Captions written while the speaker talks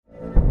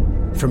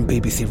From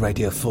BBC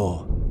Radio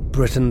 4,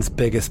 Britain's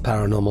biggest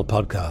paranormal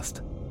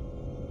podcast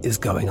is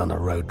going on a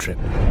road trip.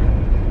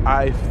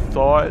 I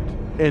thought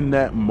in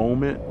that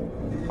moment,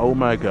 oh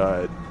my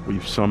God,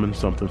 we've summoned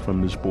something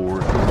from this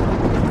board.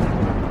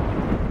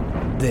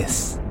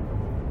 This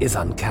is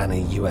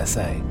Uncanny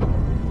USA.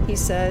 He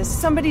says,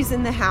 somebody's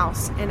in the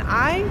house, and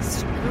I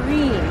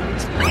screamed.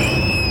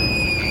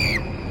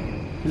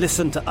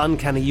 Listen to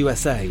Uncanny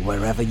USA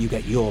wherever you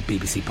get your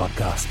BBC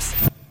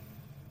podcasts,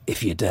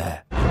 if you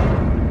dare.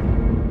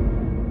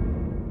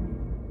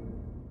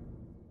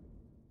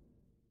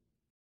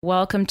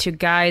 Welcome to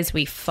Guys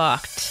We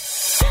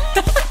Fucked.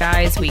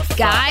 Guys We Fucked.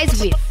 Guys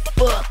We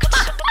Fucked.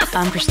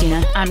 I'm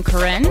Christina. I'm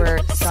Corinne. We're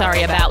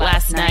sorry about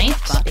last night.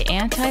 The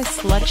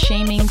anti-slut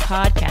shaming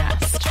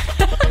podcast.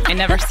 I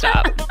never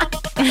stop.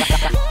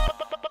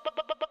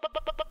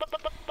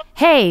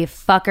 Hey,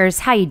 fuckers.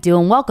 How you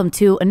doing? Welcome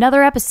to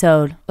another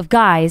episode of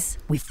Guys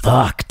We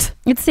Fucked.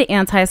 It's the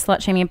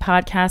anti-slut shaming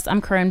podcast.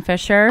 I'm Corinne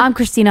Fisher. I'm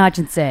Christina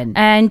Hutchinson.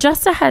 And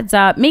just a heads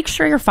up, make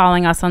sure you're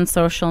following us on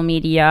social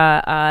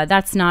media.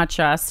 That's not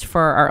just for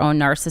our own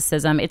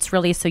narcissism. It's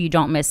really so you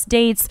don't miss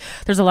dates.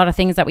 There's a lot of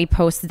things that we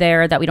post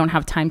there that we don't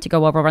have time to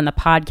go over on the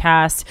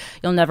podcast.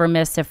 You'll never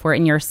miss if we're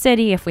in your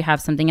city, if we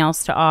have something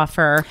else to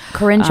offer.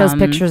 Corinne shows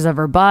pictures of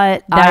her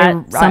butt.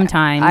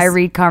 Sometimes. I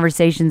read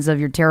conversations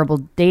of your terrible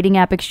dating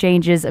app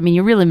exchanges. I mean,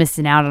 you're really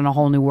missing out on a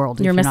whole new world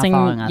if you're missing,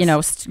 not following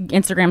us.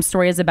 Instagram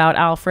stories about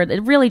Alfred.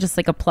 It really just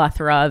like a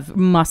plethora of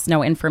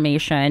must-know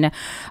information.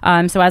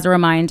 So as a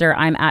reminder,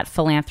 I'm at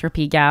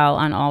Philanthropy Gal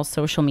on all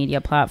social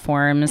media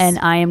platforms. And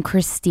I am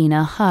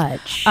Christina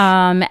Hutch.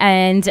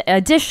 And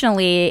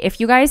additionally, if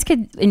you guys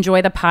could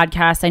enjoy the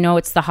podcast, I know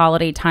it's the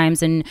holiday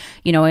times, and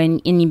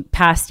in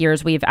past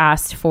years we've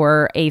asked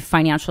for a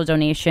financial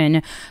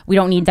donation. We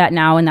don't need that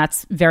now, and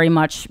that's very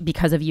much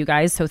because of you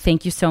guys. So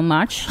thank you so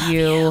much.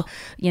 You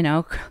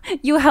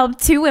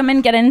helped two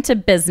women get into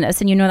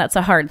business, and that's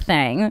a hard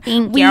thing.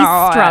 We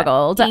struggled.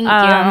 Thank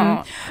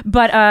you.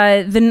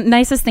 But the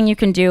nicest thing you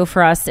can do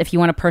for us, if you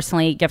want to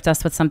personally gift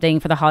us with something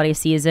for the holiday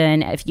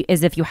season,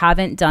 if you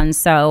haven't done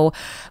so,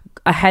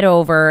 head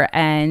over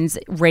and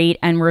rate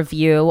and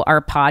review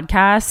our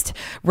podcast.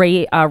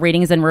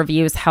 Ratings and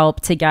reviews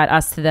help to get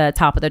us to the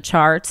top of the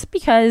charts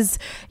because,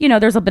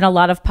 there's been a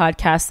lot of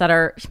podcasts that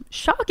are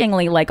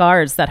shockingly like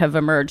ours that have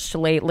emerged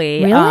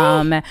lately.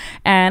 Really?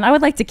 And I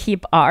would like to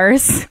keep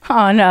ours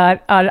on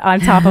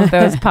top of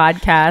those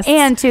podcasts.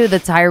 And too, the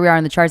higher we are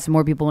in the charts, the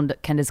more people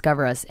can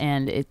discover us,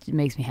 and it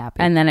makes me happy.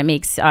 And then it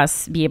makes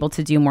us be able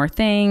to do more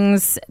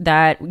things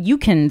that you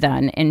can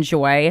then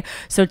enjoy.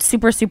 So it's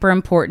super, super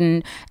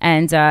important.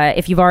 And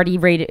if you've already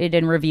rated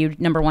and reviewed,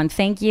 number one,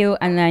 thank you.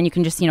 And then you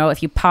can just,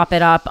 if you pop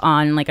it up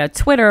on like a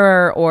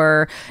Twitter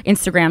or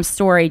Instagram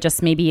story,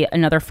 just maybe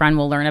another friend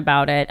will learn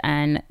about it.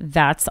 And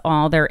that's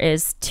all there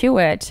is to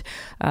it.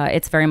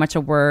 It's very much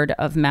a word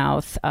of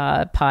mouth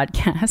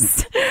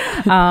podcast.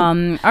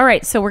 All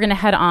right. So we're going to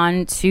head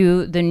on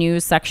to the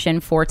news section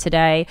for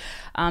today.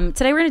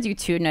 Today we're going to do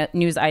two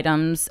news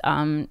items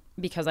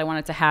because I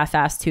wanted to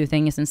half-ass two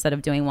things instead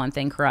of doing one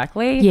thing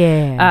correctly.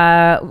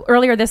 Yeah.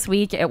 Earlier this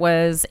week, it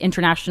was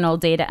International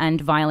Day to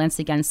End Violence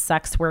Against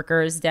Sex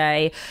Workers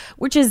Day,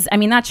 which is,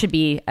 that should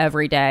be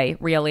every day,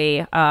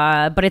 really.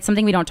 But it's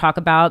something we don't talk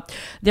about.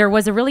 There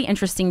was a really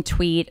interesting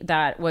tweet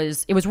it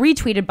was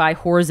retweeted by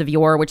Whores of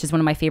Yore, which is one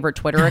of my favorite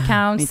Twitter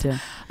accounts. Me too.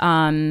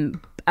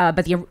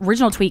 But the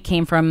original tweet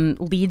came from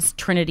Leeds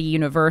Trinity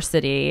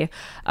University.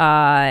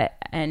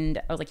 And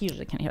I was like,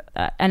 usually can't hear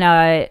that.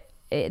 And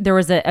there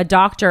was a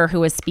doctor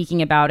who was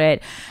speaking about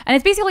it. And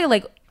it's basically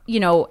like,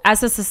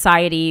 as a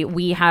society,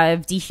 we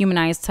have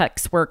dehumanized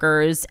sex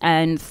workers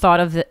and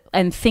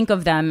think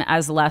of them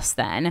as less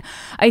than.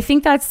 I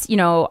think that's,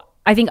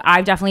 I think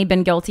I've definitely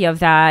been guilty of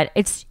that.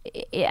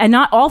 And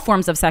not all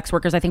forms of sex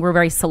workers. I think we're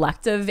very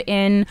selective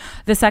in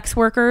the sex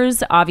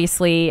workers.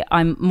 Obviously,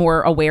 I'm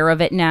more aware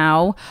of it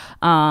now.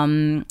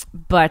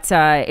 But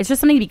it's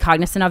just something to be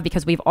cognizant of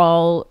because we've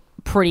all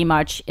pretty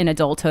much in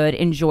adulthood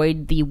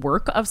enjoyed the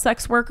work of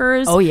sex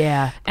workers. Oh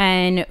yeah.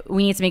 And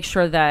we need to make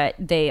sure that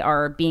they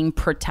are being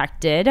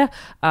protected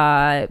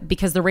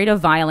because the rate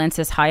of violence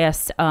is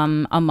highest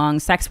among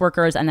sex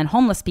workers and then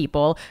homeless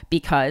people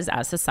because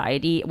as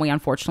society we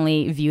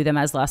unfortunately view them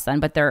as less than,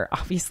 but they're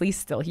obviously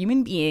still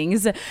human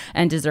beings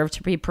and deserve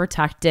to be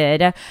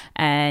protected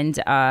and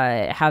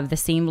have the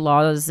same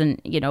laws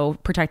and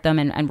protect them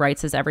and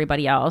rights as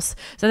everybody else.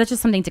 So that's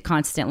just something to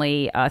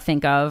constantly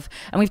think of.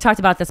 And we've talked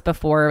about this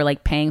before, like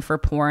paying for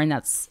porn.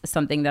 That's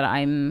something that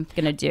I'm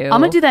gonna do.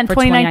 I'm gonna do that in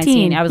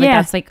 2019. I was like,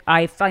 that's like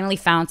I finally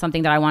found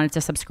something that I wanted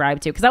to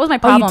subscribe to because that was my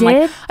problem. Oh, you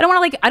did?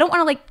 Like, I don't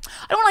want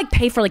to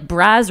pay for like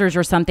Brazzers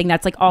or something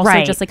that's like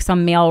also just like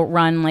some male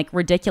run like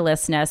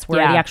ridiculousness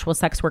where the actual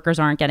sex workers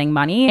aren't getting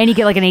money. And you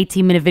get like an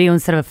 18-minute video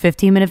instead of a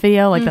 15-minute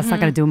video. Like that's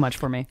not gonna do much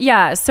for me.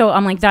 Yeah. So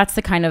I'm like, that's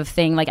the kind of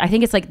thing. Like I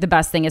think it's like the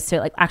best thing is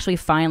to like actually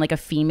find like a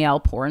female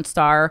porn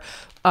star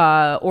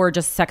or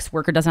just sex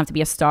worker, doesn't have to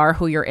be a star,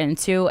 who you're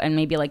into, and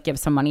maybe like give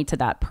some money to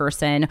that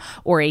person,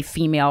 or a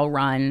female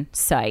run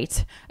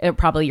site.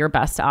 Probably your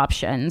best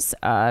options,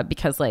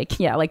 because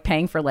like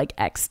paying for like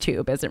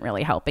XTube isn't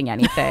really helping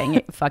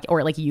anything.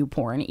 Or like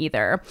YouPorn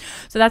either.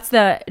 So that's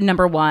the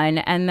number one.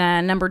 And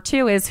then number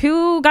two is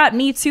who got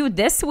Me Too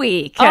this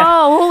week?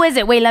 Oh, who is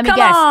it? Wait, let me Come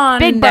guess. on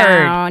Big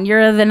down. Bird.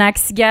 You're the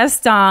next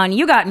guest on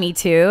You Got Me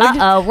Too.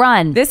 Uh-oh,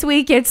 run. This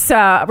week it's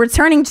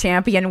returning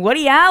champion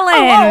Woody Allen.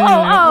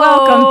 Oh.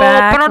 Welcome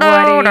back,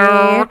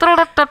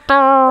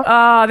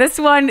 Woody. This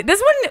one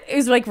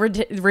is like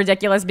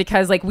ridiculous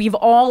because like we've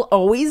all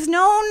always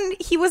known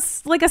he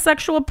was like a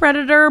sexual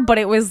predator, but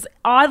it was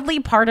oddly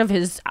part of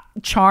his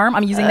charm.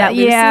 I'm using that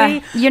loosely.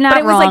 Yeah, you're not but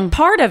it was wrong. like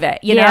part of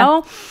it, you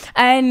know?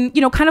 And,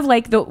 you know, kind of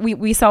like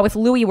we saw with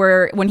Louis,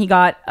 where when he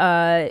got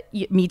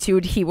Me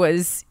Too'd, he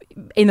was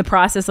in the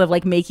process of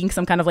like making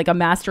some kind of like a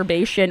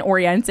masturbation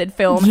oriented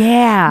film.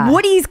 Yeah.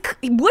 Woody's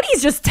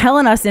just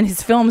telling us in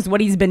his films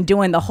what he's been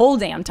doing the whole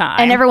damn time.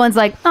 And everyone's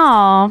like,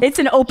 oh, it's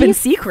an open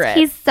secret.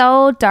 He's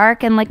so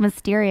dark and like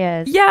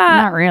mysterious. Yeah.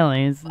 Not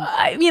really.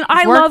 I mean,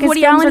 I love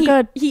Woody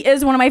Allen. He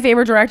is one of my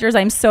favorite directors.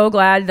 I'm so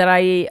glad that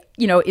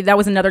that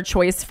was another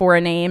choice for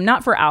a name,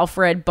 not for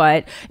Alfred,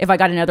 but if I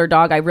got another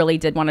dog, I really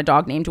did want a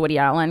dog named Woody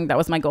Allen. That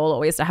was my goal,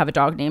 always, to have a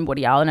dog named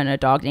Woody Allen and a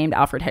dog named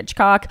Alfred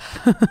Hitchcock.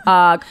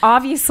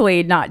 Obviously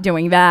not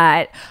doing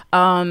that.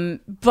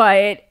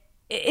 But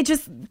it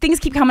just, things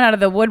keep coming out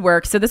of the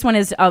woodwork. So this one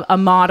is a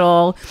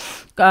model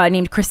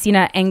named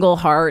Christina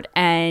Engelhardt,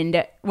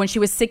 and when she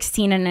was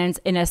 16 and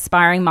an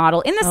aspiring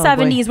model in the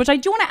 70s, which I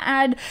do want to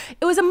add,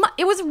 it was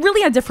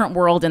really a different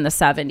world in the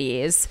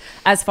 70s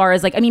as far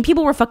as like, I mean,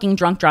 people were fucking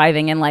drunk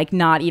driving and like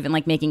not even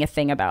like making a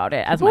thing about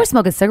it. People were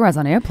smoking cigarettes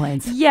on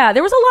airplanes. Yeah,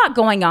 there was a lot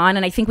going on,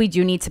 and I think we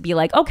do need to be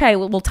like, okay,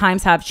 well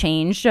times have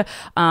changed,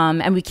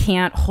 and we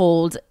can't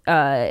hold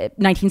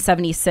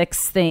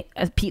 1976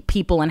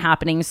 people and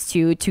happenings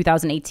to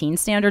 2018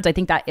 standards. I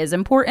think that is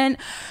important.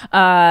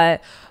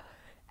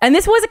 And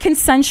this was a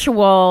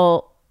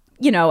consensual,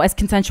 as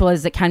consensual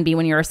as it can be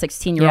when you're a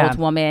 16-year-old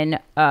woman,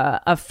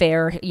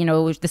 affair.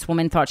 This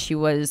woman thought she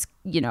was,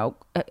 Woody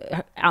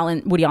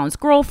Allen's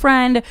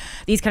girlfriend,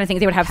 these kind of things.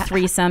 They would have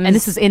threesomes. And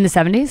this was in the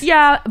 70s?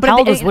 Yeah. But how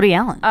old was Woody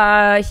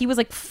Allen? He was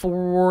like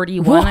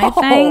 41, I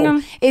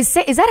think. Is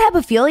that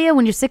hebephilia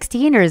when you're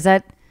 16, or is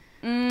that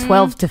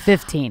 12 to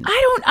 15?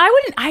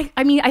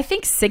 I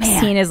think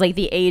 16 is like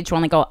the age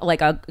when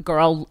like a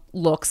girl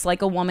looks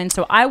like a woman.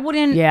 So I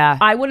wouldn't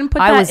put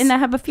that in the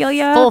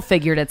hebephilia. Full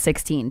figured at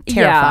 16.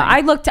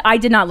 Terrifying. Yeah, I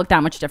did not look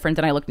that much different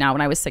than I look now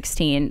when I was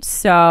 16.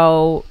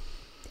 So,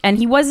 and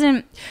he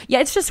wasn't,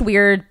 it's just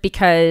weird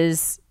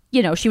because,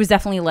 she was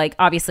definitely like,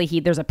 obviously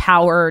there's a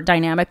power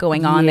dynamic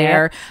going on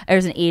there.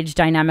 There's an age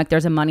dynamic.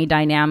 There's a money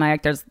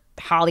dynamic. There's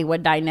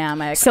Hollywood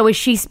dynamic. So is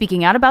she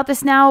speaking out about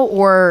this now,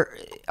 or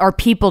are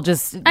people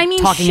just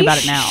talking about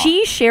it now?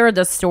 She shared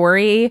the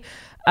story,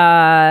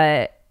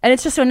 and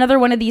it's just another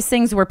one of these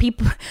things where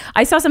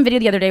I saw some video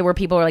the other day where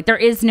people were like, there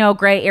is no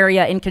gray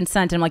area in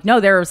consent. And I'm like, no,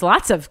 there's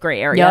lots of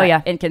gray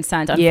area in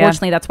consent.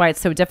 Unfortunately, that's why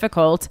it's so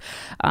difficult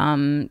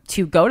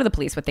to go to the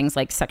police with things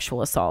like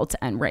sexual assault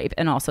and rape.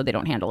 And also they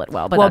don't handle it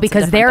well. But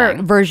because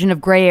their version of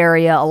gray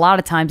area a lot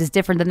of times is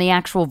different than the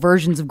actual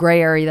versions of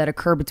gray area that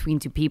occur between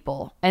two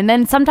people. And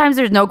then sometimes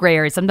there's no gray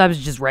area. Sometimes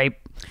it's just rape.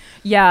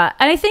 Yeah.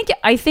 And I think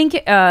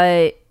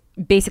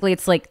basically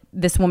it's like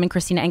this woman,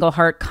 Christina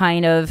Engelhardt,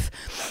 kind of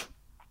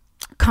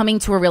coming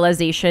to a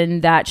realization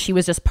that she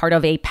was just part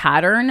of a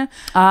pattern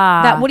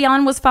that Woody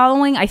Allen was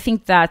following. I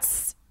think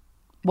that's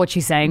what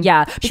she's saying.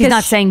 Yeah, she's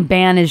not saying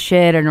ban his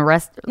shit and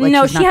arrest.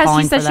 No, she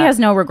said she has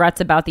no regrets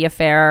about the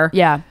affair.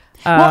 Yeah.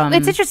 Well,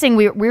 it's interesting.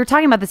 We were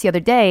talking about this the other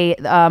day.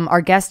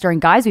 Our guest during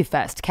Guys We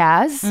Fest,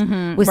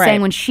 Kaz, was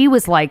saying when she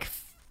was like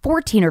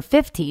 14 or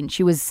 15,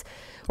 she was.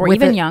 Or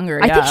even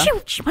younger. I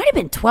think she might have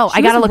been 12.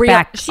 I got to look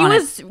back. She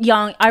was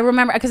young. I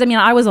remember because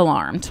I was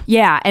alarmed.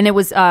 Yeah, and it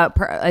was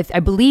I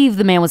believe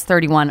the man was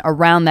 31,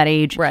 around that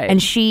age. Right.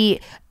 And she,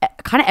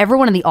 kind of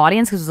everyone in the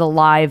audience, because it was a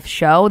live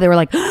show, they were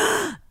like,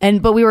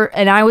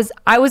 I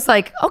was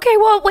like, okay,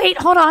 well, wait,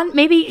 hold on,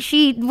 maybe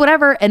she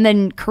whatever. And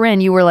then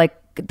Corinne, you were like,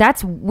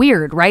 that's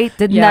weird, right?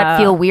 Didn't that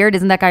feel weird?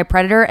 Isn't that guy a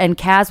predator? And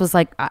Kaz was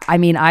like,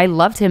 I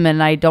loved him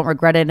and I don't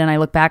regret it, and I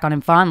look back on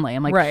him fondly.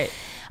 I'm like, right.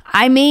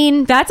 I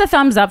mean, that's a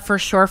thumbs up for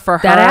sure for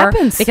her. That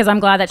happens. Because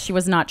I'm glad that she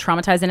was not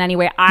traumatized in any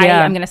way. I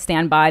am going to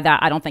stand by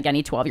that. I don't think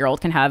any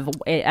 12-year-old can have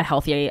a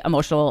healthy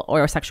emotional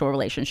or sexual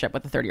relationship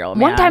with a 30-year-old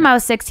man. One time I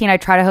was 16, I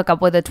tried to hook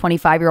up with a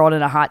 25-year-old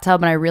in a hot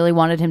tub, and I really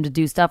wanted him to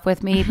do stuff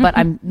with me. But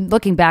I'm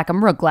looking back,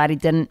 I'm real glad he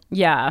didn't.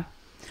 Yeah.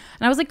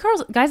 And I was like,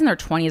 guys in their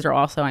 20s are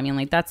also,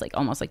 that's like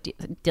almost like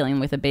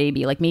dealing with a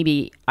baby. Like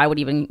maybe I would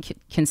even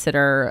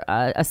consider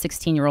a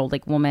 16-year-old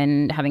like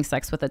woman having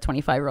sex with a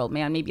 25-year-old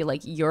man. Maybe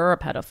like you're a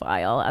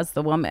pedophile as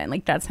the woman.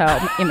 Like that's how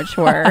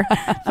immature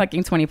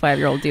fucking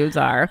 25-year-old dudes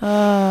are.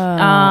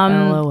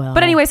 LOL.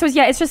 But anyway, so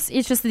it's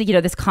just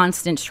this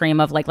constant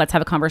stream of like, let's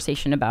have a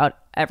conversation about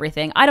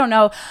everything. I don't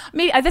know.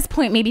 Maybe at this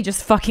point, maybe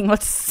just fucking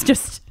let's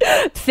just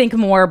think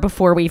more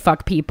before we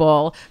fuck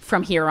people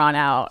from here on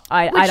out.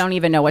 I don't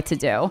even know what to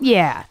do.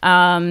 Yeah.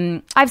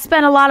 I've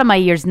spent a lot of my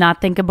years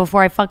not thinking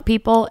before I fuck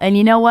people. And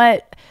you know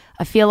what?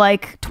 I feel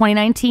like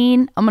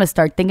 2019, I'm going to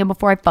start thinking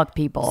before I fuck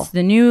people.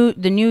 The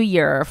new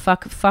year.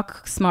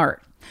 Fuck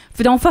smart.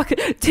 Don't fuck.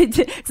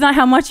 It's not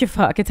how much you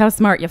fuck. It's how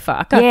smart you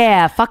fuck.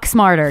 Yeah, fuck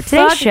smarter.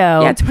 Today's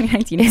show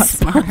 2019 is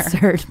fuck smarter.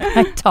 sponsored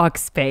by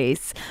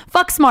Talkspace.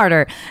 Fuck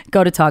smarter.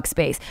 Go to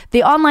Talkspace,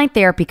 the online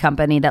therapy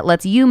company that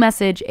lets you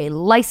message a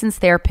licensed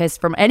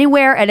therapist from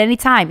anywhere at any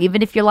time.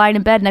 Even if you're lying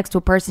in bed next to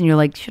a person, you're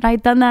like, should I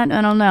have done that?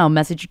 I don't know.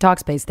 Message your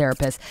Talkspace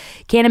therapist.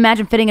 Can't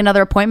imagine fitting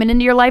another appointment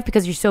into your life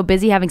because you're so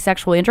busy having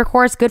sexual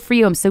intercourse? Good for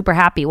you. I'm super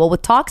happy. Well,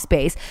 with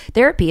Talkspace,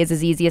 therapy is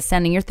as easy as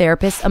sending your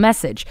therapist a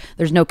message.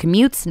 There's no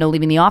commutes, no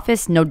leaving the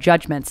office, no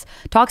judgments.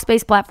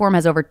 Talkspace platform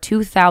has over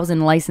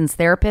 2,000 licensed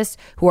therapists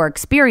who are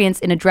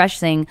experienced in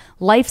addressing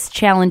life's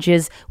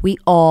challenges we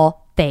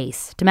all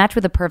face. To match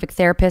with a perfect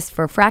therapist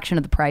for a fraction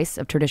of the price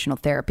of traditional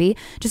therapy,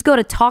 just go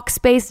to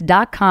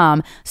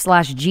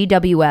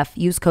Talkspace.com/GWF.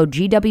 Use code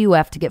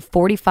GWF to get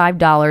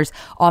 $45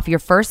 off your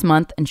first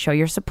month and show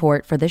your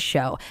support for this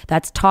show.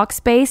 That's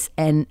Talkspace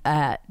and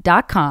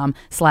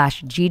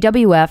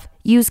 .com/GWF.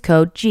 Use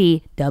code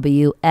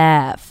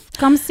GWF.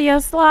 Come see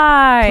us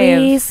live,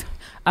 Please.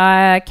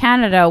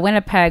 Canada,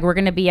 Winnipeg. We're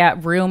going to be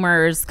at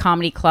Rumors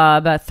Comedy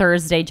Club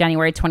Thursday,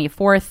 January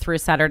 24th through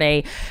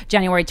Saturday,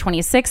 January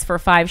 26th for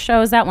 5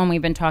 shows. That one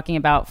we've been talking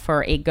about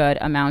for a good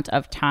amount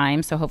of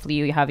time. So hopefully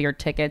you have your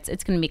tickets.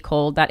 It's going to be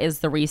cold. That is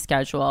the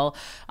reschedule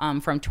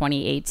from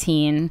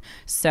 2018.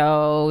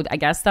 So I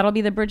guess that'll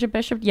be the Bridget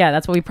Bishop. Yeah,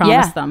 that's what we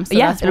promised them. So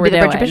that's it'll what be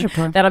we're the Bridget doing. Bishop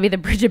tour. That'll be the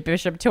Bridget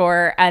Bishop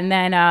tour. And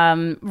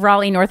then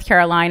Raleigh, North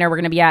Carolina, we're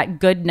going to be at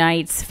Good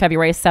Nights,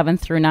 February 7th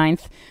through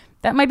 9th.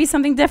 That might be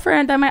something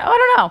different. That might, I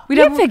don't know. We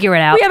can figure it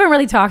out. We haven't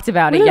really talked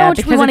about it don't yet. know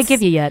which we want to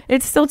give you yet.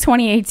 It's still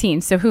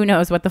 2018, so who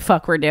knows what the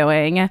fuck we're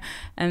doing.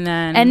 And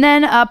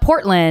then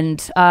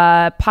Portland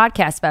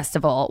Podcast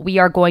Festival. We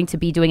are going to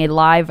be doing a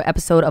live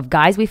episode of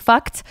Guys We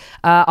Fucked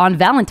on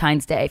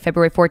Valentine's Day,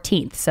 February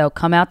 14th. So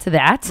come out to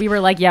that. we were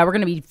like, yeah, we're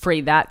going to be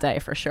free that day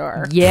for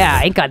sure. Yeah,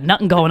 I ain't got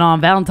nothing going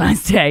on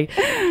Valentine's Day.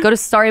 Go to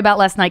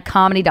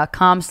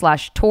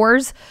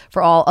sorryboutlastnightcomedy.com/tours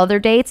for all other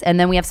dates. And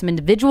then we have some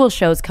individual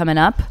shows coming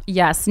up.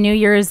 Yes, New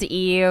Year's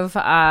Eve,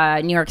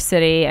 New York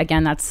City.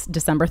 Again, that's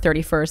December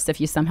 31st if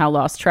you somehow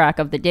lost track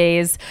of the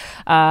days.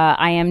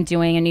 I am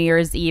doing a New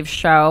Year's Eve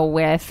show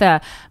with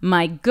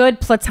my good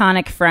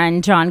platonic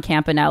friend, John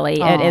Campanelli.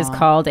 Aww. It is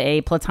called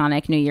A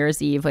Platonic New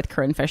Year's Eve with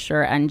Corinne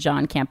Fisher and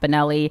John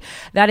Campanelli.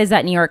 That is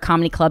at New York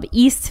Comedy Club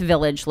East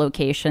Village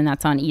location.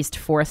 That's on East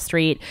 4th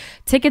Street.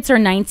 Tickets are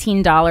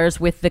 $19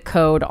 with the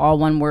code, all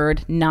one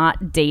word,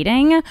 not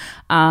dating.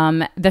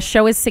 The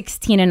show is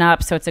 16 and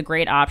up, so it's a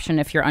great option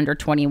if you're under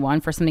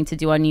 21 for something to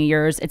do on New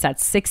Year's. It's at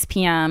 6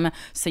 p.m.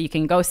 so you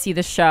can go see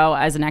the show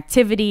as an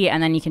activity,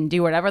 and then you can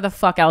do whatever the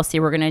fuck else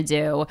you were gonna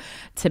do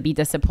to be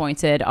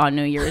disappointed on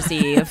New Year's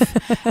Eve.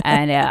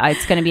 And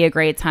it's gonna be a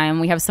great time.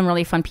 We have some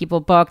really fun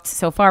people booked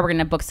so far. We're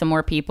gonna book some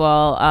more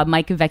people.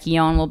 Mike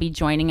Vecchione will be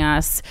joining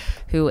us,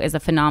 who is a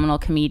phenomenal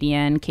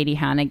comedian, Katie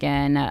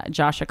Hannigan,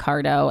 Josh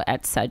Accardo,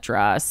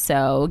 etc.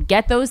 So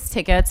get those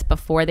tickets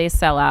before they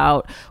sell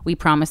out. We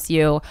promise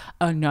you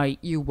a night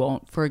you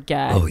won't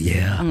forget. Oh,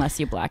 yeah. Unless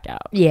you black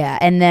out. Yeah,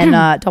 and then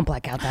don't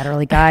black out that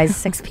early, guys.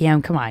 6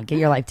 p.m. Come on, get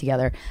your life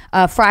together.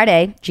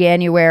 Friday,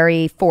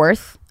 January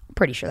 4th.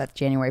 Pretty sure that's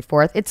January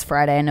 4th. It's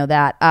Friday, I know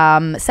that.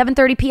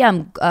 7:30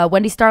 p.m.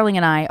 Wendy Starling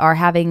and I are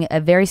having a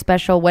very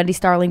special Wendy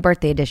Starling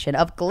birthday edition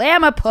of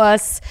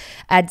Glamapus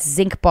at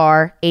Zinc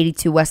Bar,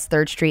 82 West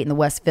 3rd Street in the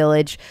West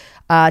Village.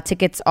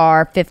 Tickets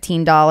are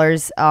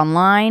 $15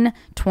 online,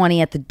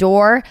 $20 at the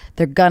door.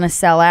 They're gonna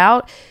sell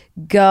out.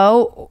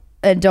 Go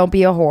and don't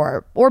be a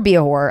whore. Or be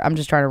a whore. I'm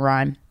just trying to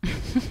rhyme.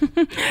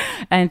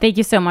 And thank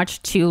you so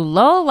much to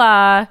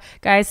Lola.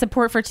 Guys,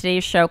 support for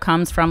today's show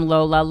comes from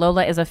Lola.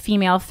 Lola is a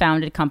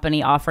female-founded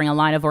company offering a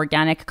line of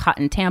organic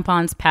cotton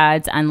tampons,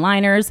 pads, and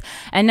liners.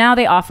 And now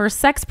they offer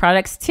sex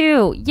products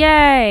too.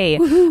 Yay!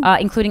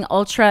 Including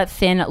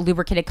ultra-thin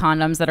lubricated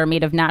condoms that are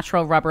made of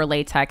natural rubber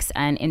latex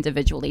and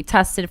individually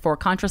tested for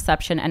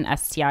contraception and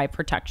STI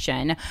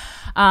protection.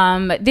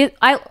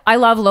 I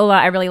love Lola.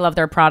 I really love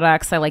their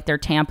products. I like their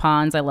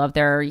tampons. I love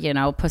their,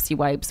 pussy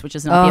wipes, which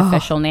is not the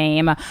official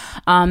name.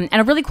 And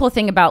a really cool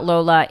thing about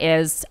Lola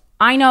is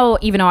I know,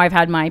 even though I've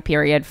had my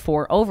period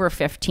for over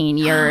 15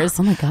 years,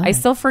 oh my God. I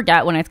still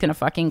forget when it's going to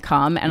fucking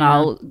come. And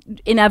I'll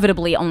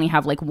inevitably only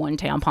have like one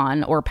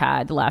tampon or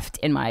pad left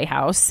in my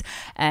house.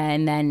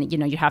 And then,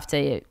 you have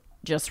to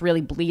just really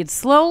bleed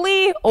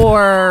slowly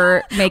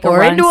or make a or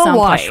run into a someplace.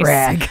 wash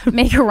rag.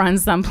 Make a run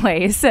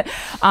someplace.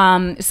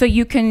 So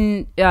you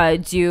can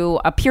do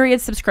a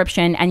period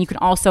subscription, and you can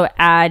also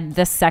add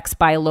the Sex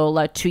by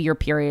Lola to your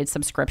period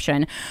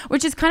subscription,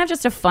 which is kind of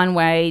just a fun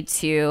way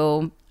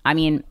to,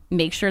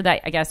 make sure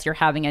that, I guess, you're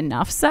having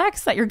enough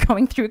sex, that you're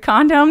going through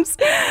condoms.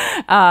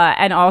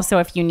 And also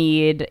if you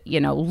need,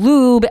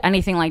 lube,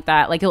 anything like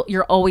that, like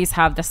you'll always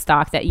have the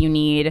stock that you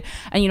need,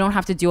 and you don't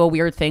have to do a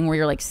weird thing where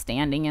you're like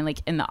standing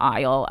in the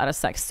aisle at a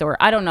sex store.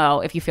 I don't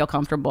know if you feel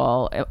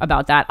comfortable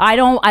about that.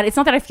 It's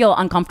not that I feel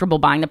uncomfortable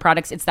buying the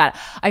products. It's that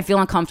I feel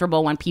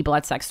uncomfortable when people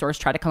at sex stores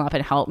try to come up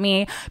and help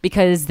me,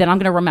 because then I'm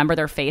going to remember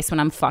their face when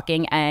I'm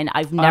fucking, and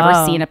I've never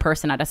seen a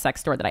person at a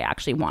sex store that I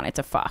actually wanted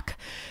to fuck.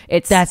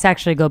 That's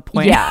actually a good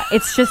point. Yeah,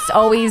 it's just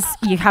always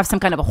you have some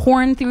kind of a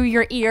horn through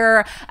your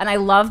ear, and I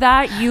love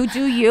that. You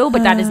do you,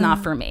 but that is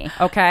not for me.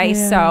 Okay,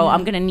 so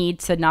I'm gonna need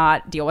to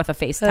not deal with a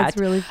face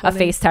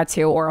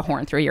tattoo or a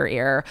horn through your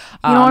ear.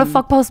 You don't want to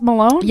fuck Post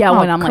Malone? Yeah,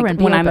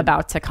 when I'm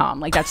about to come,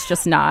 like that's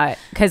just not,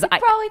 because I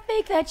probably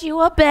think that you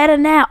are better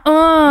now.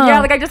 Yeah,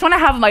 like I just want to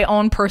have my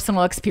own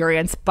personal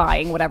experience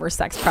buying whatever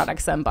sex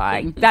products I'm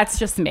buying. That's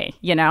just me,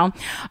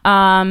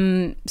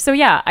 So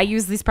yeah, I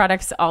use these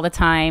products all the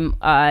time.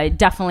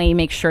 Definitely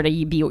make sure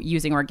to be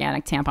using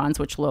organic tampons,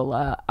 which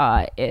Lola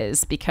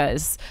is,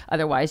 because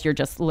otherwise you're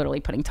just literally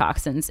putting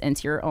toxins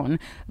into your own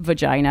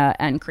vagina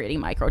and creating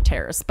micro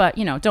tears. But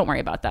don't worry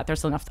about that.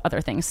 There's enough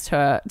other things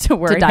to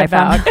worry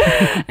about.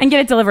 And get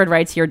it delivered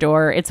right to your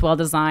door. It's well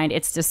designed,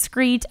 it's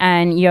discreet,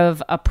 and you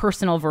have a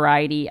personal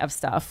variety of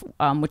stuff,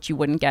 which you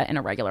wouldn't get in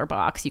a regular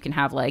box. You can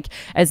have like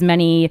as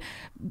many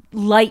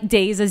light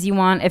days as you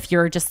want. If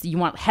you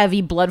want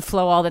heavy blood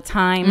flow all the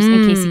time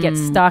in case you get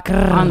stuck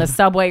on the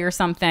subway or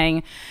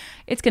something,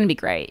 it's going to be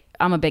great.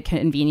 I'm a big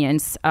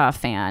convenience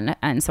fan,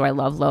 and so I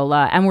love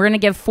Lola. And we're going to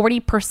give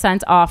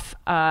 40% off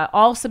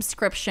all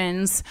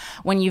subscriptions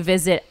when you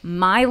visit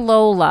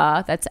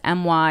MyLola, that's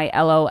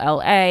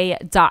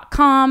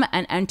MYLOLA.com,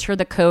 and enter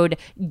the code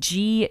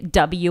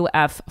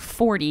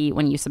GWF40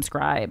 when you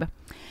subscribe.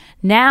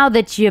 Now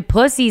that your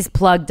pussy's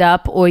plugged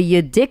up or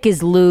your dick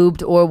is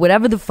lubed or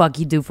whatever the fuck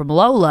you do from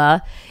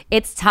Lola,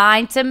 it's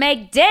time to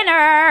make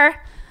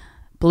dinner.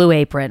 Blue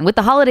Apron. With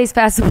the holidays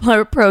fast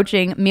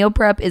approaching, meal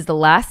prep is the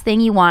last thing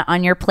you want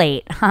on your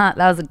plate. That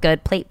was a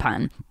good plate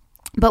pun.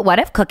 But what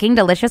if cooking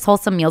delicious,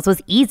 wholesome meals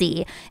was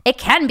easy? It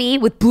can be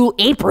with Blue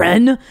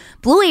Apron.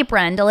 Blue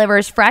Apron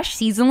delivers fresh,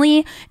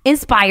 seasonally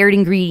inspired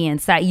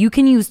ingredients that you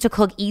can use to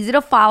cook easy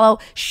to follow,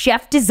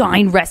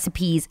 chef-designed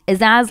recipes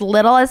in as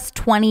little as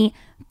 20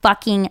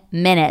 fucking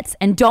minutes.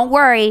 And don't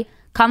worry,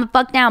 calm the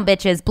fuck down,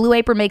 bitches. Blue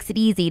Apron makes it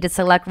easy to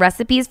select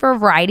recipes for a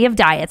variety of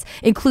diets,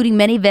 including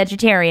many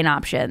vegetarian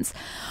options.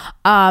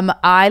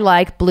 I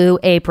like Blue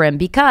Apron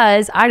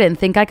because I didn't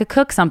think I could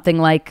cook something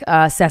like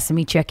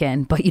sesame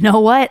chicken, but you know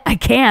what? I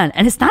can,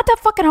 and it's not that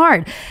fucking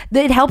hard.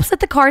 It helps that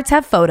the cards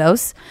have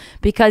photos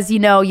because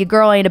your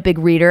girl ain't a big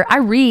reader. I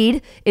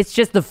read. It's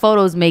just the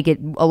photos make it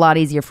a lot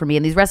easier for me.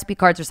 And these recipe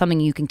cards are something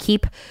you can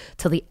keep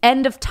till the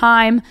end of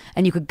time,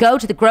 and you could go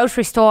to the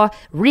grocery store,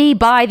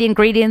 re-buy the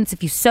ingredients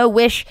if you so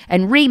wish,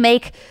 and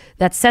remake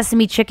that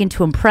sesame chicken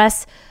to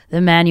impress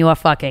the man you are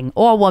fucking,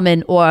 or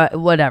woman, or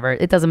whatever.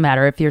 It doesn't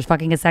matter if you're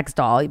fucking a sex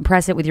doll.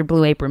 Impress it with your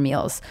Blue Apron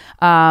meals.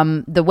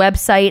 The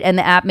website and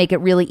the app make it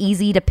really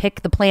easy to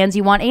pick the plans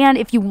you want. And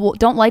if you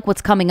don't like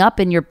what's coming up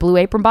in your Blue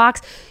Apron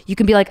box, you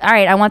can be like, all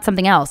right, I want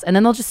something else. And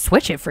then they'll just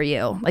switch it for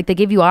you. Like, they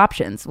give you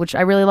options, which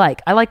I really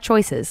like. I like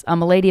choices.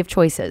 I'm a lady of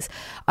choices.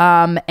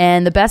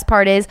 And the best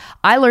part is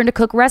I learned to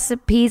cook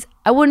recipes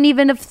I wouldn't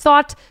even have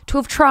thought to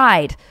have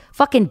tried.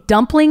 Fucking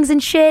dumplings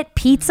and shit,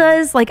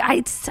 pizzas. Like,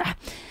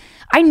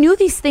 I knew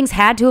these things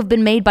had to have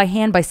been made by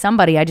hand by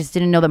somebody. I just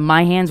didn't know that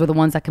my hands were the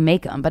ones that can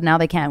make them. But now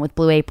they can with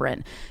Blue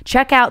Apron.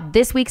 Check out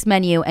this week's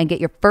menu and get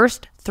your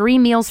first 3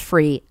 meals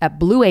free at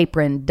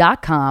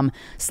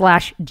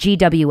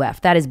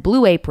blueapron.com/GWF. That is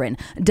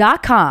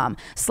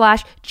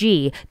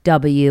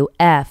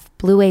blueapron.com/GWF.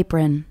 Blue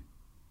Apron,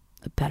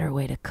 a better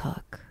way to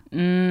cook.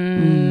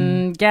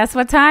 Guess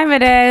what time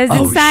it is?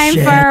 It's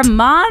time for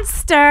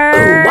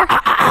Monster.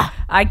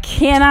 I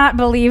cannot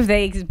believe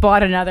they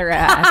bought another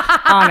ad,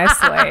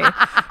 honestly.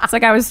 It's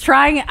like I was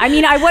trying. I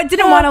mean, I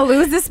didn't want to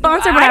lose this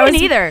sponsor, but I didn't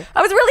either.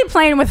 I was really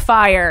playing with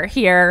fire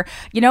here.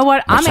 You know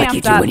what? I'm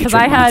amped up because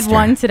I had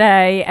one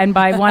today, and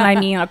by one I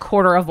mean a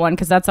quarter of one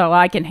because that's all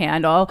I can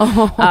handle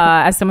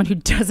as someone who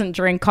doesn't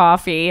drink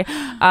coffee.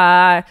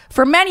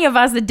 For many of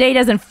us, the day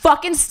doesn't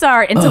fucking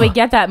start until we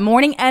get that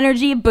morning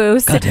energy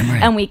boost,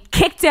 and we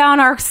kick down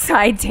our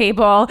side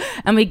table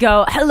and we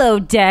go, "Hello,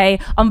 day.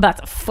 I'm about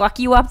to fuck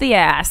you up the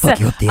ass."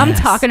 I'm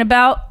talking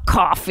about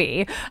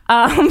coffee.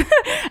 And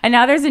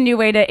now there's a new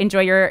way to enjoy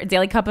your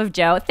daily cup of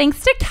joe thanks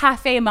to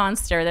Cafe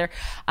Monster. They're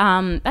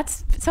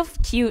that's so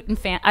cute and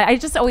fan. I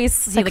just always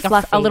see like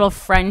a little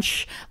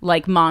French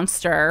like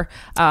monster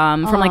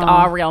from like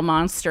All Real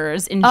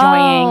Monsters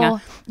enjoying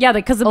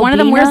because one of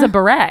them wears a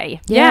beret.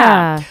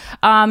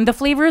 The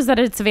flavors that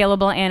it's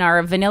available in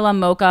are vanilla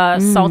mocha,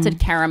 salted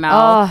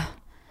caramel,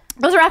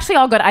 Those are actually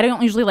all good. I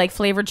don't usually like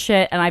flavored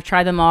shit, and I've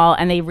tried them all,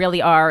 and they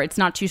really are. It's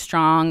not too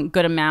strong,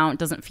 good amount.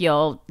 Doesn't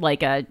feel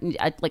like a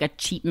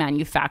cheap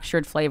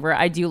manufactured flavor.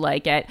 I do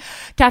like it.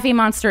 Cafe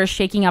Monster is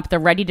shaking up the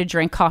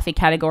ready-to-drink coffee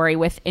category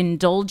with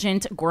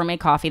indulgent gourmet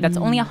coffee that's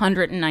only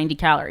 190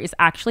 calories.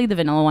 Actually, the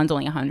vanilla one's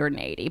only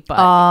 180,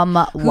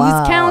 but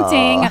who's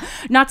counting?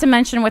 Not to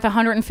mention with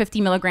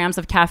 150 milligrams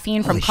of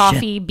caffeine from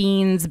coffee,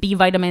 beans, B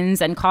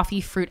vitamins, and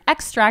coffee fruit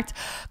extract,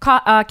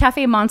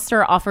 Cafe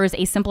Monster offers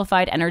a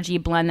simplified energy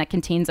blend that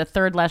contains a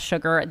third less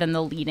sugar than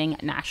the leading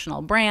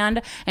national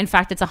brand. In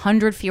fact, it's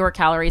 100 fewer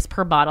calories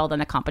per bottle than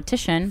the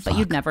competition, but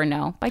you'd never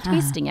know by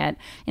tasting it.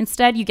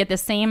 Instead, you get the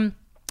same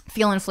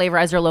feel and flavor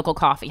as your local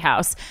coffee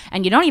house,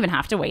 and you don't even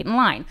have to wait in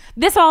line.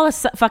 This all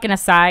is fucking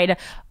aside,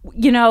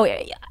 you know,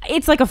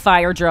 it's like a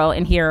fire drill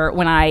in here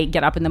when I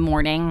get up in the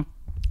morning.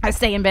 I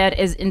stay in bed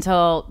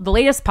until the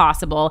latest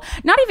possible.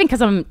 Not even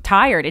because I'm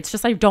tired. It's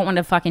just I don't want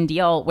to fucking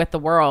deal with the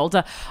world.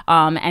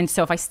 And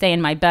so if I stay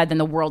in my bed, then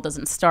the world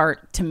doesn't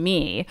start to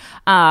me.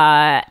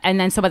 And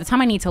then so by the time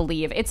I need to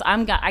leave,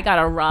 I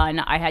gotta run.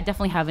 I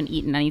definitely haven't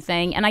eaten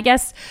anything. And I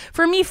guess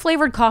for me,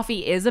 flavored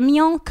coffee is a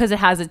meal because it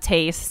has a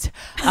taste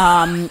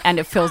and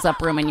it fills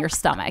up room in your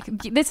stomach.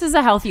 This is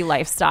a healthy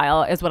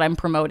lifestyle is what I'm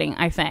promoting,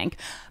 I think.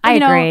 But, I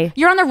agree.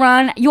 You're on the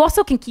run. You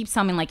also can keep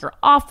some in like your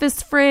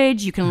office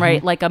fridge. You can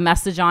write like a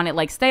message on it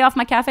like stay off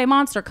my Cafe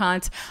Monster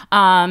cunt,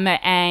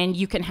 and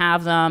you can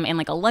have them in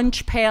like a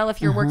lunch pail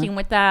if you're working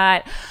with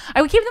that.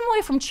 I would keep them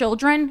away from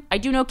children. I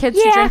do know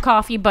kids who drink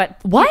coffee, but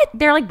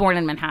they're like born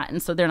in Manhattan,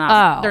 so they're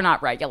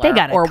not regular. They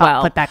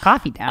gotta put that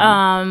coffee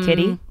down,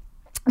 kitty.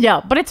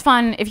 Yeah, but it's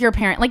fun if you're a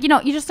parent. Like,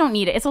 you just don't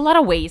need it. It's a lot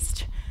of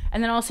waste.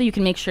 And then also you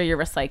can make sure you're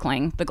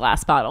recycling the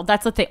glass bottle.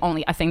 That's the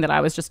only thing that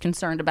I was just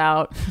concerned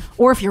about.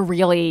 Or if you're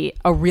really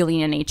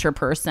a nature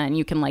person,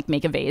 you can like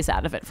make a vase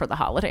out of it for the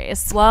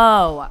holidays.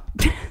 Whoa.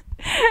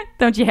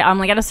 Don't you? I'm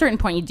like, at a certain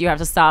point, you do have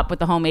to stop with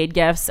the homemade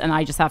gifts. And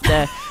I just have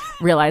to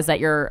realize that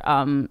you're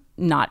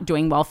not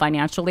doing well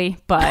financially.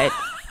 But,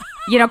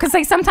 because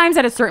like sometimes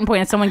at a certain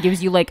point, if someone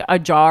gives you like a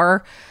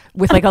jar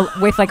with like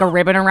a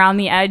ribbon around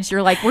the edge,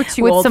 you're like, we're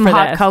too old for this. With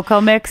some hot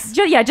cocoa mix.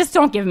 Just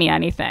don't give me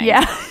anything.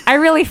 Yeah, I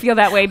really feel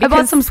that way. Because I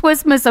bought some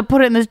Swiss Miss. I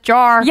put it in this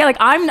jar. Yeah, like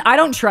I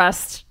don't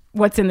trust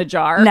what's in the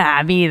jar.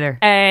 Nah, me either.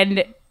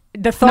 And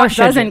the thought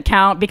doesn't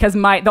count because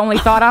the only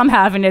thought I'm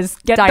having is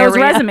get those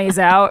resumes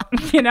out.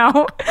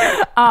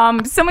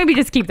 So maybe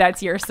just keep that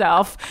to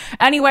yourself.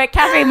 Anyway,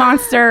 Cafe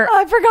Monster.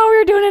 I forgot we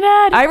were doing an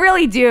ad. I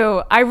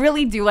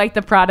really do like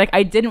the product.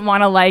 I didn't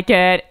want to like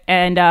it,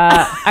 and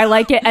I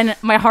like it, and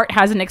my heart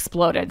hasn't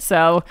exploded.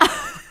 So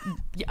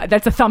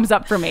that's a thumbs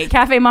up for me.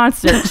 Cafe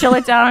Monster. Chill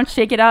it down,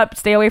 shake it up,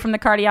 stay away from the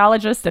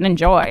cardiologist, and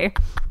enjoy.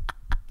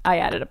 I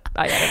added a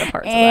part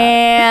to that.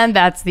 And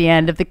that's the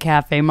end of the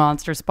Cafe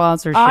Monster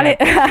sponsorship.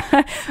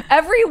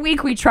 Every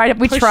week we try to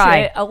push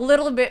it a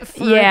little bit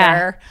further.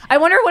 Yeah. I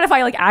wonder what if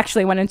I like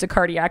actually went into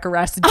cardiac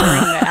arrest during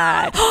the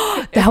ad.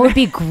 That would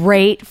be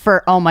great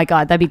oh my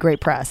God, that'd be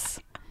great press.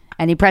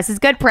 Any press is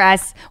good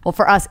press. Well,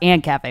 for us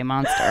and Cafe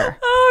Monster.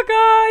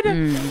 Oh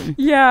God.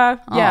 Yeah.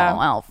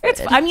 Oh,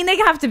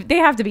 they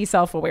have to be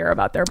self-aware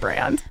about their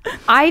brand.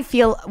 I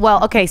feel,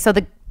 well, okay, so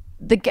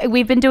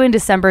we've been doing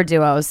December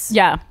duos.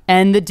 Yeah.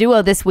 And the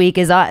duo this week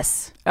is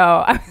us.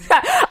 Oh,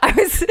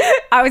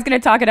 I was going to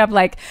talk it up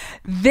like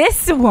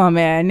this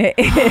woman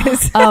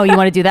is. Oh, you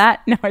want to do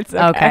that? No, it's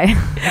okay.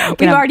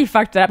 We've already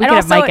fucked it up. We can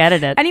have Mike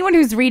edit it. Anyone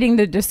who's reading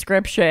the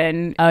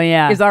description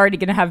is already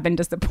going to have been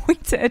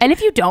disappointed. And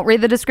if you don't read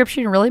the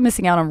description, you're really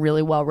missing out on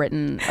really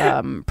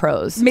well-written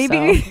prose.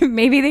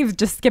 Maybe they've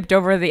just skipped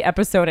over the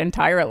episode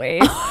entirely.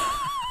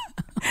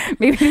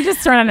 Maybe we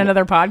just turn on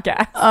another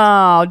podcast.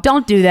 Oh,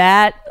 don't do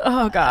that.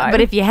 Oh God.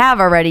 But if you have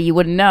already, you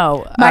wouldn't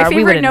know. My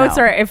favorite notes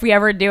are if we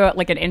ever do it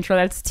like an intro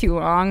that's too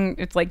long,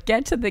 it's like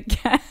get to the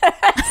guest.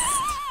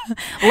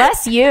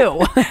 Less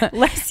you.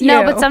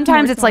 No, but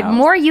sometimes it's like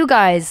more you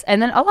guys.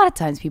 And then a lot of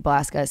times people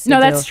ask us. No,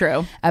 that's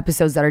true.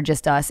 Episodes that are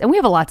just us. And we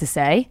have a lot to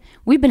say.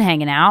 We've been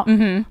hanging out,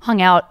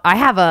 hung out. I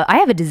have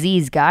a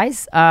disease,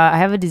 guys. I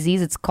have a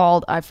disease. It's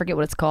called, I forget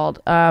what it's called.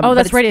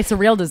 That's right. It's a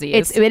real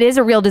disease. It is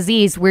a real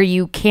disease where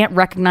you can't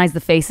recognize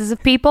the faces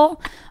of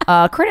people.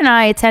 Corinne and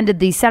I attended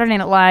the Saturday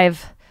Night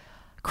Live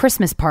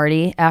Christmas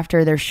party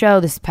after their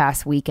show this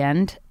past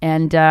weekend.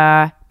 And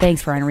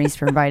thanks, Ryan Reese,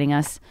 for inviting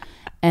us.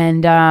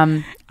 And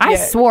I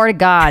swore to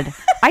God,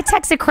 I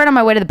texted Corinne on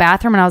my way to the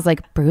bathroom and I was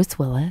like, Bruce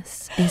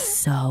Willis is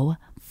so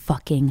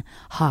fucking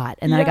hot.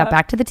 And then I got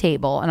back to the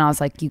table and I was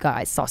like, you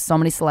guys, saw so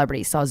many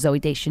celebrities. Saw Zooey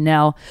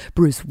Deschanel,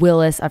 Bruce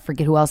Willis, I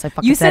forget who else I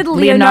fucking said.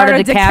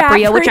 Leonardo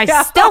DiCaprio, which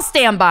I still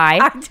stand by.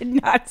 I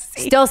did not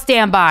see. Still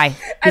stand by.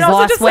 He's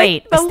lost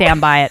weight. I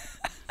stand by it.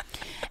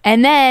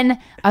 And then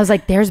I was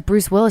like, there's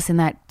Bruce Willis in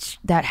that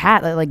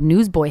hat, that like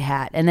newsboy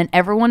hat. And then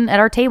everyone at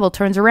our table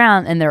turns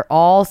around and they're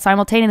all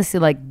simultaneously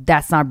like,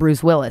 that's not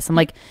Bruce Willis. I'm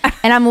like,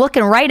 and I'm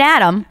looking right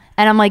at him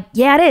and I'm like,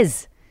 yeah, it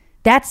is.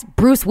 That's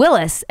Bruce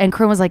Willis. And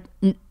Corinne was like,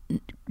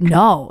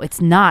 no, it's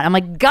not. I'm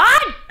like,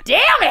 God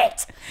damn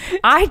it.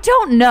 I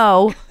don't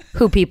know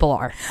who people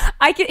are.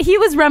 He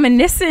was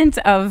reminiscent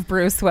of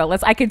Bruce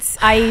Willis.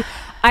 I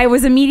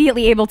was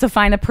immediately able to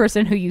find the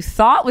person who you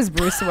thought was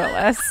Bruce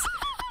Willis,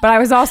 but I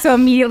was also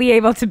immediately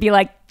able to be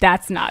like,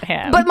 that's not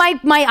him. But my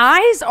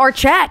eyes are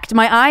checked.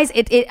 My eyes,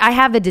 I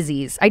have a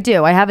disease. I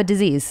do. I have a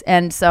disease.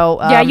 And so,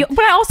 but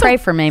I also pray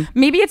for me.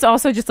 Maybe it's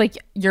also just like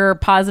your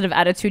positive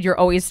attitude. You're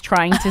always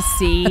trying to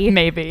see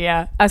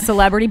a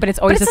celebrity, but it's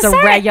always just a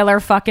regular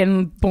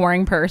fucking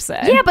boring person.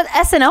 Yeah, but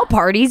SNL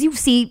parties, you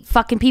see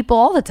fucking people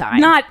all the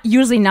time.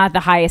 Usually not the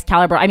highest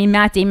caliber. I mean,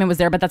 Matt Damon was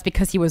there, but that's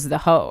because he was the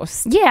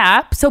host.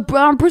 Yeah. So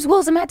Bruce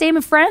Willis and Matt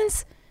Damon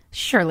friends?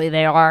 Surely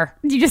they are.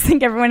 Do you just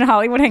think everyone in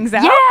Hollywood hangs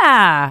out?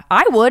 Yeah,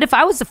 I would. If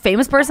I was a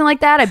famous person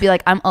like that, I'd be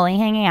like, I'm only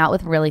hanging out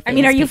with really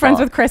famous are you people. friends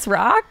with Chris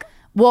Rock?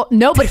 Well,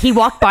 no, but he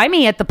walked by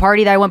me at the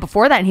party that I went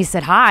before that, and he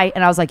said hi,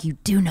 and I was like, you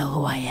do know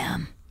who I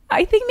am.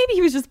 I think maybe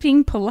he was just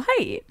being polite.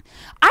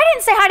 I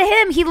didn't say hi to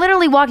him. He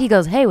literally walked, he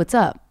goes, hey, what's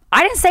up?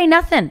 I didn't say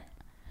nothing.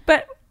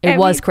 But it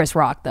was Chris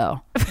Rock, though.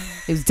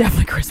 It was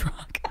definitely Chris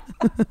Rock.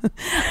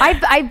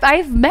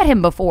 I've met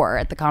him before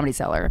at the Comedy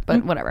Cellar,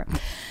 but whatever.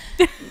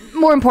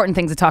 More important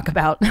things to talk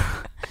about.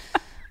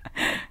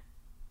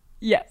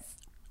 Yes.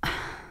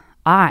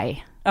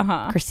 I,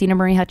 Christina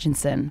Marie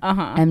Hutchinson,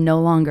 am no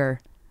longer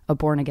a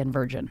born-again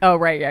virgin. Oh,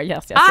 right. Yeah.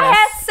 Yes. I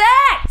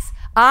had sex.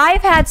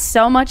 I've had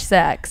so much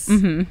sex.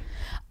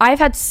 I've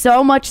had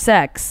so much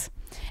sex.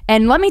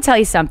 And let me tell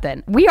you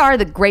something. We are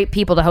the great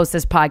people to host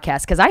this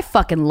podcast because I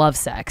fucking love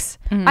sex.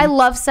 I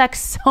love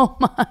sex so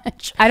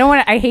much.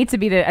 I hate to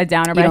be a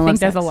downer, but I think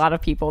there's a lot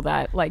of people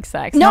that like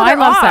sex. No, I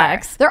love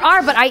sex. There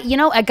are, but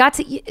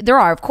there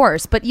are, of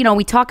course. But,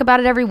 we talk about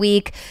it every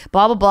week,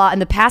 blah, blah, blah. In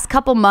the past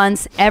couple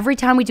months, every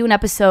time we do an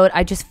episode,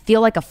 I just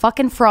feel like a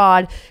fucking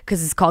fraud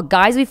because it's called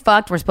Guys We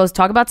Fucked. We're supposed to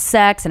talk about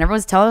sex and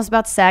everyone's telling us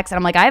about sex. And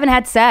I'm like, I haven't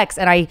had sex.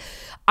 And I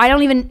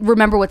don't even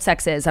remember what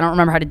sex is. I don't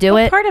remember how to do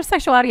it. Part of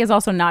sexuality is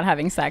also not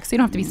having sex. So you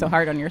don't have to be so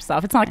hard on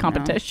yourself. It's not a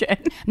competition.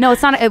 No,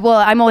 it's not. Well,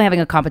 I'm only having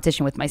a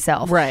competition with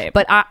myself. Right.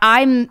 But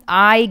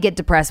I get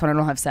depressed when I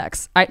don't have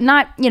sex.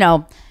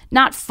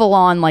 Not full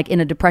on like in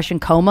a depression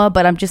coma,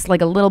 but I'm just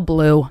like a little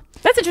blue.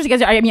 That's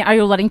interesting. Are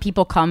you letting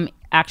people come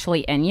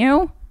actually in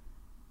you?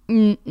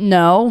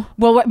 No.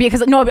 Well,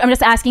 because I'm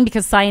just asking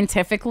because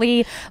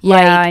scientifically,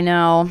 I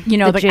know.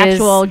 The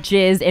actual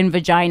jizz in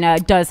vagina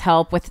does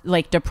help with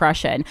like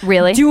depression.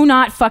 Really? Do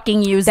not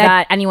fucking use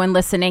that. Anyone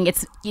listening,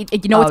 it's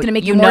it's going to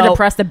make you more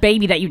depressed. The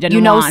baby that you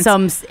didn't want.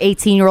 Some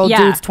 18-year-old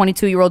dudes,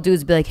 22-year-old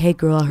dudes be like, "Hey,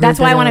 girl." I heard That's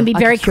why I want to be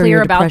very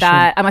clear about depression.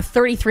 that. I'm a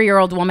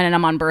 33-year-old woman and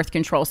I'm on birth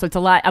control, so it's a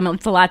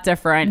lot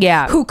different.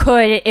 Yeah. Who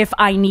could, if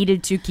I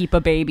needed to keep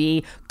a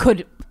baby,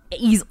 could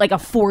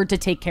afford to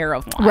take care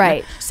of one.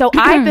 Right. So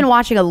I've been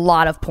watching a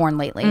lot of porn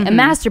lately and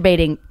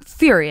masturbating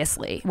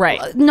furiously. Right.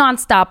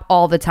 Nonstop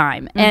all the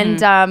time.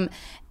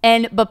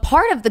 But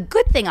part of the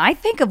good thing I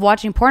think of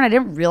watching porn, I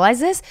didn't realize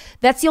this,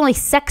 that's the only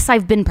sex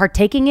I've been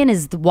partaking in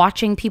is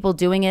watching people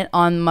doing it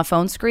on my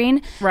phone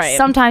screen. Right.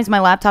 Sometimes my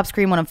laptop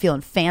screen when I'm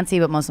feeling fancy,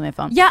 but mostly my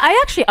phone. Yeah, I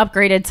actually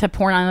upgraded to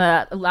porn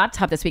on the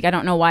laptop this week. I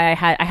don't know why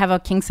I have a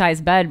king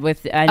size bed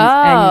with and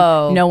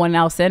no one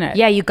else in it.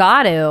 Yeah, you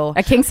got to.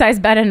 A king size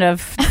bed and a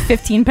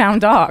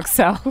 15-pound dog.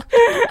 So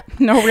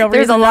no real reason.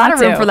 There's a lot of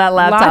room to. for that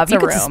laptop. Lots You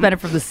of could room. suspend it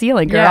from the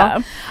ceiling,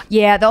 girl.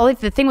 Yeah.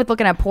 The thing with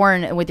looking at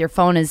porn with your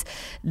phone is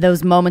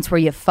those moments where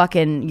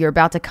you're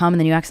about to come and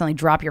then you accidentally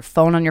drop your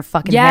phone on your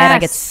fucking head. I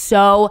get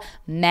so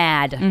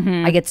mad.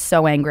 I get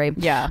so angry.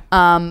 Yeah.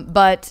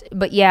 But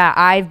yeah,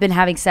 I've been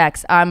having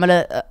sex. I'm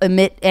gonna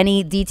omit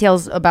any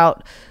details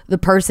about the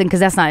person because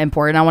that's not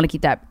important. I want to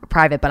keep that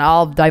private, but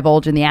I'll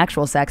divulge in the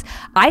actual sex.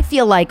 I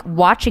feel like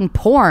watching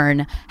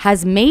porn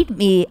has made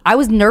me. I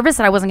was nervous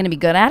that I wasn't going to be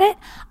good at it.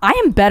 I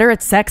am better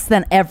at sex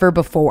than ever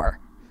before.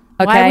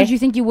 Okay? Why would you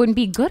think you wouldn't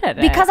be good at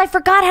it? Because I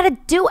forgot how to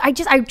do. I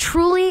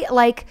truly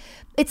like.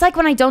 It's like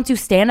when I don't do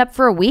stand-up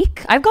for a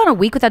week. I've gone a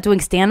week without doing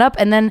stand-up,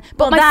 and then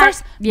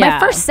my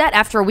first set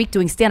after a week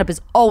doing stand-up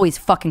is always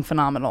fucking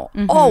phenomenal.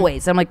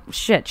 Always. I'm like,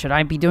 shit, should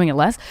I be doing it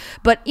less?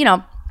 But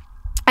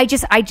I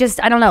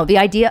don't know. The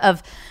idea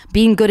of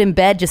being good in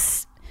bed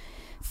just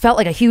felt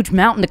like a huge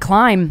mountain to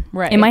climb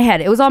in my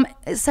head. It was all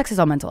sex is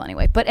all mental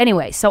anyway. But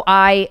anyway, so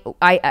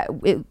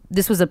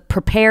this was a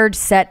prepared,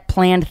 set,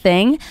 planned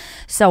thing.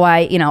 So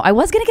I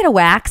was gonna get a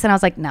wax, and I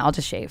was like, no, I'll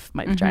just shave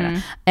my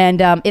vagina.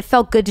 And it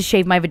felt good to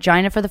shave my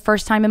vagina for the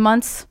first time in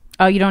months.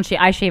 Oh, you don't shave?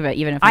 I shave it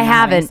even if I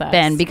haven't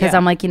been because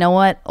I'm like, you know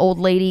what,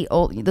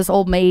 this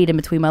old maid in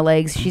between my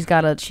legs, she's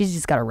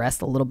just gotta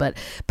rest a little bit.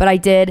 But I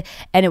did,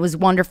 and it was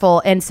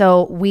wonderful. And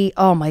so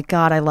oh my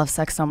God, I love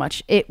sex so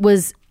much.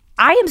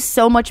 I am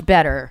so much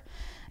better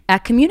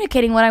at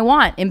communicating what I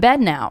want in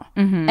bed now,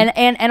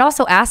 and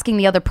also asking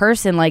the other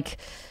person, like,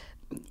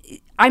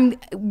 I'm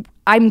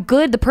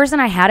good. The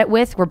person I had it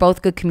with, we're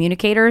both good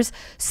communicators.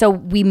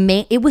 So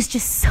it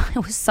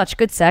was such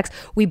good sex.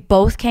 We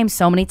both came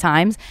so many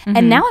times,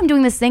 and now I'm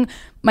doing this thing.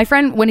 My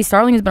friend Wendy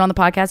Starling, who's been on the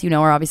podcast, you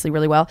know her obviously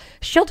really well.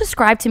 She'll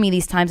describe to me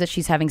these times that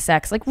she's having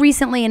sex, like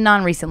recently and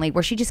non-recently,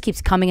 where she just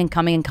keeps coming and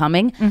coming and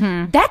coming.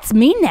 That's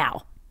me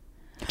now.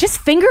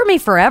 Just finger me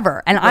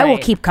forever and I will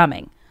keep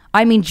coming.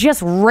 I mean,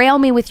 just rail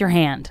me with your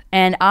hand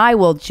and I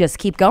will just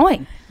keep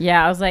going.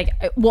 Yeah, I was like,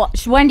 well,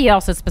 Wendy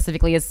also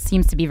specifically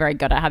seems to be very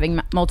good at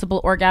having multiple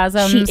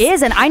orgasms. She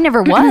is, and I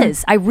never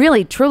was. I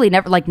really, truly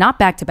never, like, not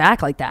back to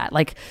back like that.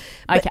 Like,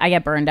 I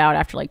get burned out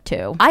after like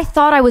 2. I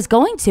thought I was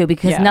going to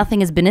because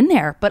nothing has been in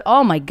there. But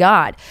oh my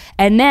God.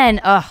 And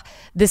then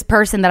this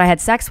person that I had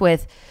sex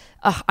with,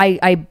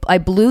 I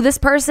blew this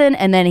person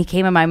and then he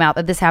came in my mouth.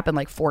 This happened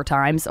like 4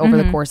 times over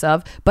the course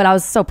of, but I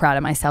was so proud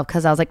of myself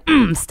because I was like,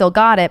 still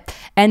got it.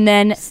 And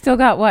then Still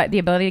got what? The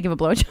ability to give a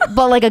blowjob?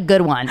 but like a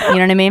good one. You know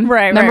what I mean?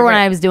 Right, Remember when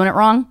right. I was doing it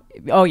wrong?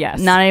 Oh, yes.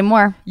 Not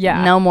anymore.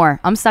 Yeah. No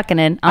more. I'm sucking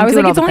in. I was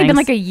doing like, it's all the only been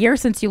things. like a year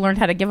since you learned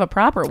how to give a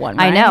proper one,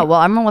 I right? know.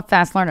 Well, I'm a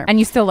fast learner. And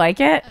you still like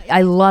it?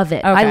 I love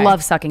it. I Okay.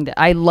 love sucking dick.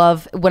 I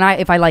love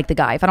if I like the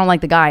guy. If I don't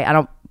like the guy, I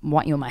don't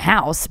want you in my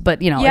house.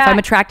 But if Yeah. I'm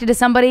attracted to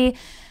somebody,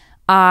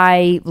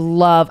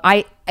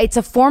 it's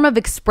a form of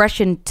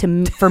expression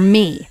for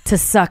me to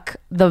suck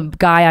the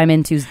guy I'm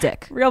into's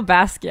dick. Real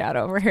Basquiat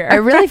over here. I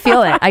really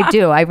feel it. I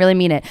do. I really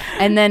mean it.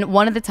 And then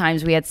one of the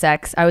times we had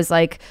sex, I was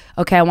like,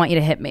 okay, I want you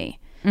to hit me.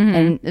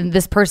 And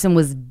this person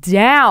was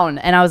down.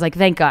 And I was like,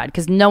 thank God,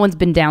 because no one's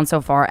been down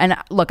so far. And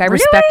look, I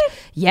respect.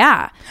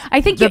 Yeah.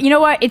 I think, you know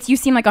what? You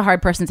seem like a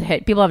hard person to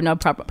hit. People have no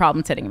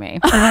problems hitting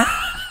me.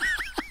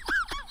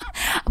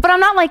 But I'm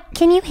not like,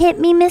 can you hit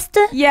me,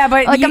 mister? Yeah,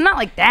 but like, I'm not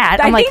like that.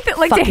 I I'm think that,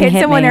 like, to fucking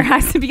hit someone, me. there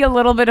has to be a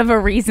little bit of a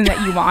reason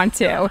that you want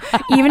to,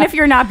 even if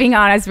you're not being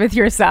honest with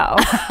yourself.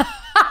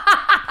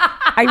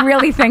 I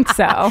really think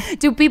so.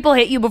 Do people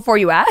hit you before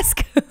you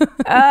ask?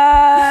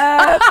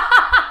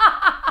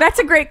 That's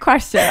a great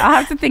question. I'll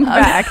have to think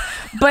back.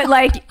 But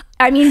like,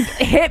 I mean,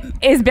 hit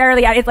is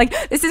barely out. It's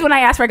like, this is when I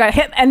asked for I got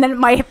hit, and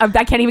then I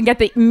can't even get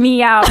the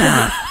me out.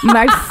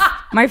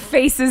 My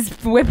face is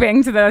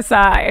whipping to the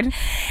side.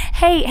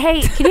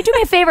 Hey, can you do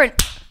me a favor?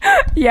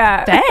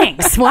 Yeah.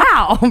 Thanks.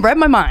 Wow. Read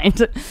my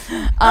mind.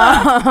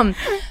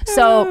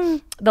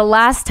 So the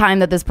last time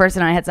that this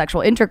person and I had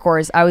sexual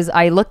intercourse,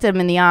 I looked at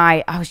him in the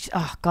eye. I was,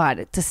 oh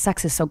God, this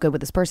sex is so good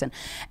with this person.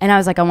 And I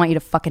was like, I want you to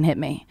fucking hit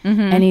me.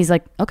 And he's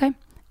like, okay.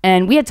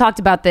 And we had talked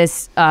about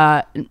this,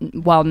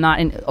 while not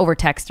over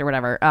text or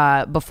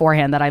whatever,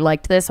 beforehand, that I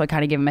liked this. So I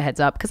kind of gave him a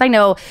heads up because I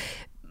know,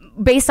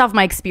 based off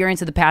my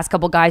experience with the past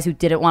couple guys who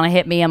didn't want to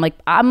hit me, I'm like,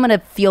 I'm going to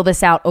feel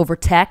this out over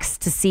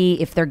text to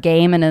see if they're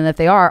game. And then if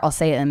they are, I'll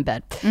say it in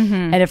bed.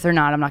 And if they're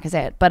not, I'm not going to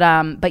say it.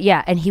 But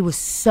yeah. And he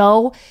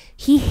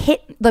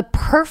hit the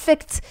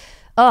perfect,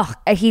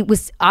 he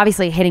was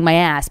obviously hitting my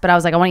ass, but I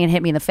was like, I want you to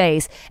hit me in the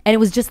face. And it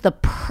was just the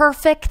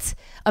perfect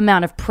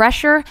amount of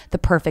pressure, the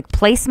perfect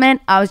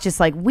placement. I was just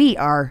like, we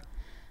are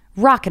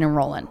rocking and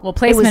rolling. Well,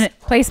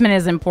 placement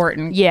is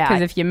important. Yeah.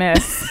 Because if you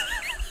miss...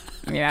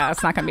 Yeah,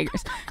 it's not gonna be.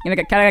 You're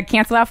gonna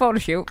cancel that photo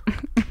shoot.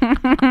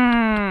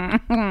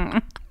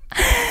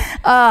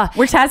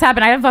 Which has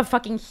happened. I have a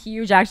fucking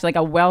huge, actually, like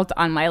a welt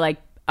on my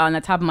on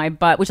the top of my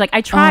butt. Which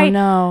I try. Oh,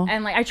 no.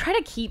 And I try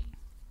to keep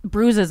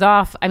bruises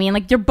off. I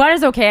mean, your butt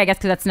is okay, I guess,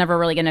 because that's never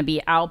really gonna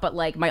be out. But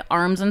my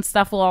arms and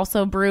stuff will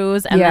also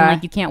bruise, and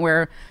then you can't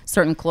wear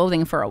certain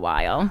clothing for a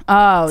while.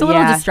 Oh, it's a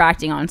little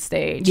distracting on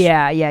stage.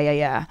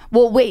 Yeah.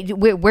 Well, wait,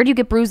 where do you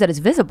get bruise that is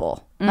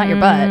visible? Not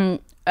your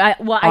butt. I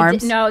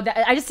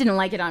just didn't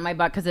like it on my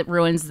butt because it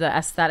ruins the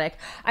aesthetic.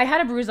 I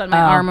had a bruise on my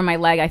arm or my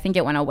leg. I think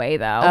it went away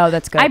though. Oh,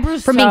 that's good. I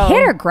bruised from being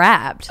hit or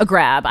grabbed. A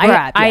grab.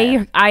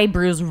 I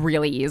bruise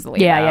really easily.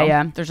 Yeah, though.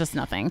 yeah. There's just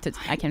nothing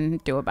I can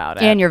do about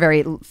it. And you're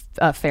very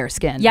fair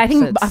skinned. Yeah, I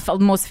think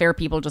most fair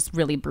people just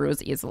really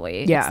bruise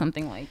easily. Yeah, it's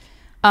something like.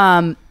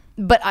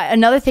 But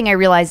another thing I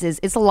realized is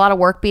it's a lot of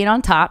work being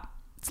on top.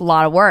 It's a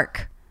lot of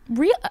work.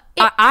 Real.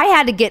 I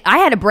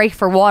had to break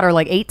for water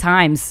like 8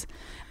 times.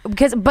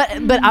 Because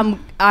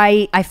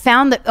I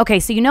found that,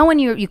 okay, so when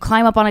you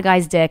climb up on a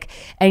guy's dick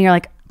and you're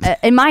like,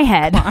 in my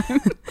head,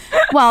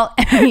 well,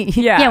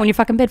 yeah, when you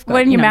fucking bid for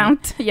when it, you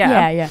mount,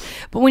 yeah.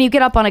 But when you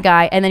get up on a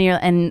guy and then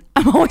and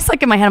I'm always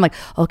like in my head, I'm like,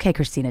 okay,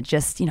 Christina,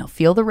 just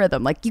feel the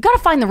rhythm. Like you got to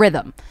find the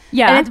rhythm.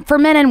 Yeah, and it's for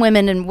men and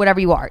women and whatever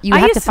you are, you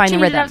have to find the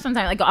rhythm. It up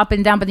sometimes, like go up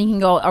and down, but then you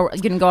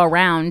can go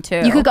around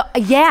too. You could go,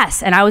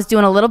 yes, and I was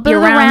doing a little bit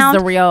of the round,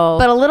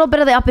 but a little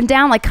bit of the up and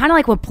down, like kind of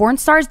like what porn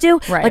stars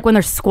do, right. Like when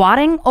they're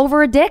squatting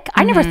over a dick.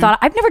 I've never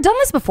done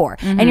this before,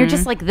 and you're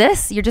just like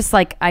this. You're just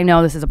like, I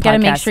know this is a podcast. Gotta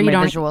make sure you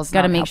don't. Visuals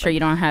Gotta make sure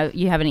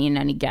you haven't eaten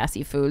any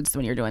gassy foods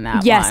when you're doing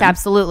that. Yes,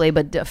 absolutely.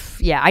 But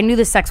yeah, I knew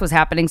the sex was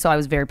happening, so I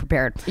was very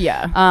prepared.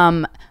 Yeah.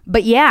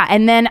 But yeah,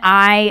 and then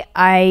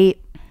I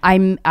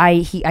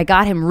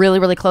got him really,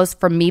 really close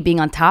from me being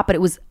on top, but it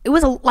was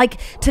like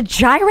to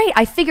gyrate.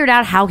 I figured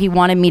out how he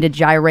wanted me to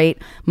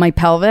gyrate my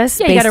pelvis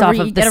based off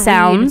of the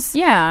sounds.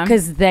 Yeah.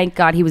 Because thank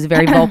God he was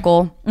very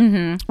vocal,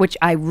 which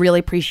I really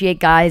appreciate.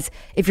 Guys,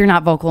 if you're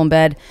not vocal in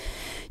bed,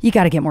 you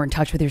got to get more in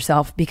touch with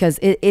yourself, because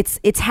it's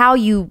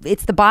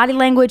the body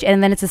language,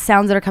 and then it's the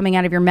sounds that are coming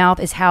out of your mouth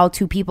is how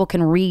two people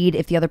can read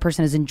if the other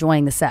person is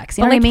enjoying the sex.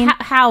 You know what I mean?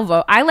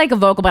 I like a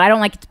vocal, but I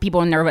don't like people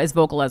when they're as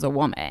vocal as a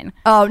woman.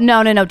 Oh,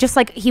 no. Just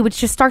like he would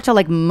just start to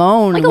like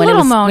moan. Like a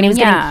little moaning,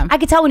 I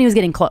could tell when he was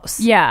getting close.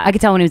 Yeah. I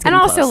could tell when he was getting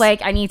close. And also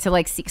like I need to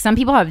like see, some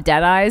people have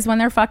dead eyes when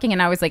they're fucking,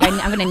 and I was like, I'm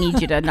going to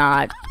need you to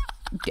not...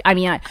 I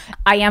mean,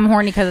 I am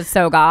horny because it's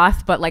so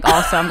goth, but like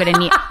also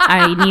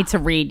I need to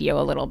read you a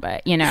little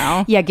bit, you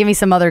know? Yeah, give me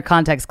some other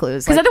context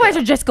clues. Because otherwise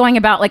you're just going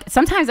about like,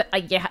 sometimes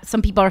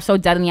some people are so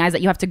dead in the eyes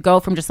that you have to go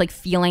from just like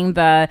feeling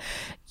the,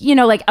 you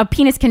know, like a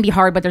penis can be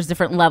hard, but there's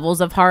different levels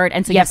of hard.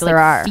 And so you have to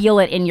like feel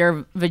it in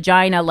your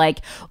vagina,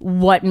 like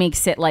what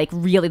makes it like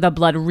really, the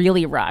blood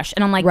really rush.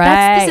 And I'm like,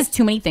 this is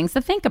too many things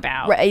to think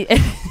about. Right.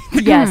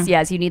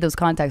 Yes. You need those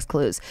context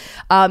clues.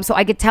 So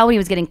I could tell when he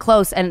was getting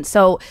close. And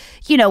so,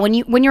 you know,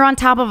 when you're on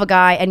top of a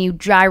guy and you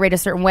gyrate a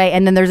certain way,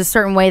 and then there's a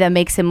certain way that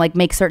makes him like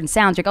make certain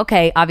sounds, like,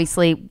 okay,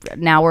 obviously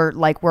now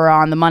we're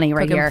on the money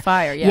right here.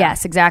 Fire, yeah.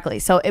 Yes, exactly.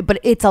 So, but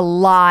it's a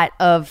lot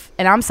of,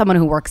 and I'm someone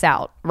who works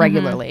out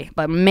regularly,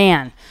 but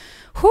man,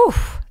 whew,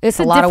 it's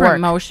a lot of work.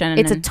 Motion.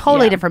 It's a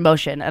totally different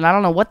motion, and I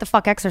don't know what the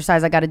fuck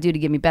exercise I got to do to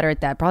get me better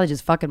at that. Probably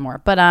just fucking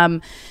more. But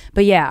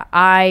yeah,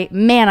 I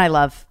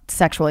love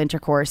sexual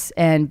intercourse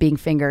and being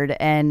fingered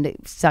and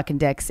sucking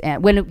dicks,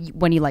 and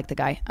when you like the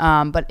guy.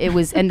 But it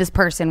was, and this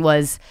person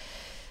was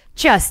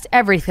just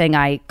everything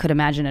I could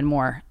imagine and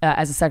more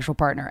as a sexual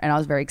partner, and I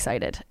was very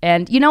excited.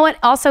 And you know what?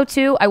 Also,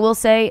 too, I will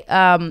say,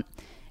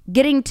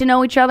 getting to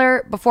know each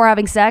other before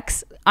having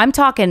sex. I'm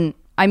talking.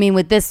 I mean,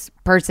 with this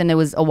person, it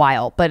was a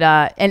while, but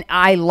and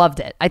I loved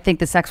it. I think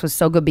the sex was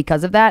so good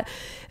because of that.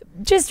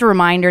 Just a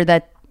reminder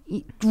that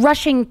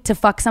rushing to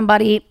fuck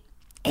somebody,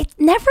 it's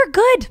never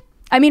good.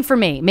 I mean, for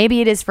me,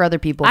 maybe it is for other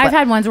people. I've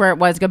had ones where it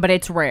was good, but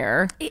it's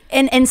rare.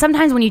 And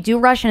sometimes when you do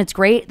rush and it's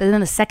great, then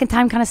the second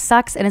time kind of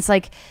sucks, and it's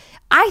like,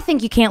 I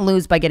think you can't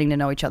lose by getting to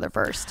know each other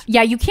first.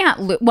 Yeah, you can't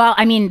lose. Well,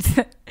 I mean,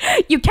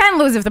 you can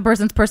lose if the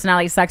person's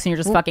personality sucks and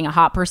you're just fucking a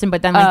hot person.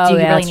 But then, like, do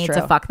you really need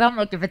to fuck them?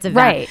 Like, if it's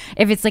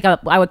if it's like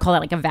I would call it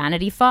like a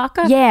vanity fuck.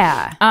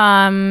 Yeah.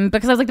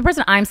 Because I was like, the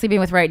person I'm sleeping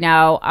with right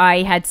now,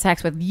 I had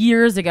sex with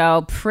years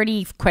ago,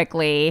 pretty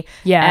quickly.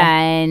 Yeah.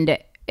 And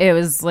it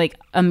was like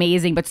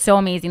amazing, but so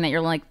amazing that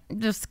you're like,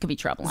 this could be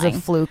troubling. It's a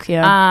fluke.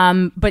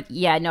 Yeah. But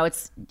yeah, no,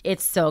 it's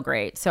so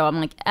great. So I'm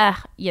like,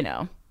 you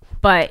know.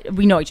 But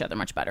we know each other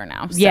much better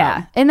now. So.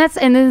 Yeah. And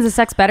then is the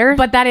sex better?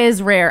 But that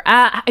is rare.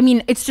 I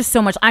mean, it's just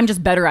so much. I'm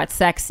just better at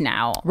sex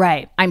now.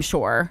 Right. I'm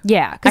sure.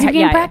 Yeah. Because you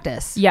gain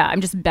practice. Yeah.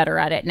 I'm just better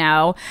at it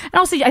now. And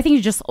also, I think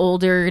you're just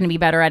older. You're going to be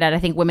better at it. I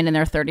think women in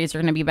their 30s are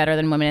going to be better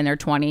than women in their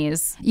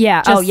 20s.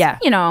 Yeah. Just, yeah.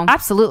 You know.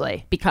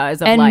 Absolutely.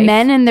 Because of and life. And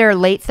men in their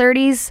late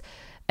 30s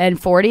and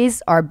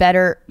 40s are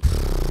better...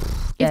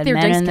 If their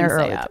dicks can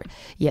stay up.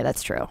 Yeah,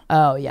 that's true.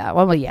 Oh, yeah.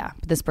 Well, yeah.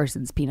 But this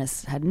person's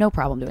penis had no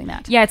problem doing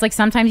that. Yeah, it's like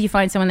sometimes you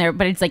find someone there,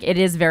 but it's like it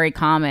is very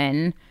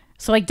common.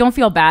 So like, don't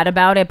feel bad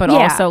about it, but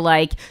also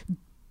like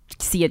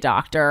see a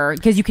doctor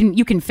because you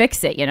can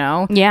fix it. You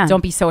know. Yeah.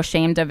 Don't be so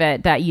ashamed of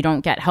it that you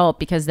don't get help,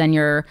 because then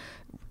you're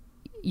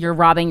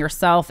robbing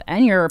yourself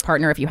and your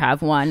partner, if you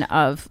have one,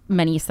 of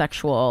many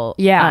sexual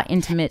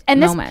intimate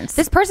moments.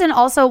 This person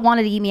also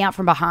wanted to eat me out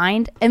from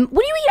behind. And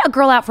when you eat a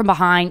girl out from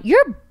behind,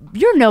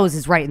 your nose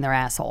is right in their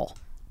asshole,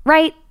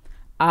 right?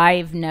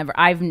 A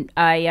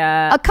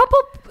couple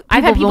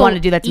I've had people want to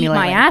do that to me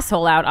lately. My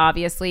asshole out,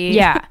 obviously.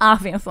 Yeah.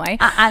 obviously.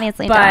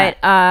 But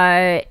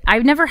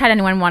I've never had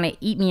anyone want to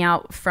eat me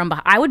out from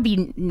behind. I would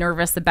be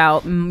nervous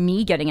about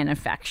me getting an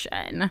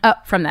infection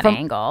from that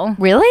angle.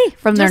 Really?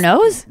 From their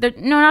nose?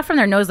 No, not from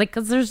their nose. Like,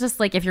 because there's just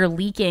like, if you're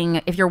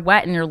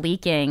wet and you're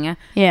leaking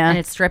and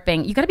it's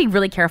dripping, you got to be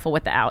really careful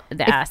with the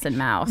ass and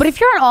mouth. But if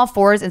you're on all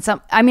fours and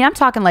I'm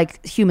talking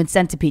like human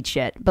centipede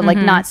shit, but like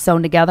not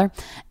sewn together.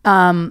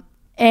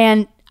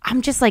 And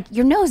I'm just like,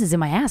 your nose is in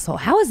my asshole.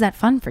 How is that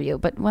fun for you?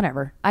 But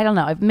whatever. I don't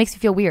know. It makes me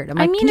feel weird. I'm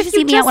like, can you just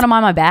eat me out when I'm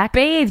on my back?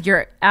 Bathe,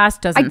 your ass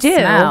doesn't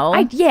smell.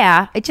 I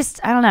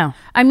don't know.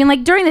 I mean,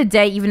 like during the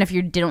day, even if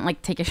you didn't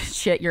like take a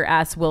shit, your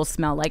ass will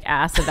smell like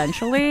ass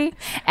eventually.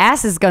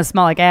 Ass is going to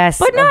smell like ass.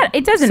 But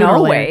it doesn't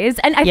always.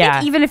 And I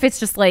think even if it's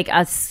just like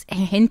a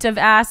hint of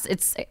ass,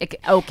 it's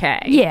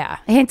okay. Yeah.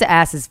 A hint of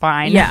ass is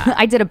fine. Yeah.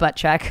 I did a butt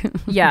check.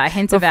 Yeah. A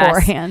hint of ass.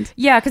 Beforehand.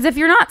 Yeah. Because if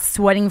you're not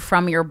sweating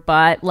from your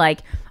butt, like,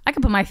 I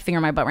could put my finger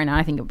in my butt right now.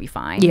 I think it would be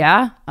fine.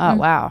 Yeah. Oh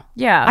wow.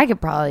 Yeah. I could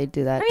probably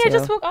do that. I mean, too. I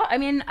just woke up. I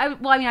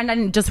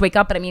didn't just wake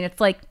up, but I mean,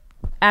 it's like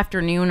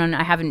afternoon, and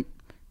I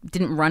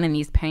didn't run in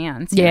these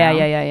pants. Yeah.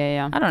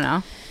 I don't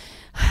know.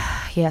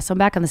 Yeah. So I'm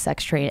back on the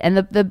sex train, and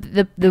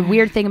the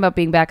weird thing about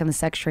being back on the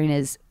sex train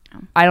is,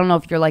 I don't know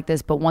if you're like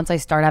this, but once I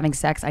start having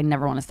sex, I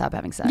never want to stop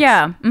having sex.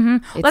 Yeah.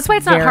 Mm-hmm. That's why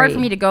it's not hard for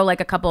me to go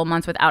like a couple of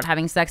months without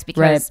having sex,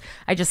 because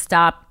I just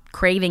stop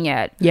craving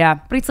it. Yeah.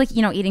 But it's like,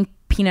 eating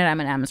peanut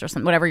M&Ms or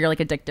something, whatever your like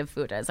addictive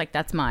food is. Like,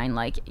 that's mine.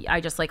 Like, I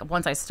just like,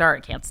 once I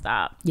start, I can't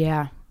stop.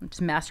 Yeah. I'm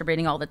just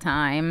masturbating all the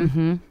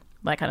time.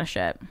 That kind of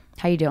shit.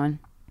 How you doing?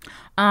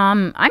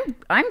 I'm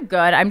good.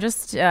 I'm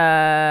just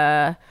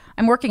I'm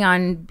working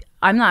on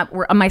I'm not.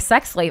 My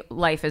sex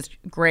life is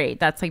great.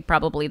 That's like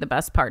probably the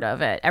best part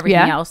of it.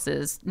 Everything else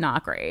is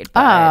not great.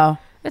 But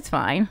it's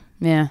fine.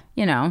 Yeah.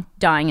 You know,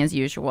 dying as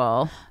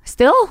usual.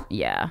 Still?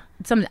 Yeah.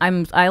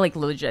 I like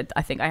legit.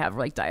 I think I have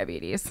like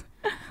diabetes,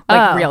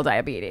 like real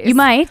diabetes. You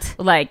might.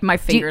 Like my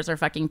fingers are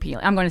fucking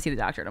peeling. I'm going to see the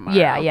doctor tomorrow.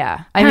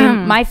 Yeah. I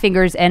mean, my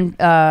fingers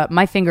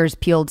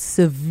peeled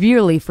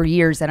severely for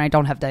years, and I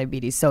don't have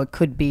diabetes, so it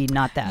could be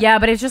not that. Yeah,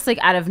 but it's just like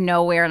out of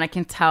nowhere, and I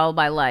can tell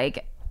by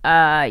like.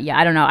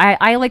 I don't know.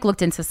 I like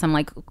looked into some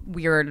like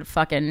weird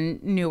fucking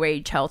new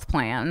age health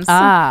plans.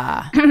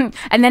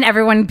 And then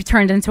everyone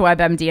turned into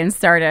WebMD and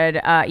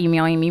started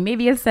emailing me.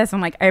 Maybe it's this. I'm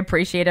like, I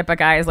appreciate it, but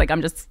guys, like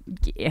I'm just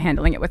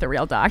handling it with a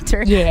real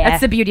doctor. Yeah,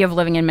 that's the beauty of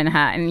living in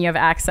Manhattan. You have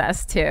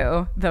access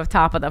to the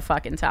top of the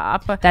fucking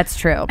top. That's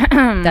true.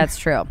 That's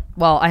true.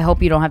 Well, I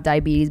hope you don't have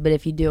diabetes, but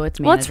if you do, it's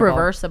manageable. Well, it's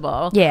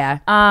reversible. Yeah.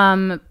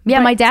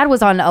 My dad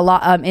was on a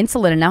lot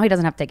insulin, and now he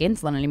doesn't have to take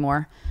insulin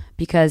anymore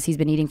because he's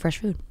been eating fresh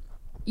food.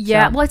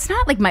 Yeah, well, it's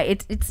not like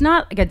it's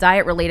not like a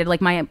diet related.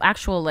 Like my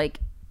actual like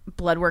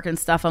blood work and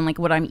stuff on like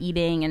what I'm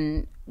eating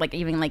and like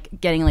even like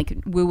getting like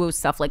woo woo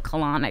stuff like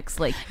colonics.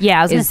 Like I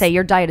was gonna say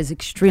your diet is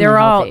extremely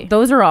healthy.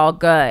 Those are all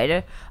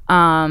good.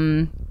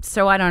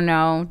 So I don't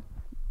know.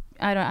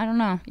 I don't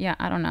know. Yeah,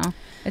 I don't know.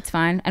 It's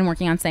fine. And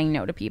working on saying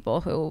no to people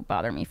who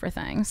bother me for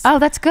things. Oh,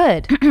 that's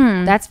good.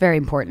 That's very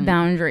important.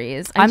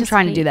 Boundaries. I'm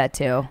trying to do that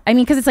too. I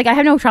mean, because it's like I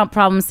have no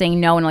problem saying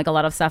no and like a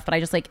lot of stuff, but I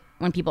just like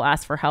when people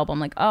ask for help, I'm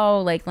like,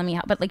 oh, like let me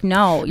help. But like,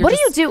 no. You're what do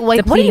you do?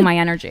 Like, depleting my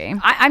energy.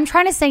 I'm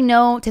trying to say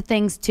no to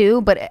things too,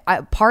 but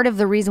part of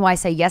the reason why I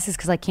say yes is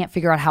because I can't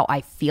figure out how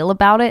I feel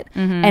about it,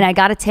 and I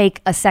got to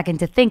take a second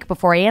to think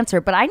before I answer.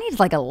 But I need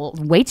like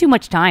way too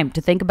much time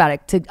to think about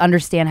it to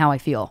understand how I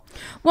feel.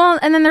 Well,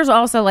 and then there's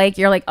also like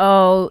you're like,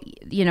 oh,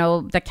 you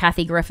know, the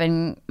Kathy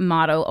Griffin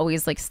motto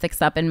always like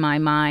sticks up in my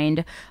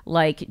mind,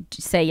 like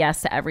say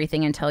yes to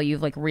everything until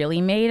you've like really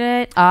made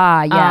it.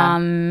 Yeah.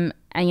 And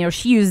you know,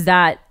 she used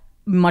that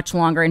much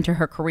longer into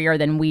her career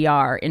than we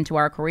are into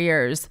our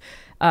careers,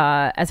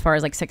 as far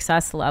as like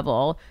success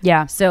level.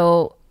 Yeah.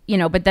 So, you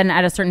know, but then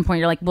at a certain point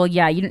you're like, well,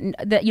 yeah, you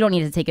don't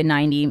need to take a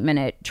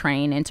 90-minute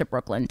train into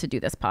Brooklyn to do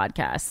this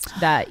podcast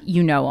that,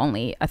 you know,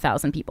 only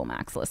 1,000 people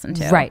max listen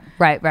to. Right.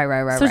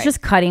 So it's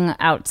just cutting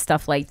out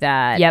stuff like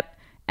that. Yep.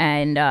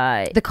 And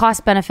the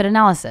cost benefit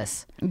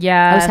analysis.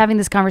 Yeah. I was having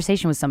this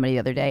conversation with somebody the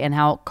other day, and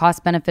how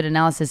cost benefit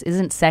analysis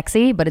isn't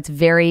sexy, but it's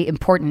very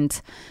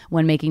important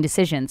when making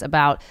decisions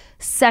about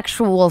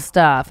sexual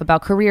stuff,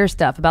 about career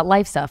stuff, about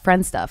life stuff,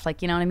 friend stuff.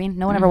 Like, you know what I mean?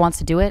 No one ever wants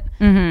to do it,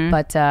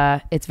 but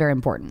it's very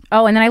important.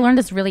 Oh, and then I learned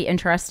this really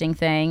interesting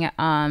thing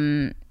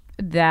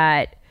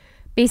that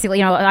basically,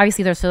 you know,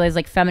 obviously there's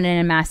like feminine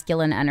and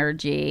masculine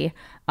energy.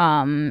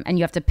 And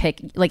you have to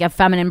pick like a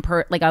feminine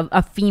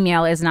a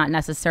female is not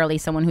necessarily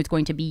someone who's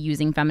going to be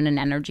using feminine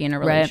energy in a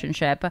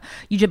relationship.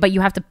 Right. But you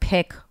have to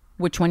pick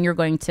which one you're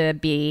going to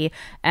be,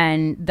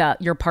 and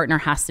your partner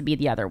has to be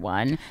the other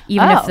one,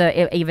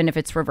 even if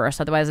it's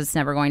reversed. Otherwise, it's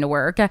never going to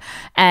work.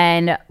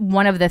 And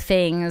one of the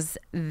things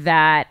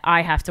that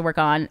I have to work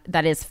on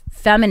that is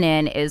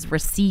feminine is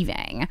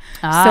receiving.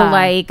 So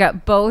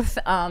like both.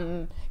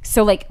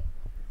 So like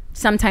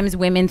sometimes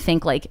women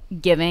think like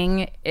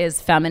giving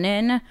is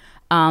feminine.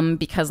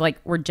 Because like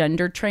we're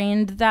gender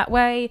trained that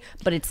way,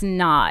 but it's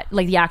not.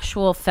 Like the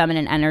actual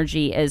feminine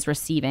energy is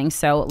receiving.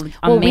 So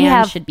a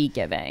man should be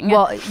giving.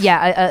 Well,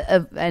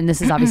 yeah, and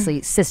this is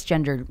obviously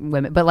cisgendered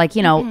women, but like,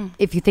 you know,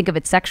 if you think of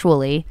it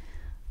sexually,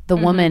 the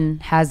woman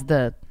has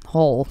the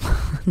hole,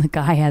 the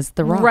guy has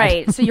the rod.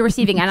 Right. So you're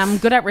receiving, and I'm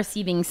good at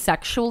receiving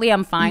sexually.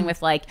 I'm fine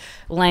with like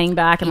laying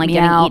back and like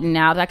getting eaten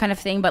out, that kind of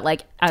thing. But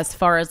like as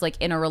far as like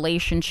in a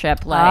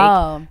relationship,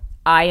 like.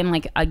 I am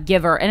like a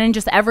giver, and in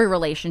just every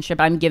relationship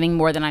I'm giving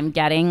more than I'm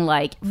getting,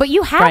 like, but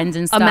you have friends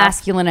and stuff. A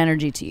masculine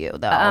energy to you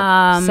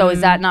though, so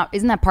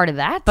isn't that part of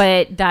that?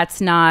 But that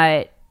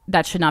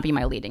should not be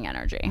my leading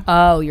energy.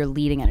 Oh, your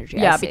leading energy.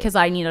 Yeah, because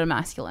I need a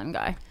masculine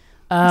guy.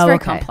 It's very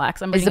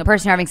complex. Is the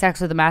person you're having sex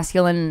with a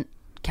masculine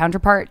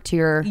counterpart to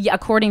your? Yeah,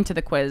 according to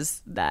the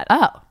quiz that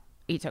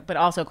he took, but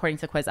also according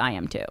to the quiz I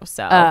am too.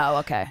 So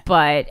okay.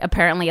 But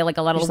apparently like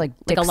a lot of like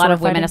a lot of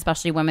women,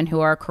 especially women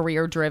who are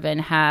career driven,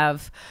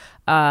 have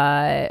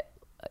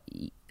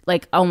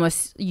like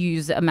almost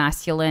use a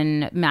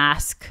masculine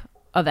mask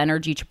of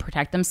energy to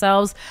protect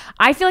themselves.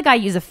 I feel like I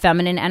use a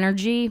feminine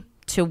energy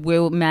to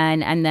woo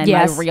men, and then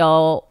my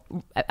real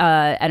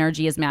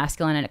energy is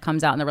masculine, and it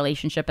comes out in the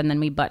relationship, and then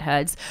we butt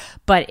heads.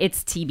 But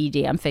it's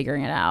TBD. I'm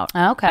figuring it out.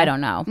 Okay. I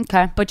don't know.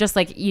 Okay. But just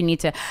like you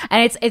need to,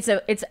 and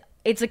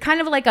it's a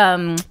kind of like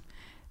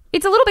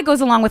it's a little bit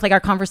goes along with like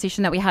our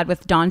conversation that we had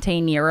with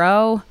Dante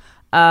Nero.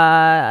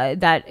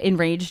 that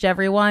enraged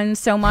everyone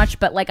so much.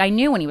 But like, I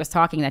knew when he was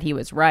talking that he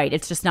was right.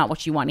 It's just not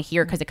what you want to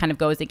hear because it kind of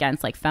goes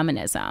against like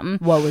feminism.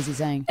 What was he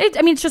saying?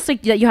 It's just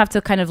like that you have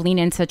to kind of lean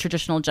into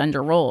traditional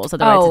gender roles.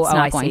 Otherwise, it's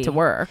not going to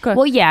work.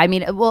 Well, yeah. I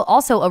mean,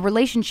 also a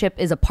relationship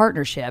is a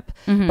partnership,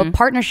 but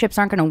partnerships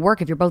aren't going to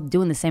work if you're both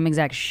doing the same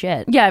exact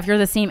shit. Yeah, if you're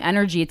the same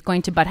energy, it's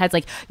going to butt heads.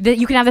 Like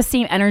you can have the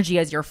same energy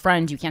as your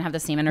friend. You can't have the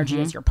same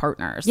energy as your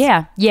partners.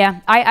 Yeah.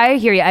 I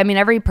hear you. I mean,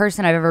 every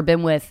person I've ever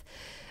been with,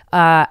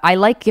 I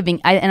like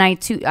giving,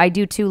 I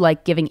do too,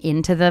 like giving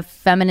into the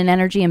feminine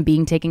energy and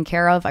being taken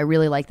care of. I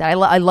really like that.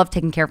 I love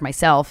taking care of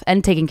myself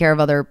and taking care of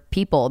other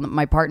people,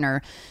 my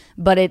partner.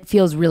 But it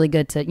feels really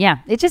good to,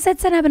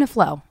 it's an ebb and a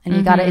flow, and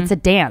you gotta. It's a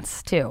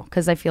dance too,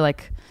 because I feel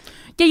like.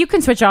 Yeah, you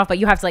can switch off, but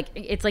you have to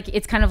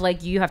it's kind of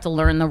like you have to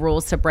learn the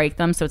rules to break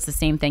them. So it's the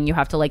same thing. You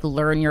have to like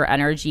learn your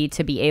energy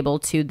to be able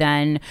to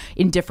then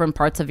in different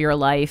parts of your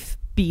life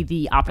be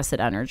the opposite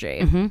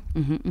energy.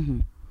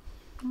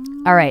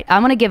 All right,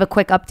 I'm going to give a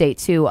quick update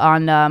too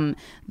on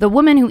the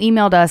woman who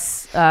emailed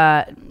us.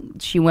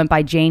 She went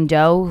by Jane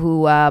Doe,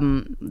 who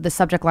the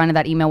subject line of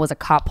that email was "A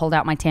cop pulled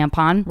out my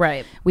tampon."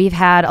 Right. We've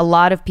had a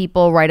lot of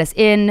people write us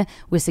in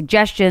with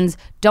suggestions.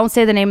 Don't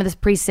say the name of this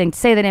precinct.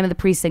 Say the name of the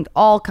precinct.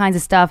 All kinds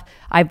of stuff.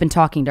 I've been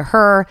talking to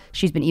her.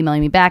 She's been emailing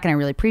me back, and I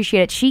really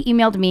appreciate it. She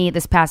emailed me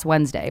this past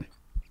Wednesday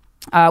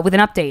with an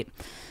update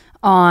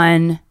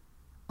on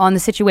the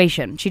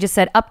situation. She just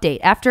said, update.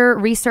 After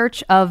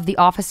research of the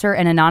officer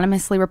and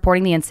anonymously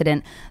reporting the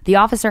incident, the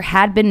officer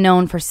had been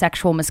known for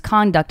sexual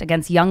misconduct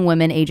against young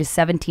women ages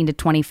 17 to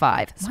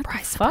 25.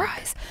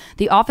 Surprise.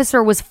 The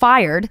officer was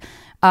fired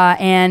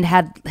and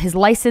had his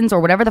license or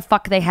whatever the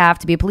fuck they have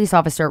to be a police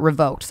officer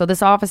revoked. So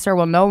this officer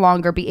will no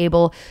longer be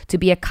able to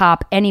be a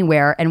cop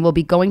anywhere and will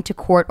be going to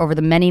court over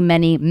the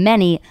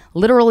many,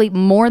 literally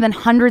more than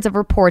hundreds of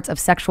reports of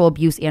sexual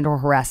abuse and or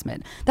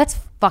harassment. That's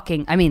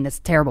fucking, I mean, that's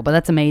terrible, but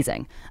that's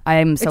amazing.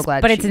 I'm so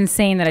glad. But it's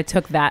insane that it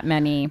took that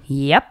many.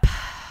 Yep.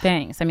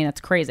 Things. I mean,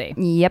 that's crazy.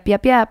 Yep.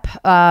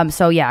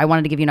 So yeah, I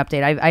wanted to give you an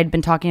update. I'd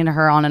been talking to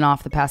her on and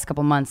off the past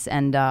couple months,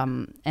 and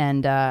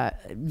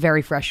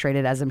very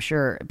frustrated, as I'm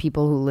sure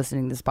people who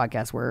listening to this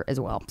podcast were as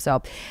well.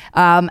 So,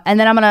 and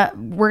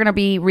then we're gonna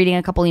be reading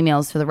a couple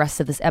emails for the rest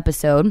of this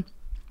episode.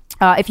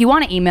 If you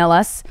want to email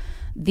us,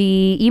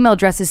 the email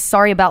address is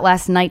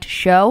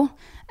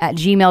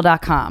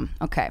sorryaboutlastnightshow@gmail.com.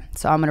 Okay,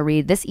 so I'm going to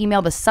read this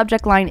email. The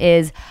subject line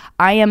is,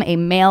 I am a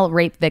male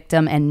rape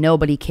victim and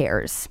nobody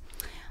cares.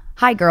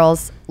 Hi,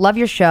 girls. Love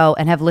your show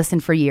and have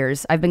listened for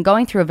years. I've been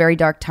going through a very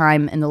dark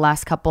time in the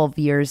last couple of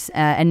years,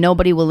 and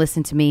nobody will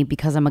listen to me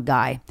because I'm a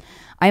guy.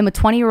 I am a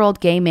 20-year-old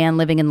gay man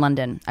living in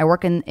London. I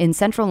work in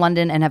central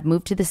London and have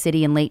moved to the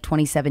city in late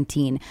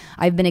 2017.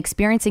 I've been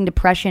experiencing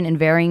depression in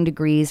varying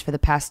degrees for the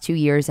past 2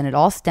 years, and it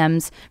all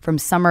stems from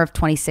summer of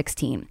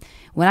 2016.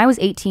 When I was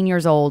 18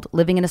 years old,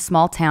 living in a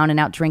small town and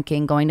out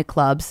drinking, going to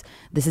clubs,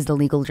 this is the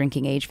legal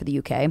drinking age for the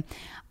UK,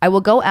 I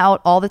will go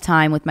out all the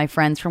time with my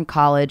friends from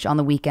college on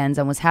the weekends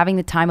and was having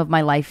the time of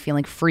my life,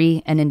 feeling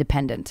free and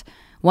independent.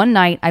 One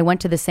night, I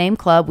went to the same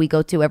club we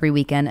go to every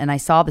weekend, and I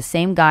saw the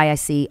same guy I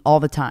see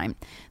all the time.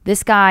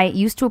 This guy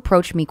used to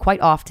approach me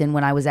quite often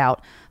when I was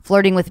out,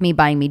 flirting with me,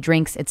 buying me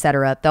drinks,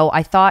 etc. Though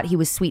I thought he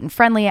was sweet and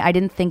friendly, I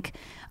didn't think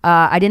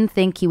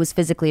he was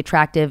physically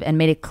attractive and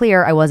made it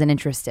clear I wasn't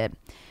interested.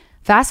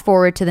 Fast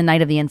forward to the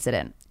night of the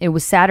incident. It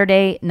was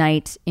Saturday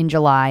night in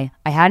July.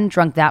 I hadn't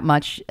drunk that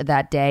much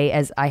that day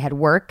as I had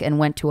work and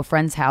went to a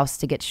friend's house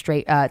to get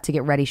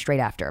ready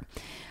straight after.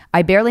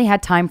 I barely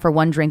had time for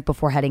one drink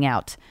before heading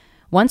out.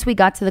 Once we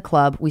got to the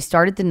club, we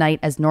started the night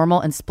as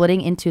normal and splitting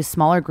into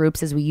smaller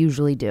groups as we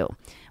usually do.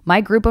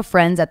 My group of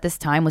friends at this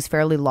time was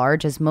fairly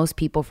large, as most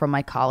people from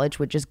my college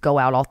would just go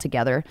out all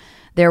together.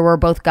 There were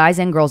both guys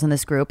and girls in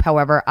this group.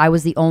 However, I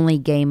was the only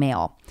gay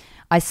male.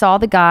 I saw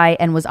the guy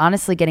and was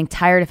honestly getting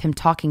tired of him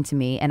talking to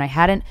me, and I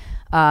had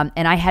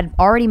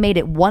already made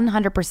it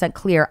 100%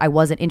 clear I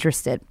wasn't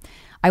interested.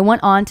 I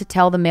went on to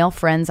tell the male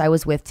friends I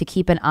was with to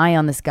keep an eye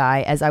on this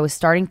guy, as I was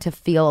starting to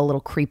feel a little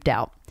creeped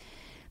out.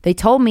 They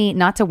told me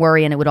not to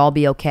worry and it would all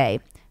be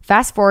okay.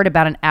 Fast forward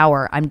about an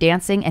hour, I'm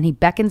dancing and he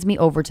beckons me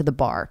over to the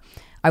bar.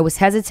 I was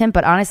hesitant,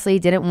 but honestly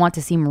didn't want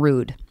to seem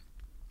rude.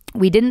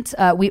 We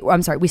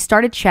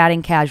started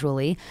chatting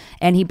casually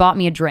and he bought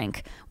me a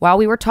drink. While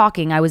we were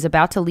talking, I was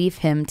about to leave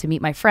him to meet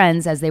my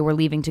friends as they were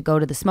leaving to go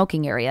to the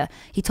smoking area.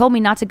 He told me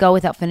not to go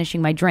without finishing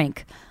my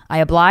drink. I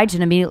obliged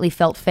and immediately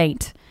felt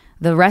faint.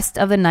 The rest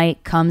of the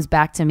night comes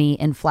back to me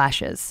in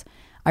flashes.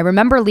 I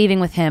remember leaving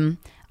with him.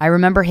 I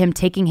remember him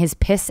taking a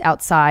piss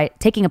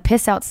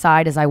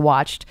outside as I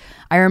watched.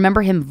 I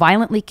remember him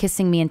violently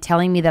kissing me and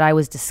telling me that I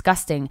was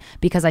disgusting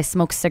because I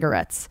smoked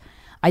cigarettes.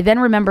 I then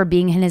remember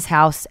being in his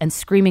house and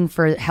screaming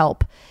for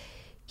help.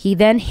 He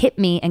then hit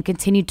me and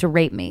continued to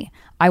rape me.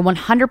 I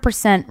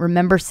 100%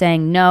 remember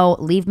saying, "No,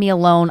 leave me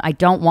alone. I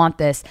don't want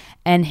this."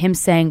 And him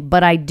saying,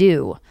 "But I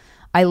do."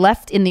 I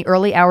left in the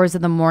early hours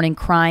of the morning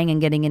crying and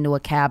getting into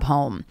a cab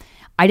home.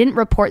 I didn't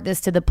report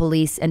this to the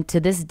police, and to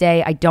this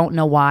day, I don't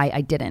know why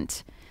I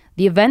didn't.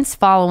 The events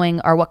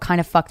following are what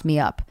kind of fucked me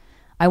up.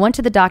 I went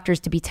to the doctors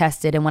to be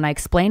tested, and when I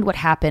explained what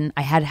happened,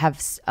 I had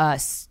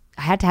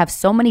to have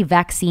so many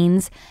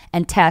vaccines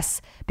and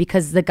tests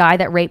because the guy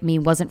that raped me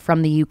wasn't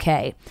from the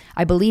UK.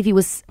 I believe he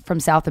was from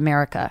South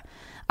America.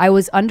 I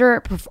was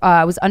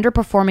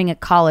underperforming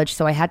at college,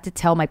 so I had to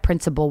tell my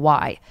principal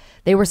why.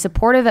 They were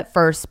supportive at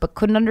first, but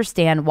couldn't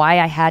understand why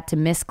I had to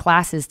miss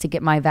classes to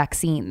get my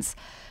vaccines.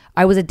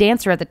 I was a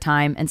dancer at the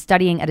time and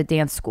studying at a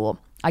dance school.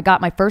 I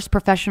got my first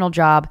professional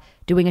job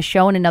doing a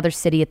show in another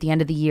city at the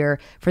end of the year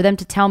for them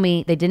to tell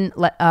me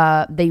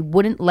they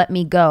wouldn't let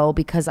me go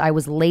because I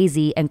was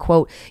lazy and,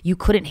 quote, you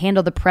couldn't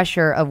handle the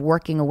pressure of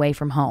working away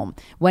from home,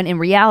 when in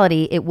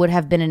reality it would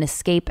have been an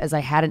escape as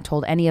I hadn't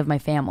told any of my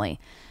family.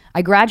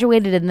 I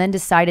graduated and then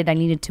decided I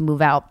needed to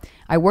move out.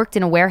 I worked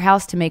in a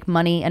warehouse to make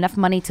enough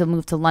money to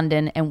move to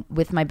London and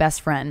with my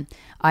best friend.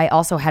 I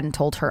also hadn't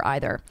told her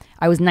either.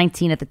 I was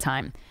 19 at the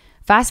time.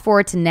 Fast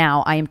forward to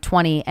now, I am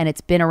 20, and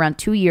it's been around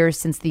 2 years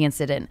since the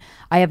incident.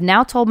 I have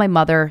now told my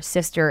mother,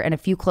 sister, and a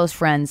few close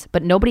friends,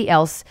 but nobody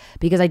else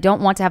because I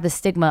don't want to have the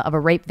stigma of a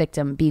rape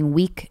victim being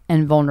weak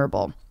and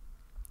vulnerable.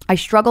 I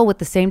struggle with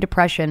the same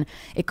depression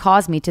it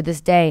caused me to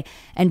this day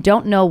and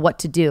don't know what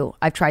to do.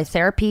 I've tried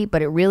therapy,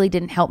 but it really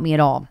didn't help me at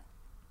all.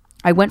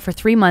 I went for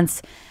 3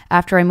 months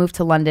after I moved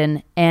to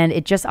London, and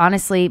it just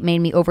honestly made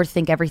me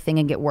overthink everything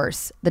and get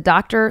worse. The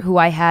doctor who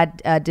I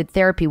did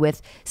therapy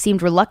with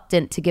seemed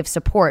reluctant to give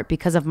support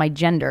because of my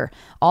gender.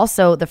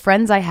 Also, the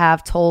friends I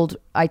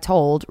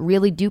told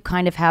really do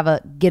kind of have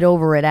a get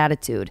over it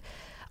attitude.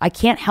 I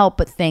can't help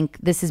but think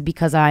this is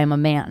because I am a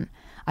man.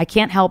 I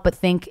can't help but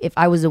think if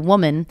I was a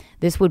woman,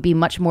 this would be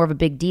much more of a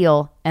big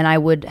deal and I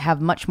would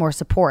have much more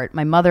support.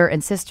 My mother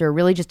and sister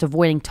really just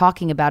avoiding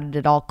talking about it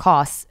at all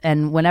costs,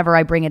 and whenever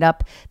I bring it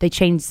up, they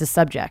change the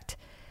subject.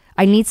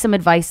 I need some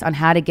advice on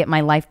how to get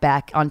my life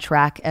back on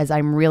track as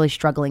I'm really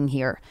struggling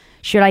here.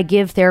 Should I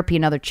give therapy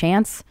another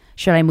chance?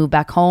 Should I move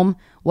back home?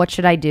 What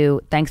should I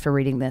do? Thanks for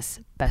reading this.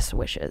 Best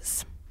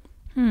wishes.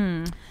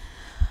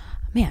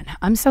 Man,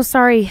 I'm so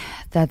sorry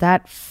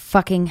that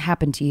fucking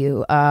happened to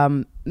you.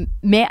 Corinne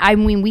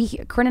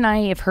and I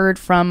have heard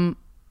from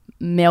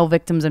male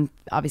victims and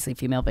obviously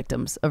female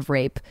victims of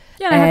rape.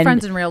 Yeah, and I have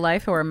friends in real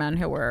life who are men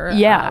who were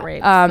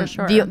raped, for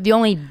sure. The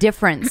only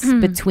difference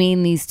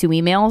between these two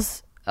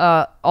emails,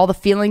 all the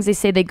feelings they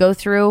say they go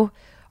through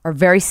are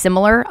very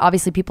similar.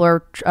 Obviously, people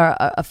are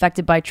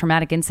affected by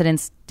traumatic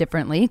incidents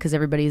differently because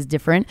everybody is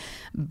different.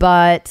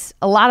 But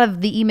a lot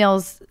of the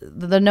emails,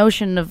 the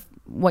notion of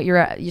what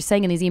you're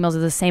saying in these emails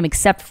is the same,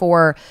 except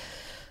for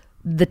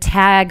the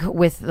tag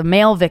with the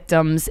male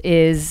victims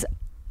is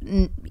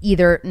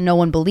either no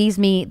one believes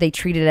me, they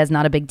treat it as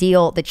not a big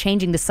deal, the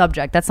changing the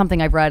subject. That's something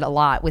I've read a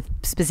lot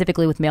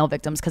specifically with male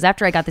victims, because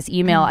after I got this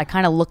email, I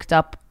kind of looked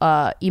up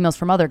emails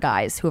from other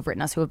guys who have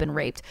written us who have been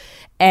raped,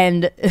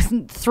 and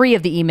 3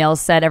 of the emails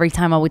said every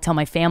time I would tell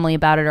my family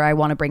about it or I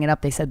want to bring it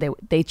up, they said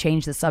they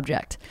changed the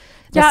subject.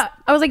 Yeah,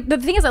 I was like, the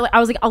thing is, I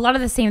was like, a lot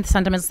of the same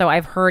sentiments though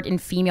I've heard in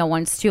female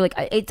ones too. Like,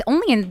 it's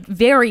only in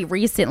very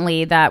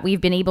recently that we've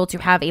been able to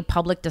have a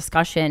public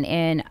discussion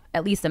in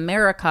at least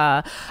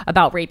America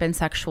about rape and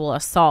sexual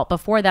assault.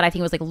 Before that, I think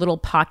it was like little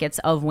pockets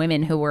of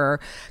women who were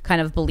kind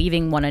of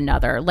believing one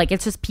another. Like,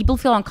 it's just people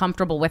feel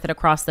uncomfortable with it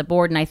across the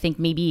board, and I think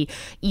maybe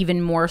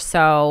even more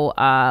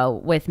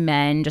so with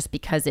men, just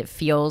because it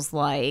feels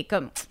like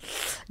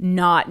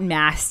not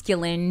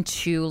masculine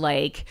to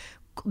like.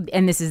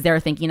 And this is their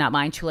thinking, not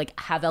mine, to like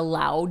have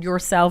allowed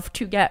yourself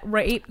to get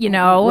raped, you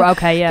know?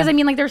 Okay, yeah. Because I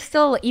mean, like, there's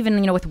still, even,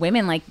 you know, with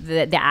women, like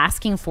the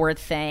asking for it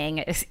thing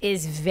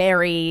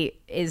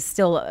is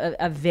still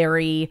a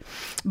very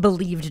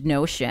believed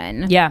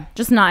notion. Yeah.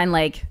 Just not in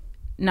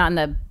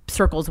the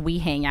circles we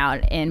hang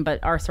out in,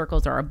 but our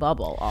circles are a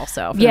bubble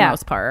also for the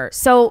most part.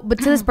 So, but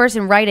to this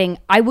person writing,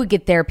 I would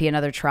give therapy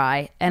another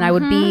try, and I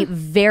would be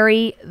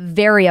very,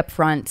 very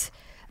upfront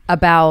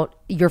about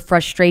your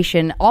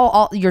frustration,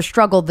 all your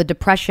struggle, the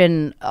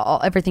depression,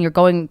 everything you're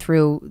going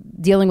through,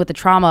 dealing with the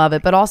trauma of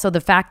it, but also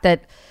the fact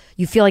that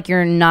you feel like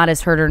you're not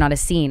as heard or not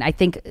as seen. I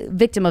think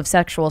victim of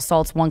sexual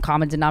assault's one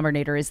common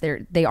denominator is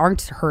they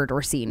aren't heard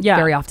or seen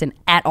very often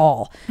at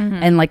all.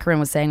 And like Corinne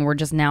was saying, we're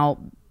just now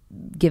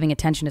giving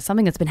attention to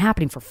something that's been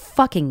happening for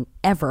fucking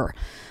ever.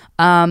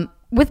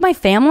 With my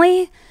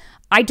family,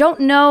 I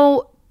don't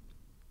know.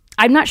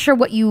 I'm not sure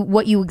what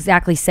you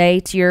exactly say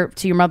to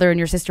your mother and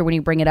your sister when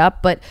you bring it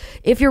up, but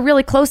if you're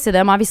really close to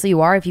them, obviously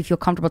you are. If you feel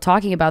comfortable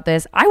talking about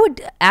this, I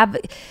would.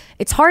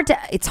 It's hard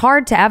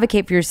to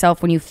advocate for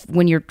yourself when you're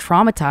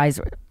traumatized,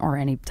 or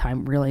any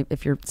time really,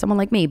 if you're someone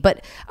like me.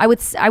 But I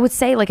would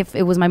say, like, if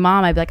it was my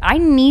mom, I'd be like, I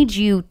need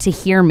you to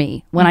hear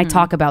me when I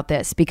talk about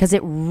this, because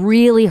it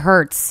really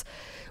hurts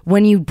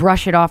when you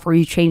brush it off or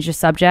you change the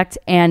subject,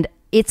 and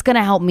it's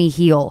gonna help me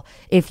heal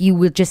if you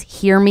would just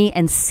hear me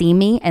and see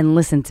me and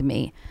listen to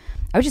me.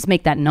 I would just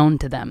make that known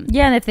to them.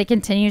 Yeah, and if they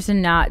continue to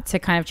not to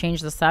kind of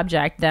change the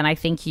subject, then I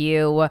think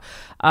you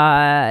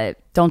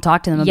don't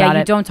talk to them Yeah, about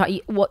you it. don't talk.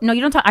 Well, no,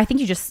 you don't talk. I think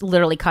you just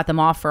literally cut them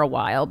off for a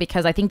while,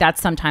 because I think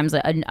that's sometimes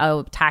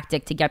a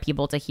tactic to get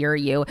people to hear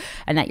you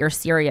and that you're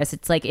serious.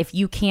 It's like, if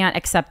you can't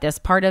accept this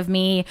part of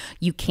me,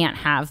 you can't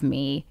have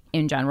me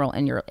in general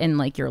in your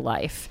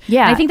life.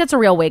 Yeah. And I think that's a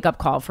real wake up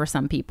call for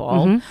some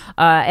people.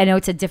 I know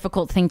it's a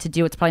difficult thing to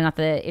do. It's probably not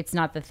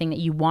the thing that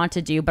you want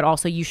to do, but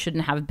also you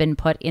shouldn't have been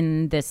put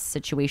in this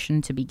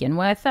situation to begin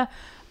with.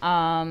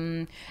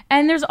 And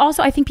there's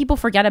also, I think people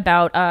forget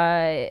about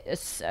they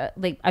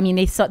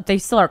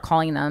still are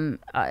calling them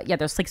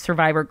there's like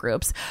survivor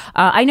groups.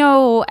 I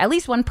know at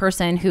least one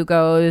person who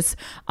goes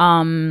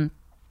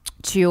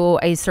to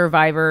a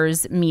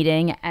survivors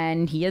meeting,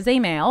 and he is a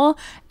male,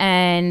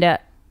 and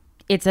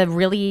it's a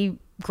really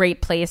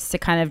great place to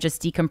kind of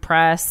just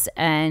decompress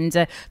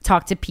and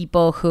talk to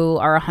people who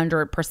are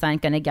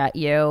 100% going to get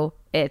you.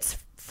 It's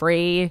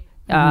free.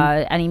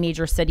 Any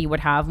major city would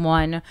have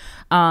one.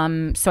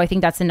 So I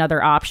think that's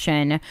another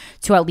option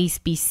to at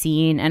least be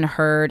seen and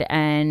heard,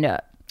 and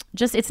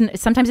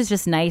sometimes it's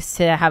just nice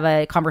to have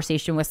a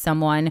conversation with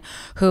someone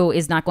who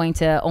is not going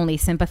to only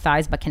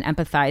sympathize but can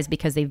empathize,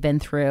 because they've been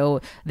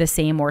through the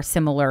same or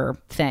similar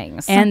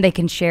things, and they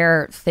can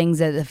share things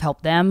that have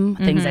helped them,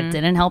 things that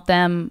didn't help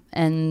them,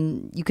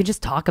 and you could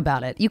just talk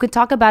about it. You could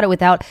talk about it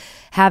without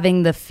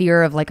having the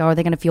fear of like, oh, are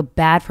they going to feel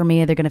bad for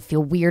me? Are they going to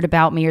feel weird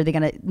about me? Are they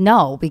going to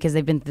no, because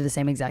they've been through the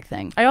same exact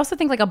thing. I also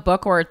think like a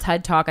book or a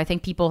TED Talk, I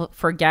think people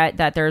forget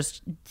that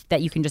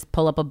that you can just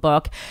pull up a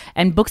book,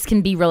 and books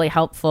can be really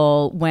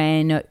helpful when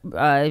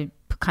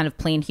kind of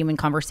plain human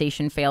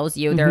conversation fails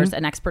you. There's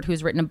an expert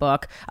who's written a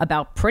book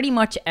about pretty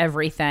much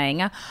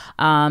everything,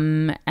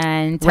 and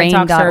TED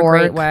Talks are a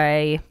great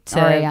way to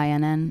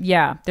RAINN.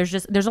 Yeah, there's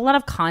a lot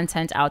of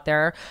content out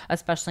there,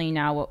 especially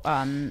now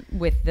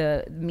with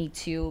the Me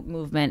Too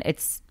movement.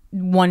 It's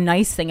one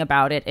nice thing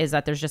about it is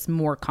that there's just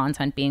more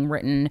content being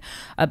written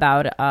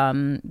about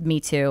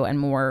Me Too, and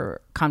more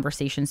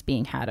conversations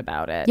being had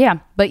about it. Yeah,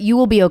 but you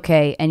will be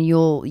okay, and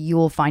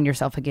you'll find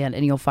yourself again,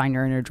 and you'll find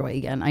your inner joy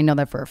again. I know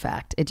that for a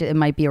fact. It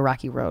might be a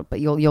rocky road, but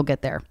you'll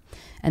get there.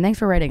 And thanks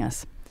for writing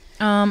us.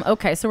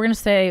 Okay, so we're going to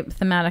stay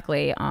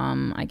thematically,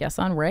 I guess,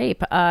 on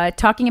rape.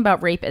 Talking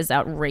about rape is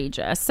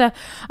outrageous.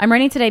 I'm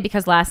writing today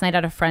because last night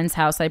at a friend's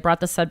house, I brought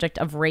the subject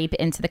of rape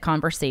into the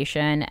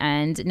conversation,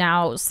 and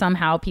now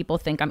somehow people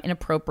think I'm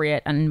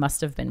inappropriate and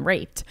must have been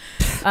raped.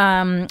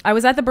 I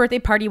was at the birthday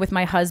party with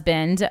my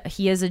husband.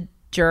 He is a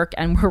jerk,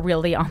 and we're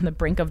really on the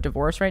brink of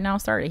divorce right now.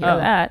 Sorry to hear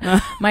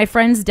that. My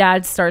friend's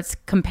dad starts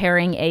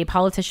comparing a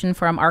politician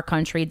from our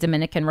country,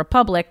 Dominican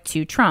Republic,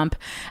 to Trump,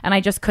 and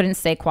I just couldn't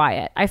stay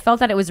quiet. I felt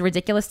that it was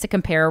ridiculous to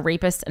compare a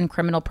rapist and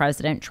criminal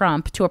president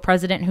Trump to a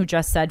president who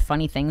just said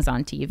funny things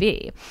on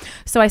TV.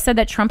 So I said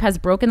that Trump has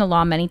broken the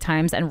law many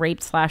times and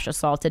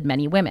raped/assaulted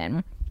many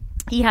women.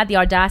 He had the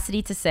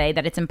audacity to say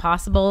that it's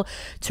impossible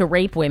to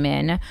rape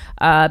women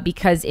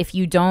because if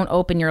you don't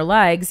open your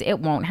legs, it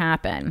won't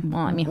happen.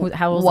 Well, I mean,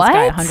 how old is this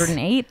guy?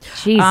 108?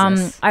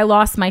 Jesus. I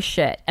lost my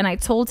shit. And I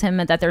told him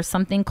that there's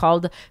something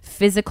called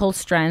physical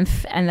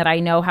strength, and that I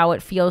know how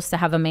it feels to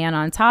have a man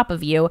on top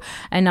of you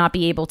and not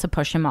be able to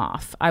push him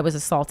off. I was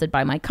assaulted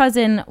by my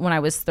cousin when I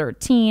was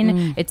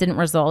 13. It didn't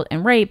result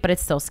in rape, but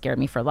it still scared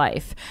me for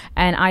life.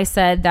 And I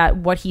said that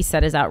what he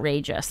said is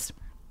outrageous.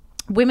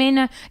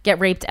 Women get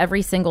raped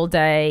every single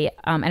day,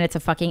 and it's a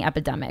fucking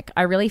epidemic.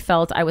 I really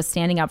felt I was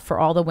standing up for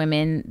all the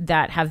women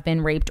that have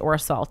been raped or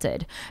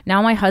assaulted.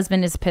 Now my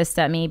husband is pissed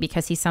at me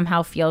because he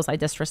somehow feels I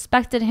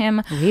disrespected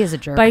him. He is a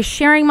jerk. By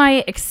sharing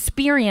my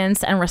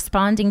experience and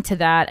responding to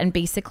that, and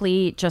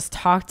basically just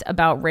talked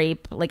about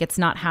rape like it's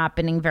not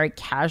happening very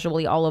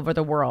casually all over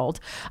the world.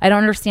 I don't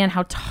understand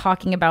how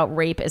talking about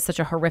rape is such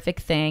a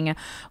horrific thing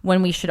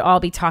when we should all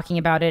be talking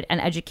about it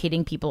and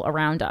educating people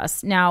around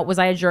us. Now, was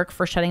I a jerk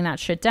for shutting that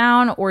shit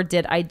down, or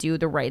did I do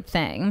the right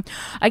thing?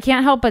 I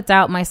can't help but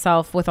doubt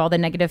myself with all the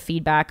negative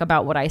feedback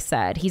about what I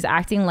said. He's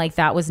acting like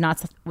that was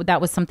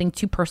something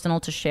too personal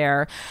to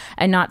share,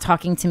 and not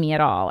talking to me at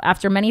all.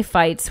 After many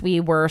fights, we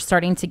were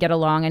starting to get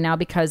along, and now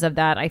because of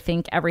that, I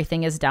think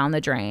everything is down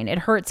the drain. It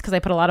hurts because I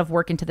put a lot of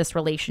work into this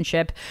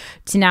relationship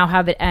to now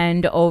have it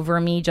end over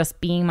me just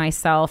being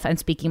myself and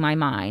speaking my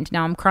mind.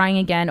 Now I'm crying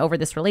again over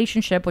this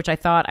relationship, which I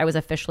thought I was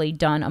officially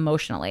done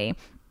emotionally.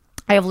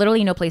 I have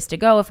literally no place to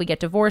go if we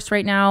get divorced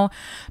right now,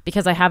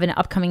 because I have an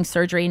upcoming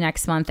surgery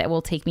next month that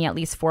will take me at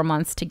least 4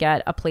 months to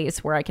get a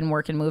place where I can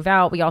work and move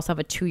out. We also have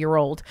a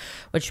 2-year-old,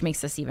 which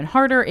makes this even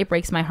harder. It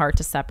breaks my heart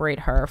to separate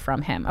her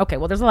from him. Okay,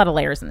 well, there's a lot of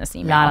layers in this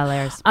email. A lot of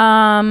layers.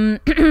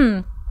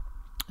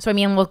 So, I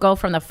mean, we'll go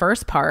from the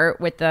first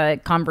part with the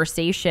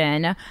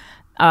conversation.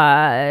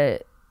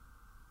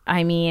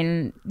 I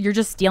mean, you're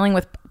just dealing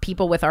with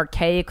people with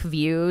archaic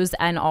views,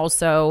 and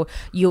also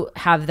you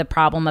have the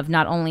problem of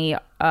not only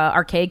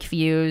archaic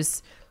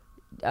views,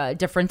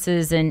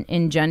 differences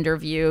in gender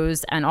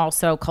views, and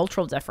also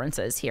cultural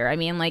differences here. I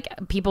mean, like,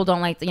 people don't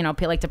like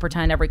to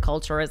pretend every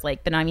culture is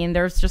like, but I mean,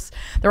 there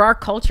are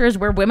cultures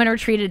where women are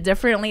treated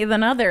differently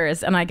than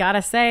others, and I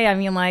gotta say, I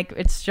mean, like,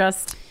 it's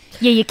just...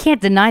 Yeah, you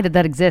can't deny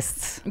that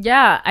exists.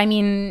 Yeah, I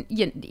mean,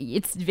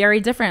 it's very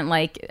different.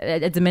 Like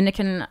a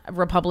Dominican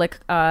Republic,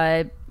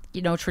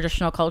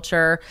 traditional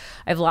culture.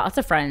 I have lots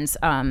of friends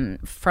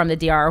from the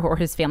DR or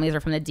whose families are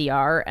from the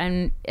DR,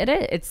 and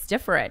it's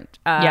different.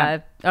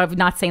 I'm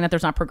not saying that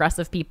there's not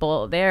progressive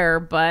people there,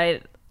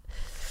 but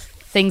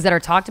things that are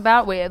talked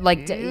about, yeah.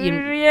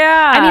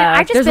 I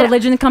mean, there's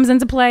religion comes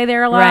into play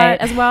there a lot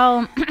as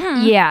well.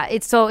 Yeah,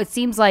 it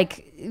seems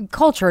like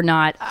culture.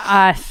 Not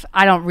I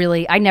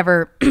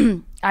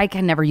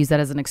can never use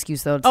that as an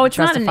excuse though. It's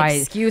not an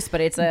excuse,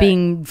 but it's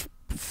being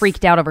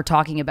freaked out over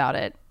talking about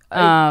it.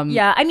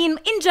 Yeah, I mean,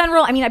 in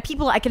general, I mean,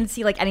 people, I can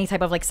see like any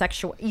type of like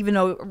sexual, even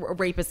though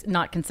rape is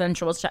not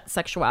consensual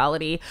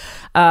sexuality,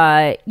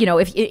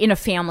 if in a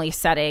family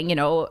setting,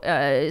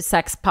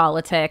 sex,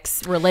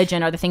 politics,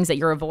 religion are the things that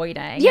you're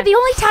avoiding. Yeah, the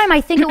only time I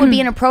think it would be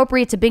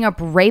inappropriate to bring up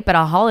rape at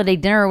a holiday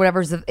dinner or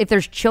whatever is if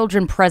there's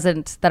children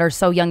present that are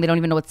so young they don't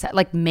even know what's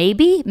like.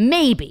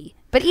 Maybe.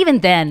 But even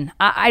then,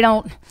 I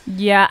don't.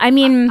 Yeah, I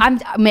mean,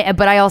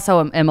 but I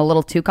also am a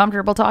little too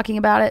comfortable talking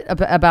about it,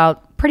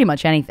 about pretty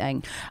much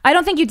anything. I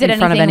don't think you did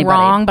anything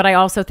wrong, but I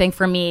also think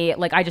for me,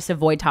 like, I just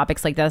avoid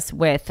topics like this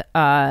with,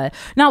 not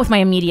with my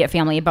immediate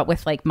family, but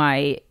with like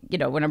my,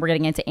 when we're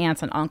getting into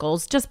aunts and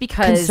uncles, just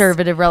because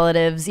conservative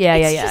relatives.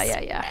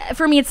 Yeah.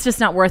 For me, it's just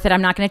not worth it.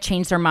 I'm not going to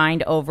change their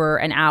mind over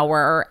an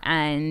hour,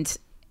 and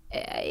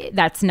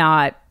that's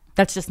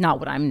just not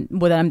what I'm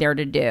there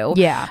to do.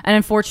 Yeah. And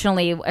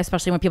unfortunately,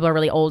 especially when people are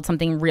really old,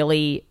 something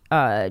really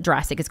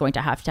drastic is going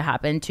to have to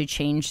happen to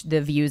change the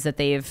views that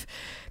they've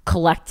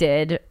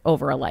collected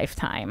over a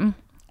lifetime.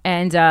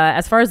 And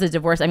as far as the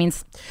divorce, I mean,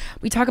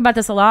 we talk about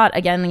this a lot.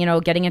 Again,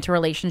 getting into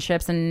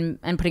relationships and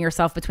putting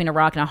yourself between a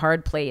rock and a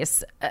hard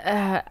place.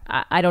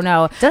 I don't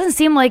know. It doesn't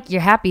seem like you're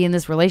happy in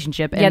this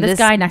relationship. And this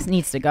guy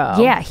needs to go.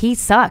 Yeah, he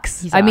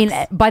sucks. I mean,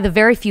 by the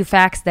very few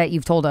facts that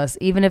you've told us,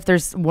 even if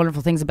there's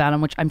wonderful things about him,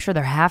 which I'm sure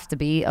there have to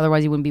be,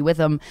 otherwise you wouldn't be with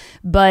him.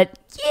 But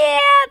yeah,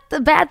 the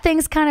bad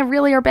things kind of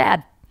really are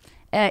bad.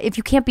 If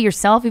you can't be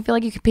yourself, you feel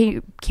like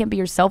you can't be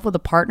yourself with a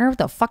partner. What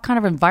the fuck kind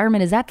of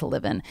environment is that to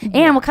live in? Yeah.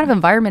 And what kind of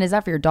environment is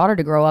that for your daughter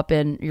to grow up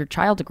in, your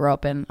child to grow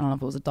up in? I don't know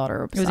if it was a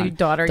daughter or a son. It was a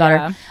daughter.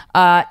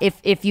 Yeah.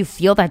 If you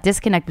feel that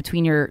disconnect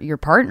between your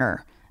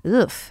partner,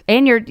 ugh.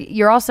 And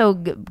you're also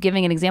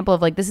giving an example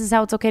of like, this is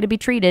how it's okay to be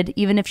treated,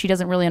 even if she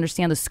doesn't really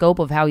understand the scope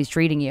of how he's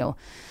treating you.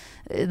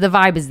 The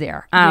vibe is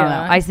there. I don't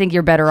know. I think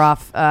you're better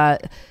off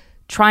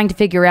trying to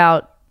figure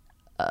out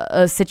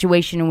a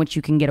situation in which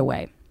you can get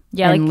away.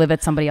 Yeah, and live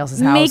at somebody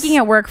else's house. Making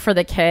it work for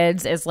the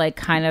kids is like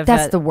kind of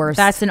the worst.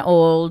 That's an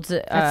old.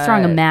 That's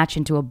throwing a match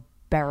into a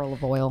barrel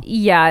of oil.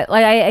 Yeah,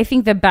 like I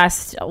think the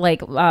best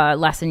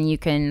lesson you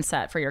can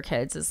set for your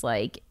kids is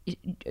like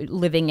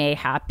living a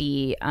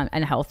happy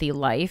and healthy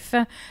life,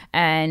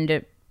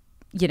 and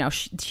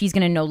she's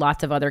going to know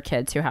lots of other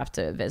kids who have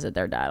to visit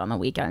their dad on the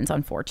weekends.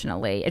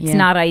 Unfortunately, it's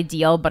not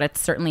ideal, but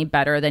it's certainly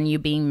better than you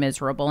being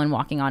miserable and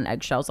walking on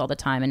eggshells all the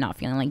time and not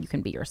feeling like you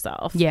can be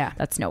yourself. Yeah,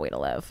 that's no way to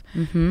live.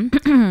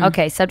 Mm-hmm.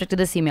 Okay, subject to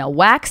this email: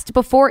 waxed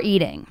before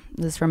eating.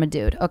 This is from a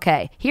dude.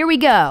 Okay, here we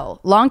go.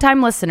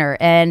 Longtime listener,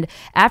 and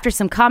after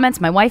some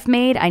comments my wife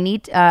made, I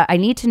need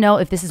to know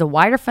if this is a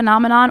wider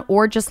phenomenon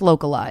or just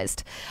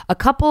localized. A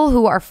couple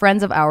who are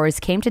friends of ours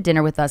came to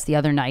dinner with us the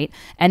other night,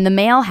 and the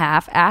male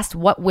half asked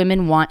what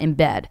women want in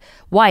bed.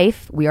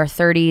 Wife, we are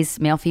 30s,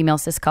 male-female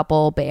cis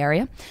couple, Bay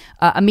Area,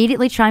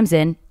 immediately chimes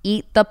in,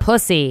 eat the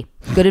pussy.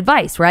 Good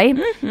advice, right?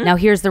 Mm-hmm. Now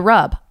here's the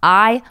rub.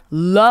 I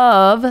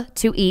love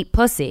to eat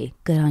pussy.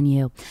 Good on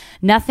you.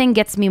 Nothing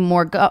gets me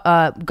more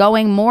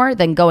going more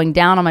than going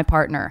down on my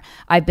partner.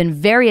 I've been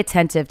very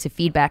attentive to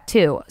feedback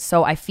too,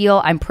 so I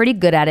feel I'm pretty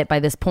good at it by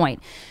this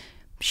point.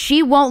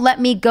 She won't let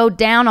me go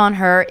down on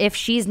her if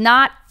she's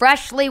not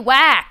freshly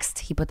waxed.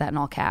 He put that in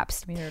all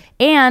caps. Weird.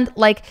 And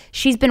like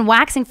she's been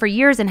waxing for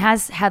years and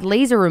has had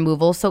laser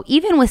removal. So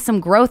even with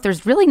some growth,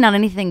 there's really not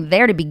anything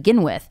there to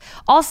begin with.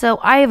 Also,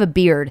 I have a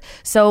beard,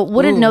 so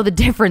wouldn't know the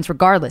difference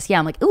regardless. Yeah,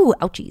 I'm like, ooh,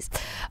 ouchies.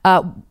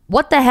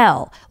 What the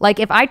hell? Like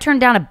if I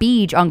turned down a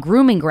beach on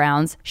grooming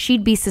grounds,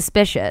 she'd be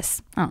suspicious.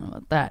 I don't know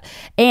about that.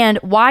 And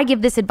why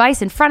give this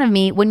advice in front of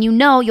me when you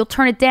know you'll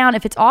turn it down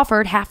if it's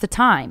offered half the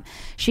time?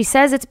 She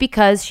says it's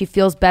because she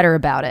feels better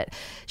about it.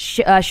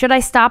 Should I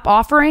stop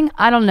offering?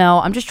 I don't know.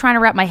 I'm just trying to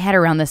wrap my head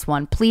around this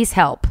one. Please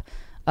help.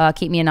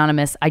 Keep me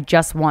anonymous. I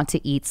just want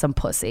to eat some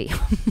pussy.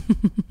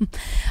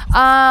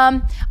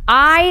 I've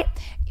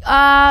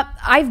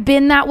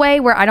been that way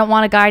where I don't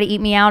want a guy to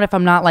eat me out if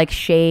I'm not like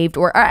shaved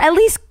or at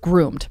least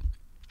groomed.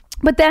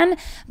 But then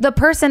the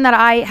person that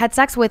I had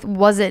sex with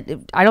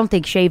wasn't, I don't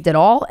think, shaved at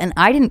all. And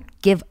I didn't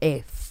give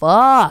a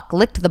fuck.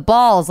 Licked the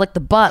balls, licked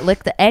the butt,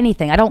 licked the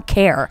anything. I don't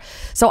care.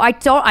 So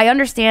I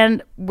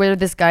understand where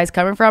this guy's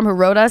coming from who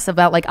wrote us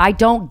about like, I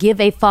don't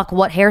give a fuck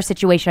what hair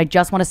situation. I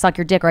just want to suck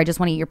your dick or I just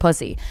want to eat your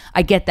pussy.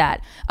 I get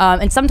that.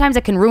 And sometimes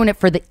it can ruin it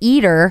for the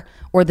eater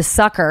or the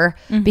sucker,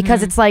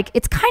 because it's like,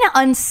 it's kind of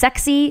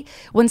unsexy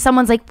when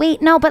someone's like,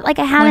 wait, no, but like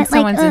I haven't,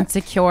 when someone's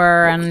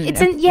insecure and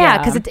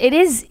because it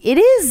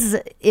is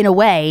in a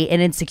way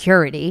an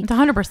insecurity. It's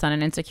 100%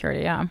 an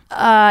insecurity.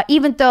 Yeah.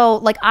 Even though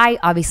like I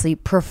obviously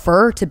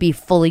prefer to be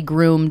fully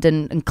groomed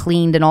and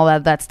cleaned and all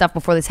that stuff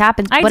before this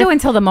happens. I do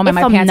until the moment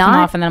my pants come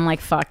off, and then I'm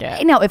like, fuck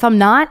it. No, if I'm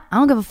not, I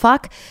don't give a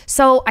fuck.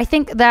 So I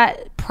think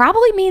that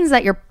probably means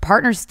that your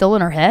partner's still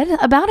in her head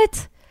about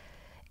it.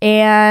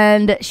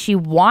 And she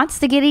wants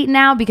to get eaten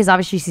out because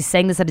obviously she's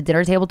saying this at a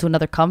dinner table to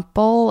another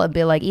couple and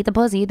be like, eat the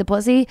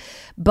pussy.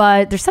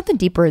 But there's something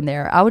deeper in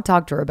there. I would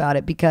talk to her about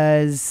it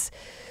because,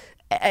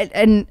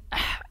 and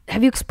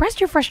have you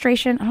expressed your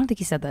frustration? I don't think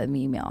you said that in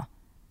the email.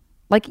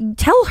 Like,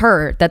 tell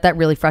her that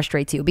really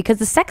frustrates you, because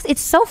the sex, it's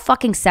so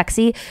fucking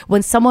sexy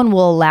when someone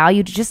will allow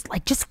you to just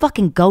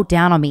fucking go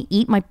down on me,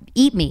 eat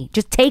me,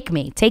 just take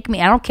me. I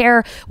don't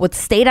care what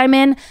state I'm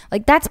in.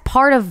 Like, that's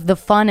part of the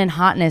fun and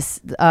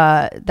hotness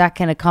that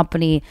can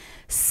accompany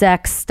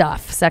sex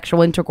stuff,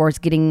 sexual intercourse,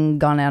 getting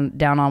gone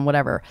down on,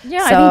 whatever.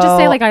 Yeah, I think just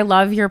say like, I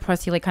love your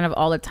pussy, like kind of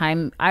all the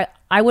time.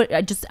 I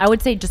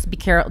would say just be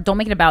careful. Don't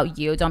make it about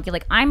you. Don't be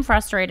like, I'm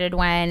frustrated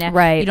when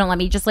you don't let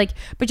me.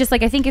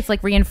 But I think it's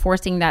like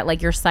reinforcing that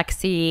like you're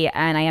sexy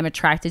and I am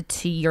attracted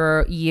to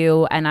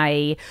you and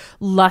I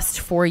lust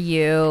for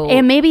you.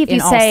 And maybe if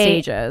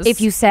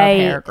you say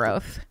hair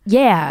growth.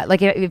 Yeah,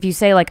 like if you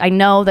say like, I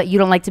know that you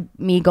don't like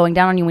me going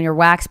down on you when you're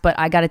waxed, but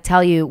I got to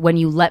tell you, when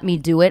you let me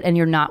do it and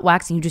you're not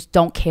waxed and you just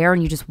don't care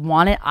and you just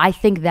want it, I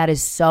think that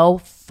is so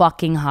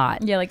fucking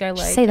hot. Yeah, like I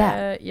just like say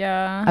that.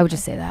 Yeah, I would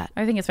just say that.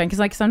 I think it's fine because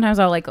like sometimes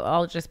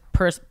I'll just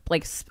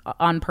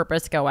on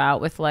purpose go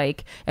out with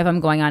like, if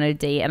I'm going on a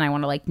date and I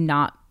want to like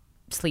not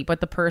sleep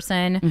with the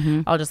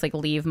person, I'll just like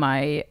leave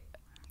my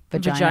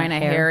vagina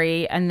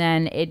hairy, and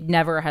then it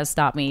never has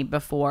stopped me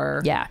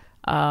before. Yeah.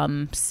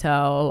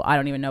 So I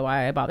don't even know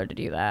why I bothered to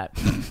do that.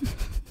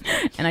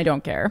 And I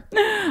don't care.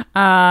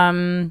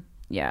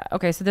 Yeah.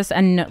 Okay. So this,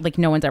 and like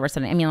no one's ever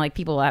said it. I mean, like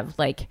people have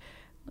like,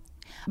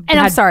 and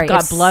I'm sorry,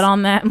 got blood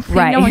on that. Like,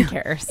 right. No one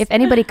cares. If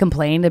anybody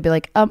complained, they'd be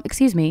like,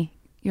 excuse me,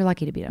 you're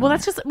lucky to be done. Well,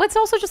 that's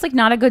also just like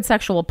not a good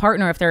sexual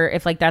partner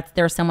if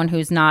there's someone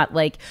who's not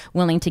like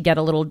willing to get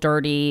a little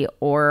dirty,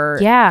 or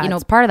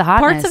it's part of the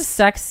hotness. Parts of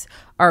sex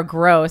are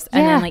gross,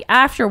 and then like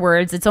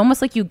afterwards, it's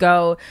almost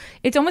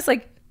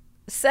like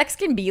sex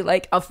can be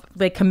like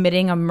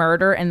committing a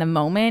murder in the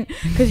moment,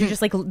 because you're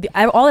just like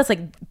all this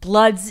like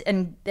bloods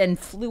and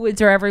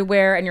fluids are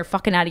everywhere and you're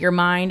fucking out of your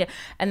mind,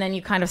 and then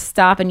you kind of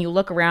stop and you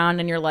look around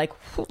and you're like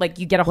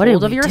you get a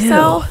hold of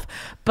yourself,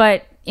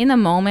 but in the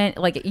moment,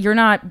 like you're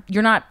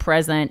not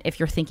present if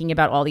you're thinking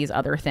about all these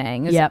other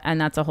things. Yep.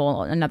 And that's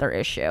another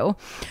issue.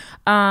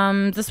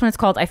 This one is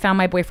called I Found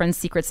My Boyfriend's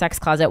Secret Sex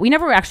Closet. We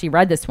never actually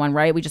read this one,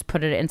 right? We just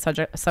put it in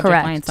subject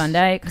line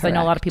Sunday because I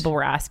know a lot of people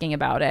were asking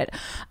about it.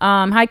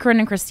 Hi, Corinne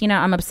and Christina.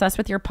 I'm obsessed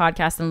with your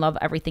podcast and love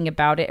everything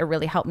about it. It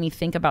really helped me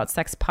think about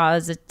sex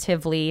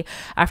positively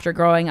after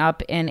growing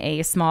up in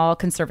a small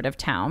conservative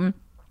town.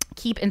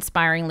 Keep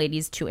inspiring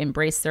ladies to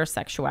embrace their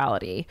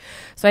sexuality.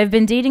 So I've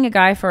been dating a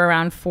guy for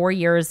around 4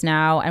 years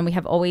now, and we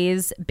have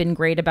always been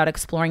great about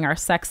exploring our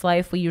sex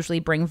life. We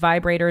usually bring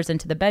vibrators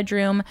into the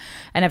bedroom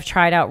and have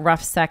tried out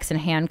rough sex and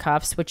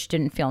handcuffs, which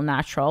didn't feel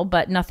natural,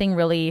 but nothing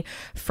really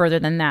further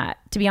than that.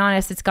 To be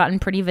honest, it's gotten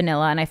pretty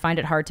vanilla, and I find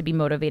it hard to be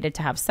motivated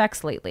to have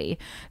sex lately.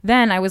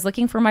 Then I was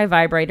looking for my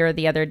vibrator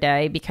the other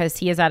day because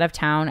he is out of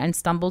town, and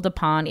stumbled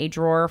upon a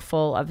drawer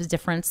full of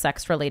different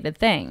sex-related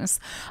things.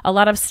 A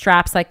lot of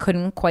straps I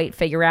couldn't quite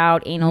figure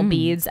out, anal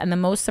beads, and the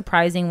most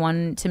surprising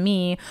one to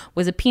me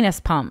was a penis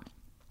pump.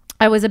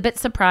 I was a bit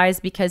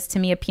surprised because to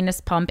me a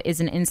penis pump is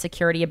an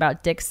insecurity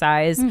about dick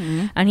size,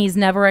 and he's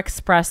never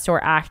expressed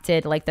or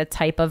acted like the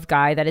type of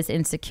guy that is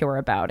insecure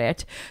about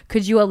it.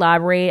 Could you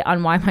elaborate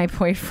on why my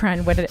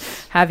boyfriend would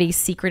have a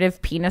secretive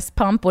penis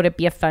pump? Would it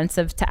be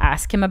offensive to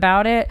ask him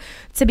about it?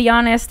 To be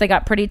honest, I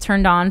got pretty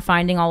turned on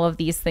finding all of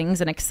these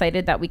things and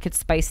excited that we could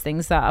spice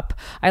things up.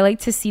 I like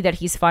to see that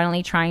he's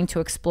finally trying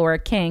to explore a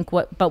kink,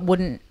 but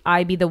wouldn't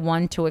I be the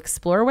one to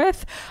explore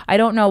with? I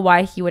don't know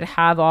why he would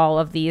have all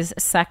of these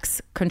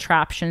sex contraptions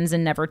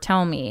and never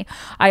tell me.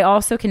 I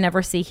also can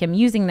never see him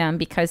using them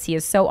because he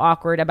is so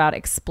awkward about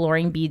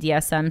exploring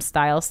BDSM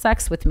style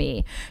sex with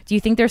me. Do you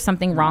think there's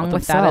something wrong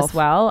with that as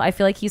well? I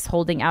feel like he's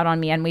holding out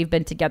on me, and we've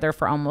been together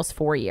for almost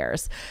 4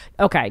 years.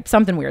 Okay,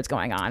 something weird's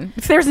going on.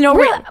 If there's no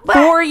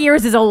 4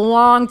 years is a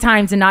long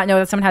time to not know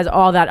that someone has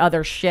all that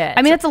other shit.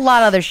 I mean, it's a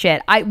lot of other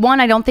shit. I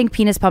don't think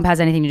penis pump has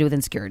anything to do with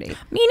insecurity.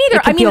 Me neither.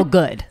 It can feel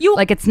good.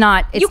 It's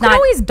not. You can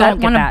always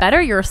want to better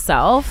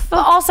yourself, but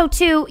also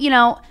too,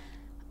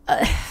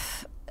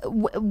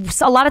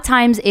 a lot of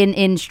times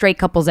in straight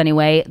couples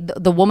anyway,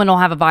 the woman will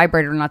have a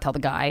vibrator and not tell the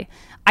guy.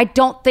 I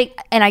don't think,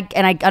 and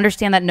I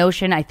understand that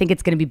notion. I think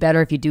it's going to be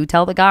better if you do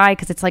tell the guy,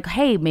 because it's like,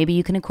 hey, maybe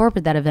you can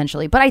incorporate that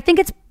eventually. But I think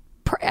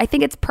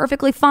it's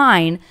perfectly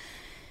fine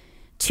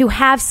to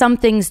have some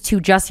things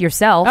to just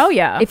yourself. Oh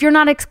yeah. If you're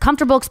not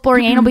comfortable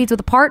exploring anal beads with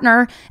a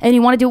partner and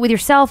you want to do it with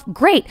yourself,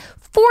 great.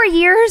 4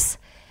 years.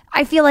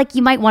 I feel like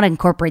you might want to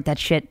incorporate that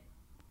shit.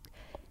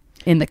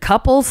 In the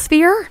couple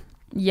sphere?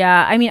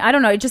 Yeah, I mean, I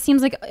don't know. It just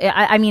seems like,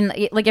 I mean,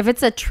 like if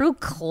it's a true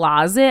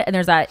closet and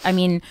there's that, I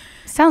mean,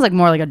 sounds like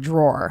more like a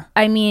drawer.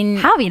 I mean,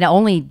 how have you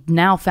only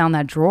now found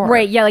that drawer?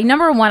 Right. Yeah. Like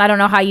number one, I don't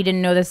know how you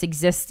didn't know this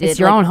existed. It's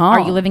your own home. Are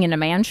you living in a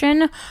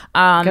mansion?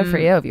 Good for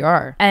you if you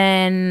are.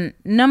 And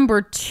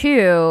number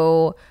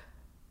two,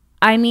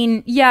 I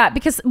mean, yeah,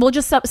 because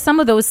just some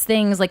of those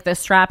things like the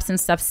straps and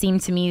stuff seem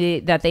to me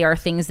that they are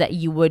things that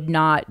you would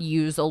not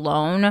use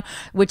alone,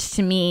 which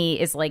to me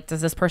is like,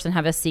 does this person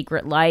have a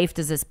secret life?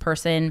 Does this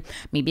person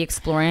maybe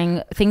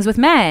exploring things with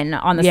men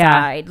on the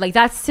side? Like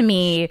that's to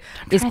me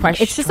is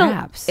question.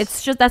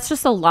 That's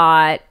just a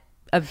lot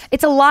of.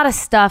 It's a lot of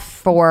stuff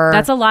for.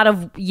 That's a lot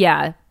of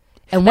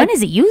And when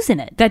is he using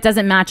it? That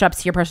doesn't match up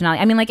to your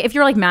personality. I mean, like if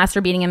you're like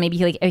masturbating and maybe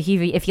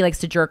if he likes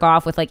to jerk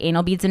off with like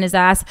anal beads in his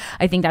ass,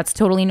 I think that's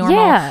totally normal.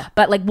 Yeah.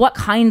 But like, what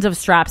kinds of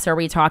straps are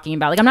we talking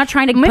about? Like, I'm not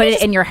trying to put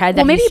it in your head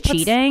that he's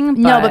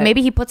cheating. But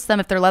maybe he puts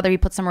them, if they're leather, he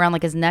puts them around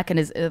like his neck and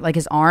his like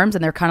his arms,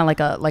 and they're kind of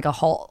like a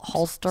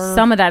holster.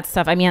 Some of that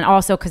stuff. I mean,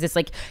 also because it's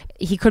like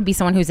he could be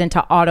someone who's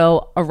into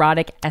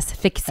autoerotic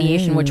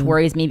asphyxiation, which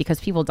worries me because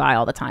people die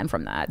all the time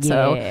from that.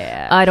 So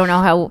I don't know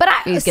how. But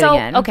he's getting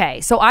in.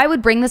 Okay, so I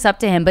would bring this up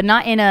to him, but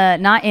not in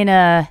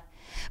a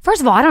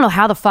first of all, I don't know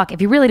how the fuck, if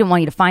he really didn't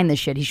want you to find this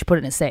shit, he should put it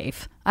in a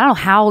safe. I don't know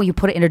how you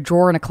put it in a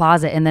drawer in a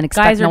closet and then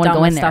expect no one to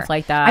go in there. Stuff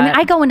like that. I mean,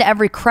 I go into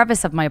every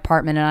crevice of my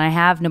apartment, and I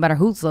have, no matter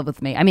who's lived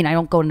with me. I mean, I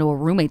don't go into a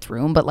roommate's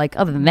room, but like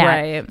other than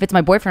that, if it's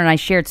my boyfriend and I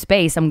shared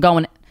space, I'm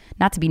going,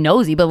 not to be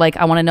nosy, but like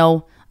I want to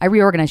know. I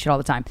reorganize shit all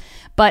the time.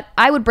 But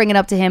I would bring it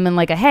up to him and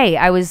like, hey,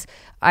 I was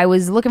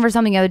looking for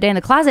something the other day in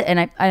the closet,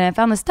 and I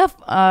found this stuff,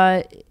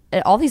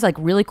 all these like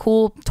really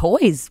cool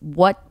toys.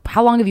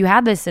 How long have you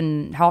had this,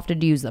 and how often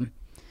do you use them?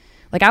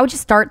 Like, I would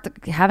just start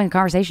having a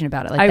conversation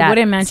about it. Like I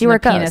wouldn't mention the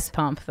penis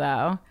pump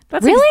though.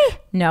 That's really?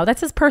 No,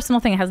 that's his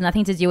personal thing. It has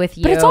nothing to do with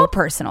you. But it's all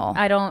personal.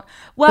 I don't.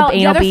 Well,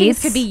 the other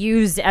things could be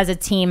used as a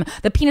team.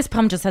 The penis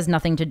pump just has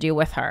nothing to do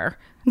with her.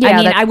 Yeah,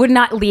 I mean, I would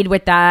not lead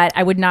with that.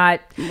 I would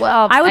not.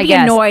 Well, I would be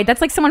annoyed. That's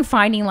like someone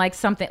finding like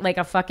something like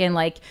a fucking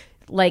like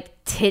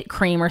tit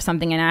cream or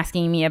something and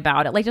asking me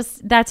about it. Like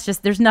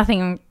there's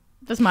nothing.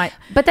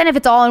 But then if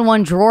it's all in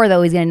one drawer,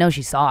 though, he's gonna know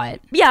she saw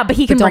it. Yeah, but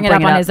he can bring it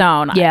up on his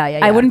own. Yeah.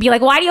 I wouldn't be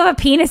like, why do you have a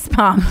penis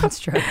pump? That's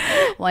true.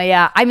 Well,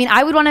 yeah. I mean,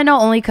 I would want to know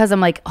only because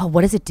I'm like, oh,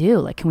 what does it do?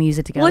 Like, can we use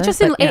it together? Well,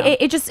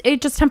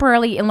 it just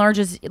temporarily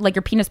enlarges like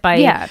your penis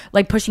by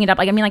like pushing it up.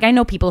 Like, I mean, like I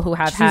know people who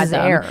have had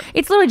them. Air.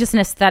 It's literally just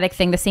an aesthetic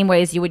thing, the same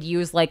way as you would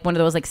use like one of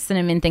those like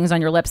cinnamon things on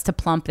your lips to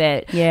plump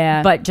it.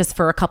 Yeah. But just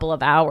for a couple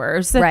of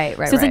hours. Right.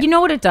 So it's like, you know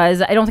what it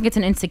does? I don't think it's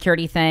an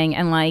insecurity thing,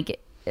 and like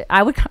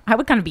I would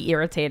kind of be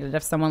irritated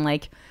if someone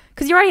like.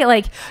 Because you're right,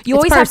 like you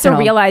always have to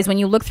realize when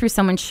you look through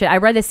someone's shit. I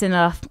read this in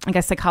a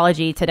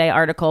Psychology Today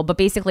article, but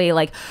basically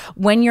like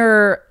when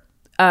you're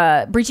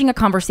breaching a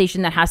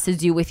conversation that has to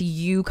do with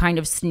you kind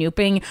of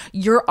snooping,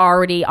 you're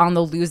already on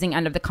the losing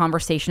end of the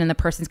conversation, and the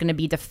person's going to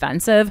be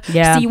defensive.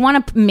 Yeah. So you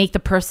want to make the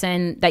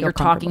person that you're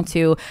talking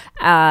to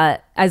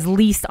as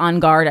least on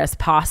guard as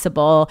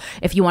possible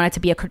if you want it to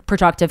be a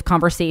productive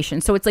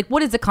conversation. So it's like,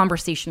 what is the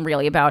conversation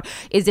really about?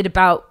 Is it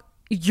about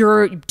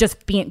you're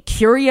just being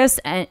curious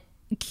and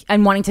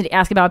wanting to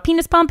ask about a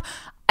penis pump?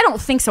 I don't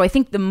think so. I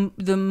think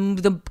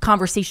the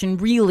conversation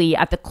really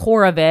at the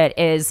core of it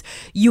is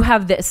you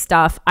have this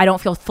stuff. I don't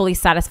feel fully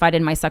satisfied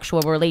in my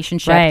sexual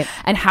relationship. Right.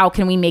 And how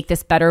can we make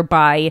this better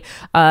by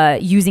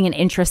using an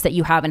interest that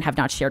you have and have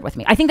not shared with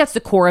me? I think that's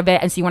the core of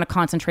it. And so you want to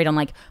concentrate on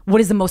like,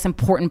 what is the most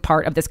important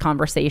part of this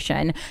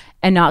conversation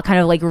and not kind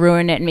of like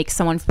ruin it and make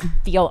someone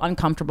feel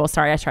uncomfortable.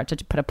 Sorry, I tried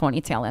to put a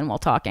ponytail in while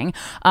talking.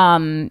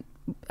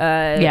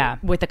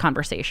 With the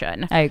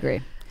conversation. I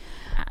agree.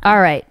 All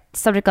right.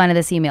 Subject line of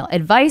this email: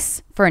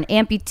 advice for an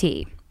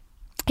amputee.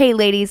 Hey,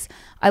 ladies.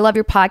 I love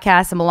your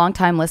podcast. I'm a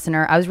longtime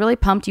listener. I was really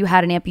pumped you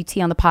had an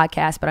amputee on the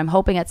podcast, but I'm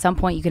hoping at some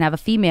point you can have a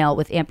female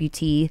with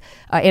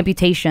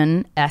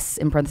amputation, S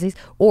in parentheses,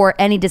 or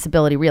any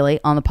disability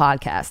really on the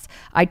podcast.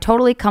 I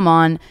totally come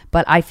on,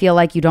 but I feel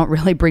like you don't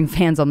really bring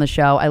fans on the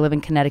show. I live in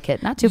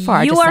Connecticut. Not too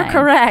far. You are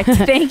correct.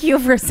 Thank you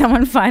for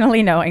someone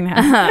finally knowing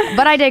that.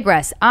 But I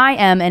digress. I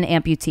am an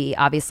amputee,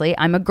 obviously.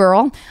 I'm a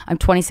girl. I'm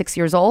 26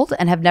 years old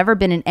and have never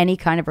been in any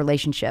kind of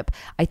relationship.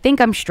 I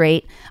think I'm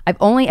straight. I've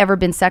only ever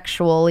been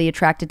sexually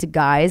attracted to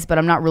guys, but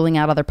I'm not ruling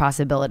out other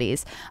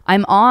possibilities.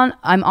 I'm on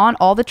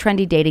all the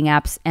trendy dating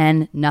apps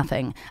and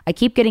nothing. I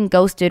keep getting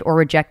ghosted or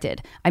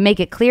rejected. I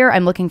make it clear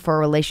I'm looking for a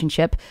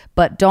relationship,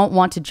 but don't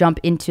want to jump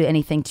into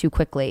anything too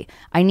quickly.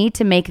 I need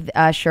to make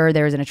sure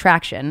there is an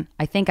attraction.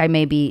 I think I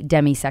may be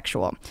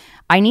demisexual.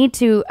 I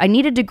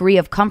need a degree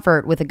of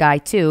comfort with a guy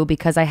too,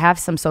 because I have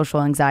some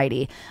social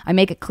anxiety. I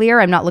make it clear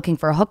I'm not looking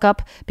for a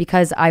hookup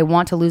because I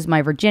want to lose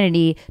my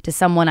virginity to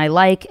someone I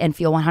like and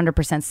feel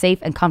 100% safe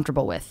and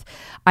comfortable with.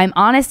 I'm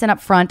honest and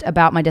upfront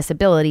about my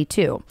disability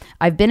too.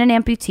 I've been an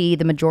amputee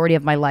the majority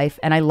of my life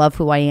and I love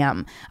who I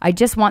am. I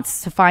just want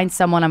to find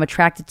someone I'm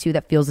attracted to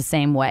that feels the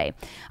same way.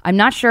 I'm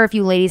not sure if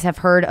you ladies have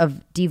heard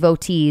of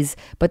devotees,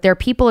 but they're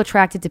people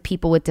attracted to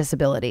people with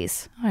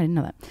disabilities. Oh, I didn't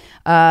know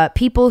that.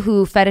 People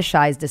who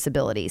fetishize disabilities.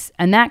 disabilities,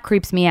 and that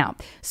creeps me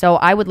out. So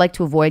I would like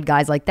to avoid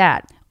guys like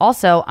that.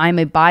 Also, I'm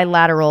a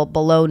bilateral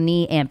below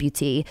knee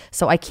amputee,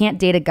 so I can't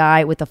date a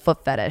guy with a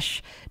foot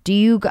fetish. Do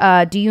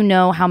you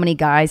know how many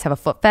guys have a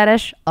foot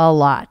fetish? A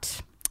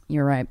lot.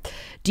 You're right.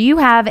 Do you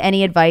have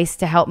any advice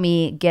to help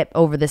me get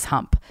over this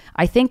hump?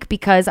 I think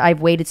because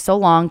I've waited so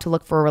long to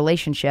look for a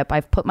relationship,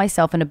 I've put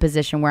myself in a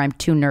position where I'm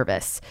too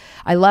nervous.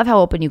 I love how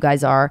open you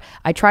guys are.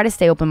 I try to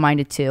stay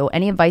open-minded too.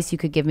 Any advice you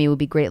could give me would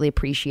be greatly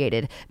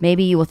appreciated.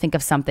 Maybe you will think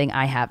of something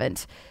I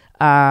haven't.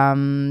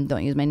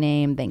 Don't use my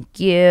name. Thank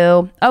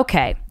you.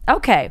 Okay.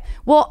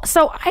 Well,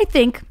 so I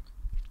think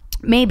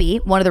maybe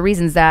one of the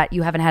reasons that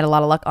you haven't had a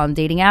lot of luck on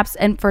dating apps,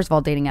 and first of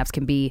all, dating apps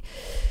can be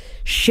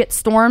shit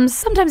storms.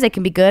 Sometimes they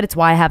can be good. It's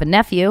why I have a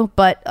nephew.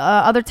 But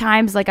other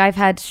times, like I've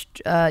had,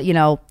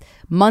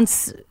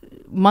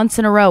 months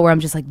in a row where I'm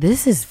just like,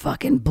 this is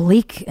fucking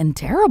bleak and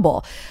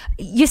terrible.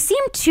 You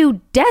seem too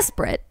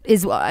desperate,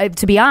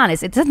 to be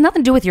honest. It has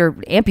nothing to do with your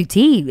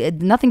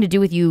amputee, nothing to do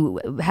with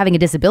you having a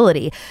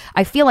disability.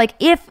 I feel like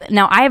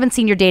now I haven't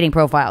seen your dating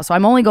profile, so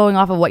I'm only going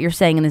off of what you're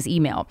saying in this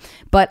email,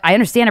 but I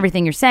understand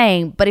everything you're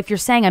saying. But if you're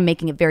saying I'm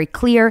making it very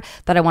clear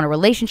that I want a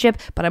relationship,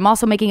 but I'm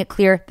also making it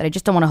clear that I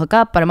just don't want to hook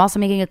up, but I'm also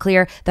making it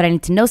clear that I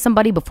need to know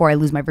somebody before I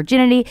lose my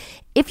virginity.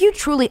 If you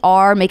truly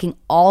are making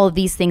all of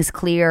these things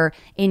clear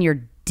in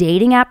your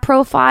dating app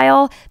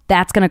profile,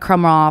 that's going to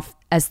come off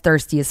as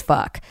thirsty as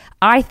fuck.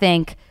 I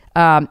think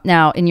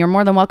now, and you're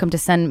more than welcome to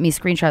send me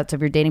screenshots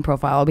of your dating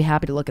profile. I'll be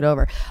happy to look it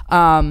over.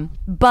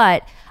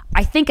 But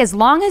I think as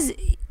long as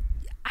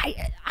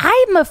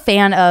I'm a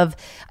fan of,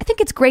 I think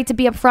it's great to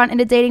be upfront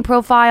in a dating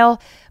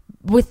profile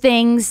with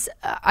things.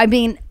 I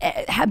mean,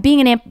 being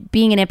an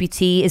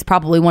amputee is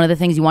probably one of the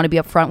things you want to be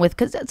upfront with,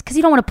 because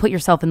you don't want to put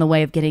yourself in the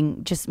way of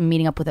just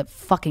meeting up with a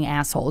fucking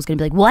asshole who's going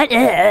to be like,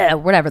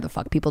 what? Whatever the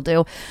fuck people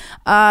do.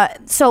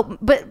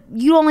 But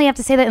you only have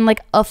to say that in like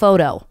a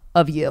photo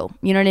of you.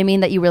 You know what I mean?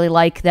 That you really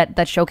like,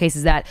 that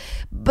showcases that.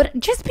 But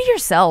just be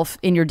yourself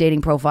in your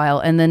dating profile,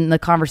 and then the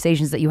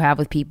conversations that you have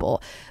with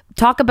people.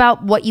 Talk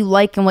about what you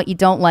like and what you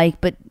don't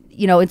like. But,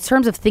 in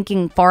terms of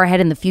thinking far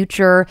ahead in the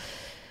future,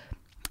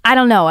 I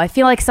don't know. I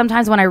feel like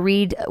sometimes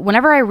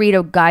whenever I read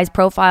a guy's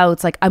profile,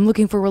 it's like, I'm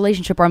looking for a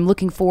relationship, or I'm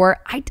looking for,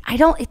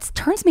 it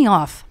turns me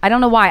off. I don't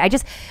know why.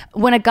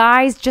 When a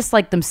guy's just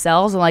like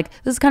themselves, and like,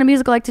 this is the kind of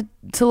music I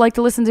like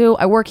to listen to.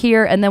 I work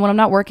here. And then when I'm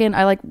not working,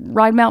 I like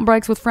ride mountain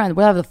bikes with friends,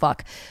 whatever the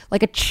fuck.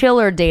 Like a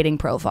chiller dating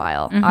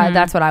profile. Mm-hmm.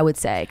 That's what I would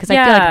say. Cause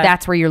I feel like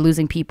that's where you're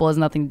losing people. It has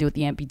nothing to do with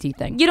the amputee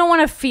thing. You don't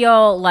want to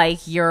feel like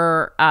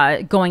you're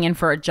going in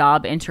for a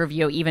job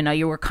interview, even though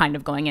you were kind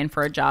of going in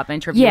for a job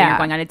interview. Yeah. And you're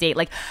going on a date.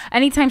 Like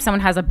anytime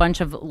someone has a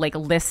bunch of like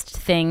list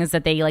things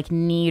that they like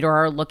need or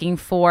are looking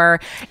for,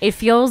 it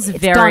feels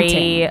very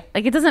daunting.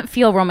 Like, it doesn't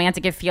feel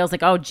romantic. It feels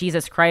like, oh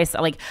Jesus Christ,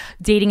 like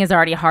dating is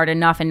already hard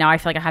enough, and now I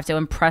feel like I have to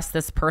impress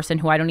this person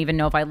who I don't even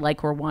know if I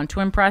like or want to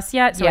impress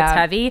yet. So it's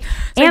heavy.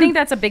 So I think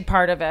that's a big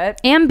part of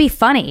it. And be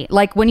funny.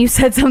 Like when you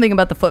said something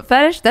about the foot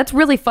fetish, that's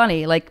really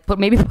funny. Like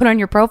maybe put on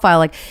your profile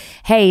like,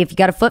 hey, if you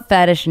got a foot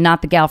fetish,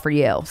 not the gal for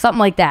you. Something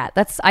like that.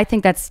 I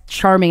think that's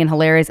charming and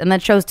hilarious, and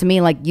that shows to me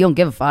like you don't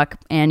give a fuck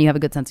and you have a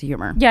good sense of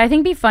humor. Yeah, I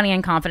think be funny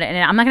and confident.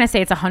 And I'm not going to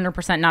say it's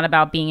 100% not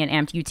about being an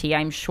amputee.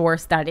 I'm sure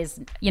that is,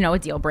 a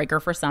deal breaker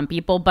for some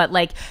people, but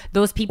like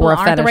those people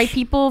aren't the right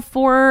people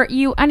for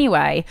you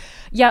anyway.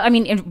 Yeah, I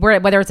mean,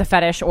 whether it's a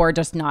fetish or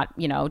just not,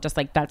 just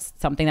like that's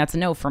something that's a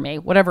no for me,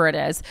 whatever it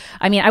is.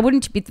 I mean, I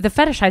wouldn't be the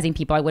fetishizing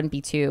people. I wouldn't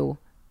be too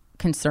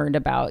concerned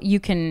about.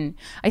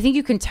 I think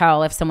you can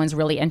tell if someone's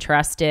really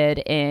interested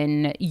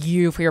in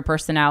you for your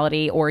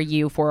personality or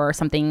you for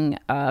something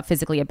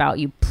physically about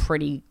you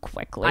pretty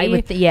quickly.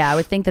 I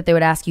would think that they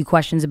would ask you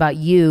questions about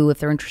you if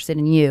they're interested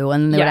in you,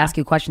 and then they would ask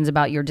you questions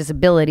about your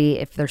disability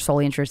if they're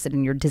solely interested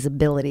in your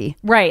disability.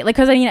 Right, like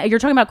because you're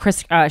talking about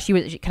Chris.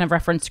 She kind of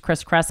referenced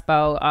Chris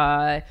Crespo.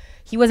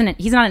 He's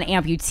not an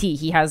amputee.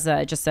 He has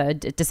just a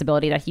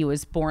disability that he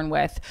was born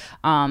with.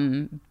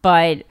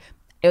 But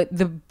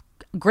the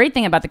great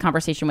thing about the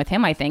conversation with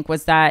him, I think,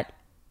 was that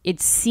it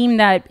seemed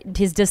that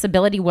his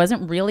disability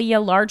wasn't really a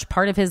large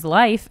part of his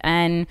life,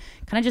 and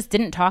kind of just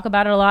didn't talk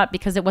about it a lot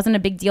because it wasn't a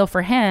big deal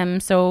for him.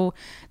 So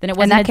then it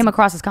wasn't. And that came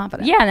across as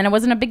confident. Yeah, and then it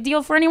wasn't a big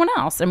deal for anyone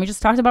else, and we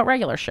just talked about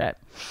regular shit.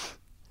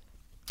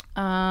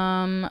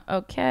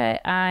 Okay,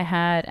 I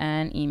had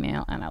an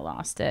email and I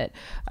lost it.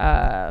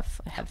 I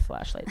had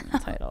flashlight in the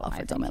title. Off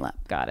it's on my lap.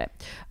 Got it.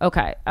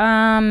 Okay.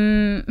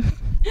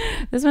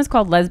 This one's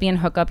called Lesbian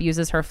Hookup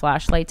Uses Her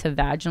Flashlight to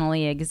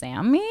Vaginally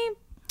Examine Me.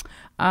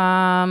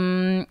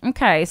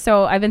 Okay,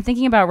 so I've been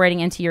thinking about writing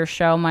into your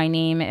show. My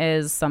name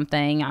is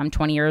something. I'm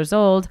 20 years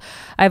old.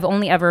 I've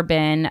only ever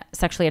been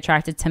sexually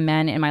attracted to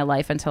men in my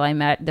life until I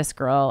met this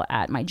girl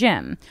at my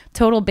gym.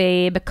 Total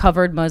babe,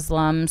 covered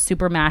Muslim,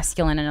 super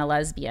masculine, and a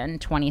lesbian,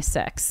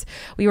 26.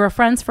 We were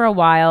friends for a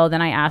while,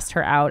 then I asked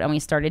her out and we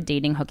started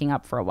dating, hooking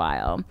up for a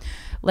while.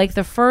 Like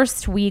the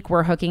first week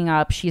we're hooking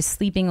up, she's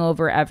sleeping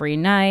over every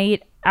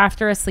night.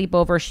 after a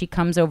sleepover, she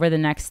comes over the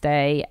next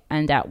day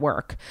and at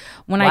work.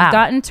 When Wow. I'd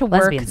gotten to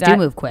work, Lesbians do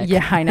move quick.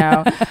 Yeah, I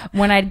know.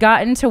 When I'd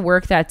gotten to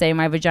work that day,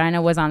 my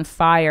vagina was on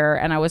fire,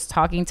 and I was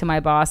talking to my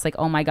boss like,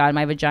 "Oh my god,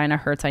 my vagina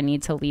hurts. I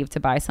need to leave to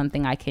buy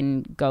something I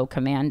can go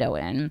commando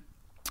in."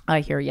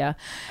 I hear ya.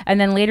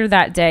 And then later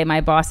that day,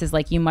 my boss is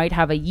like, "You might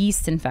have a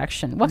yeast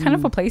infection." What kind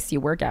of a place do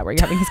you work at where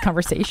you're having these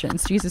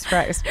conversations? Jesus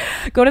Christ.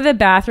 Go to the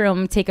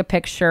bathroom, take a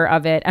picture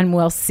of it, and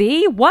we'll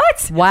see.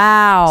 What?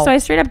 Wow. So I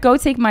straight up go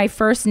take my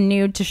first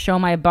nude to show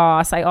my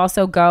boss. I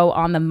also go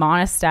on the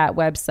Monistat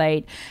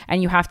website,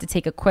 and you have to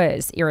take a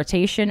quiz.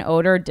 Irritation,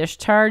 odor,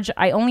 discharge.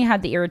 I only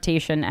had the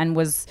irritation and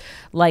was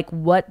like,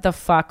 what the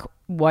fuck?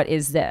 What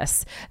is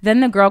this?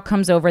 Then the girl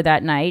comes over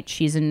that night.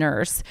 She's a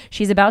nurse.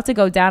 She's about to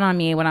go down on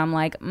me when I'm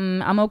like,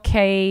 I'm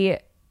okay.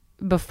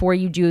 Before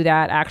you do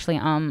that, actually,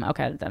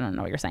 okay, I don't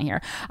know what you're saying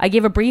here. I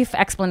gave a brief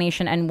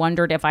explanation and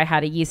wondered if I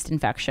had a yeast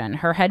infection.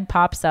 Her head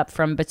pops up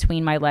from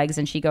between my legs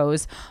and she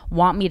goes,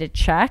 "Want me to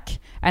check?"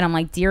 And I'm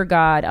like, "Dear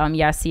God,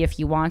 yeah, see if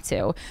you want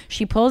to."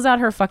 She pulls out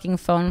her fucking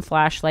phone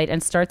flashlight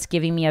and starts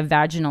giving me a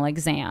vaginal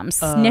exam,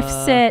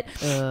 sniffs it,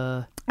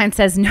 and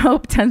says,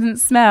 "Nope, doesn't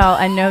smell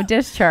and no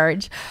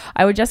discharge.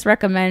 I would just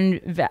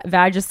recommend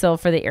Vagisil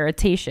for the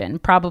irritation,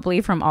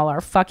 probably from all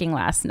our fucking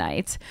last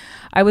night."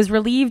 I was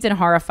relieved and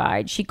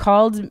horrified. She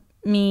called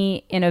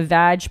me in a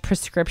vag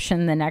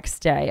prescription the next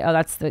day. Oh,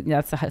 that's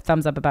a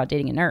thumbs up about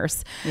dating a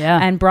nurse. Yeah.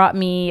 And brought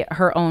me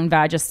her own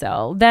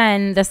Vagisil.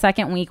 Then the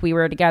second week we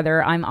were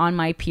together, I'm on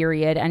my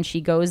period and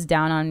she goes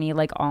down on me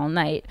like all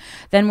night.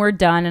 Then we're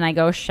done and I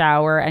go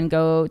shower and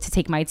go to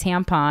take my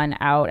tampon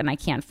out and I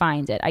can't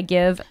find it. I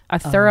give a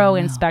thorough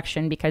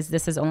inspection because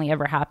this has only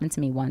ever happened to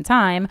me one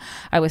time.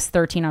 I was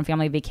 13 on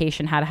family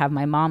vacation, had to have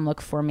my mom look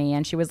for me,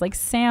 and she was like,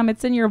 "Sam,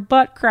 it's in your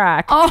butt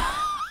crack."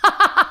 Oh.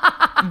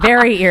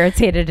 Very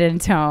irritated in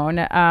tone.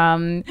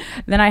 Then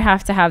I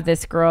have to have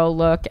this girl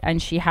look,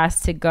 and she has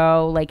to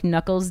go like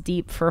knuckles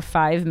deep for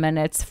 5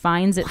 minutes,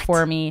 finds it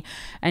for me,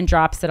 and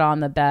drops it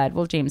on the bed.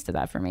 Well, James did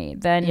that for me.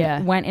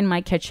 Then went in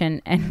my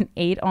kitchen and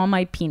ate all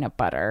my peanut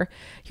butter.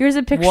 Here's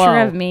a picture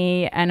of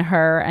me and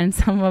her and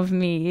some of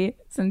me,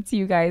 since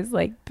you guys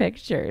like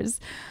pictures.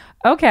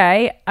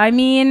 Okay, I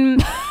mean...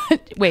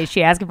 Wait, is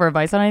she asking for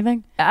advice on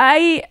anything?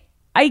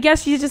 I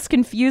guess she's just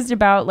confused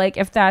about like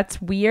if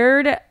that's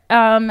weird.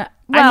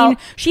 I mean,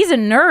 she's a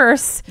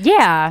nurse.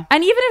 Yeah.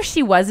 And even if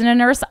she wasn't a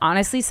nurse,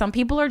 honestly, some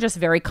people are just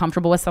very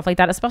comfortable with stuff like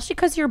that, especially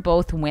because you're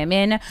both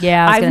women.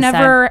 Yeah. I've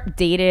never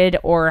dated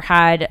or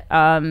had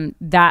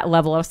that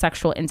level of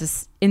sexual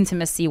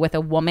intimacy with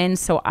a woman,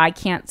 so I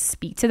can't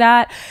speak to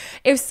that.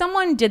 If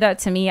someone did that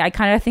to me, I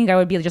kind of think I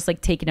would be just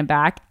like taken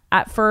aback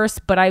at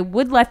first, but I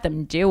would let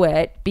them do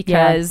it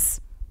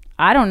because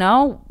I don't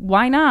know,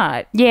 why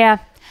not? Yeah.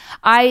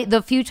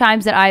 The few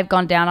times that I've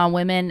gone down on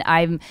women,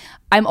 I'm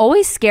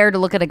always scared to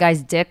look at a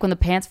guy's dick when the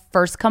pants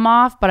first come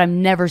off, but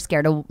I'm never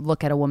scared to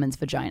look at a woman's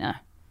vagina.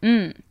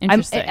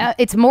 Interesting.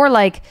 It's more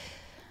like,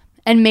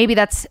 and maybe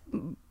that's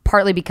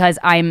partly because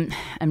I'm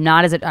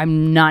not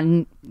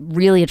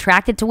really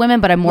attracted to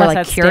women, but I'm more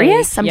like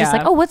curious. I'm just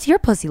like, oh, what's your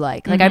pussy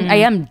like? Like I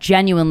am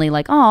genuinely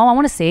like, oh, I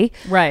want to see.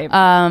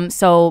 Right.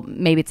 So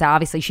maybe it's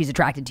obviously she's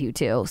attracted to you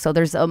too. So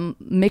there's a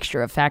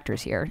mixture of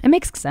factors here. It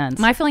makes sense.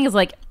 My feeling is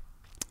like,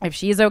 if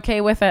she's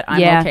okay with it,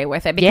 I'm okay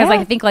with it. Because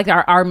I think like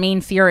our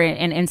main fear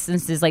in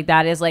instances like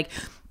that is like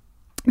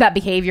that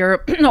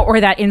behavior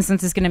or that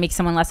instance is going to make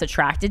someone less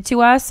attracted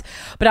to us.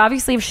 But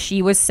obviously if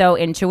she was so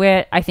into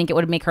it, I think it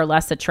would make her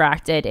less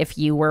attracted if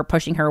you were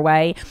pushing her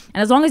away.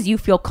 And as long as you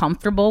feel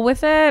comfortable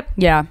with it.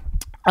 Yeah.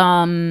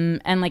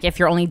 And like if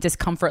your only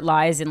discomfort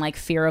lies in like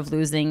fear of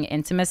losing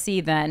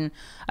intimacy, then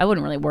I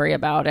wouldn't really worry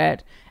about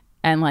it.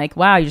 And like,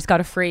 wow, you just got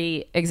a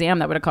free exam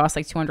that would have cost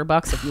like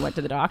 $200 if you went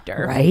to the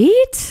doctor. Right?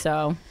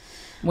 So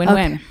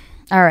win-win. Okay.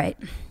 All right.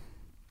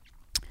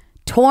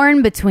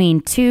 Torn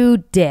between two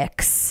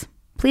dicks.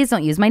 Please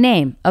don't use my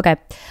name. Okay.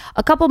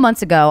 A couple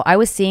months ago, I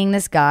was seeing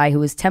this guy who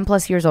was 10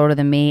 plus years older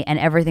than me, and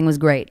everything was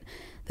great.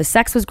 The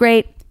sex was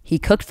great. He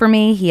cooked for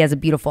me. He has a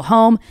beautiful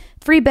home,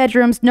 3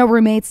 bedrooms, no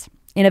roommates,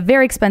 in a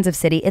very expensive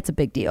city. It's a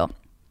big deal.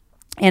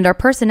 And our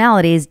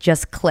personalities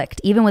just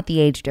clicked, even with the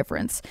age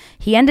difference.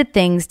 He ended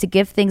things to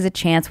give things a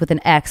chance with an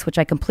ex, which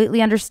I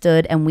completely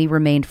understood, and we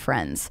remained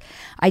friends.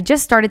 I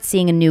just started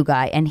seeing a new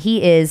guy, and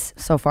he is,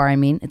 so far, I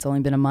mean, it's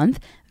only been a month,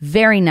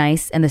 very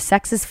nice, and the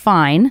sex is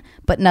fine,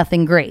 but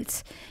nothing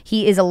great.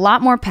 He is a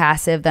lot more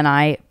passive than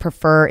I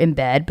prefer in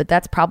bed, but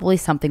that's probably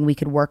something we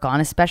could work on,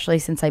 especially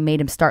since I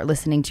made him start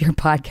listening to your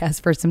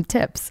podcast for some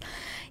tips.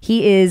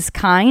 He is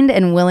kind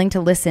and willing to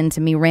listen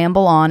to me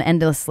ramble on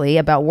endlessly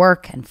about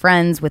work and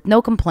friends with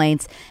no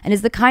complaints, and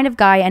is the kind of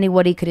guy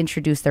anybody could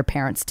introduce their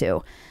parents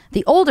to.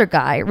 The older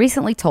guy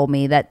recently told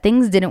me that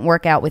things didn't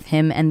work out with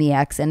him and the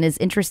ex and is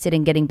interested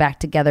in getting back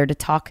together to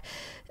talk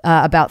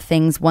about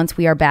things once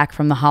we are back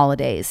from the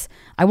holidays.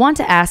 I want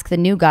to ask the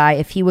new guy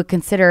if he would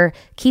consider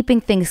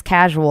keeping things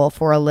casual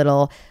for a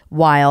little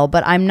while,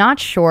 but I'm not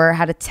sure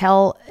how to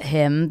tell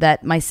him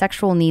that my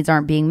sexual needs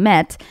aren't being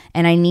met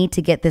and I need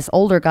to get this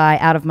older guy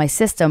out of my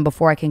system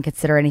before I can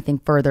consider anything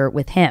further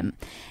with him.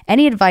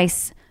 Any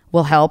advice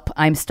will help.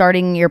 I'm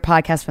starting your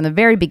podcast from the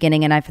very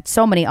beginning and I've had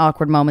so many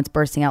awkward moments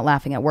bursting out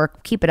laughing at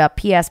work. Keep it up.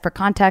 P.S. For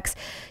context,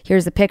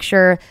 here's the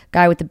picture.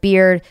 Guy with the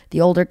beard,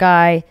 the older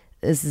guy.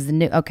 This is the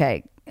new,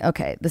 okay.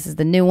 This is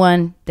the new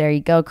one. There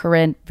you go,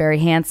 Corinne. Very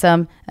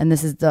handsome. And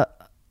this is the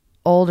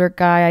older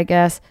guy, I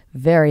guess.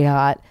 Very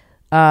hot.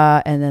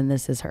 And then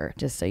this is her,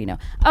 just so you know.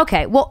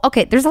 Okay.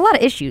 There's a lot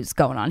of issues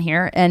going on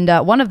here. And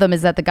one of them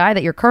is that the guy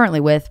that you're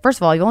currently with, first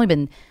of all, you've only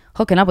been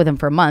hooking up with him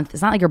for a month.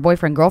 It's not like your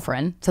boyfriend,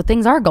 girlfriend. So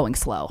things are going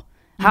slow.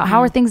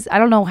 How are things? I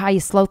don't know how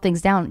you slow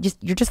things down.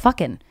 You're just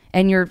fucking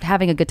and you're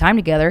having a good time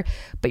together,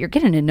 but you're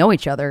getting to know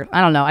each other. I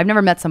don't know. I've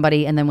never met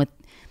somebody and then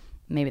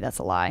maybe that's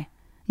a lie.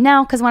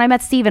 No, because when I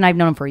met Steven, I've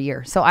known him for a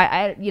year. So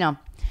I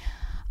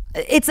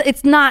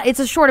it's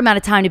a short amount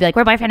of time to be like,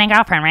 we're boyfriend and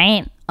girlfriend,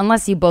 right?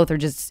 Unless you both are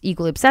just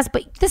equally obsessed,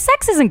 but the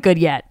sex isn't good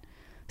yet.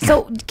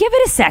 So give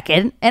it a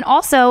second. And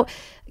also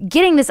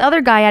getting this other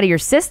guy out of your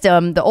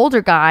system, the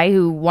older guy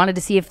who wanted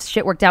to see if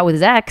shit worked out with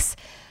his ex,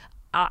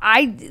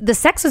 the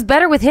sex was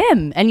better with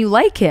him and you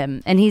like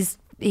him and he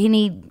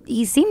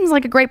seems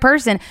like a great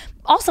person.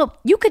 Also,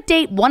 you could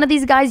date one of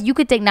these guys, you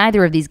could date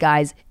neither of these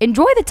guys.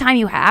 Enjoy the time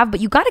you have, but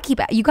you got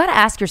to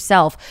ask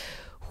yourself,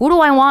 who do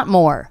I want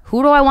more?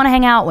 Who do I want to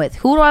hang out with?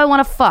 Who do I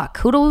want to fuck?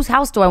 Whose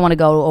house do I want to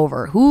go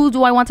over? Who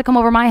do I want to come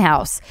over my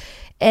house?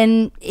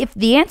 And if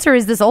the answer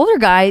is this older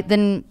guy,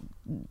 then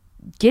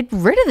get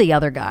rid of the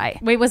other guy.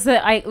 Wait, was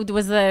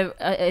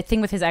the thing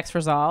with his ex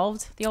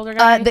resolved? The older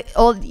guy?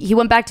 He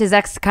went back to his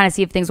ex to kind of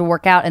see if things would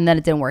work out, and then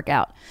it didn't work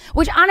out.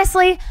 Which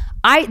honestly,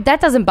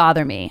 that doesn't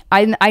bother me.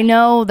 I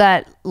know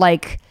that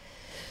like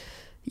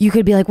you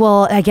could be like,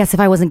 well, I guess if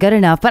I wasn't good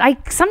enough,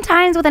 but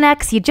sometimes with an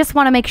ex, you just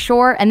want to make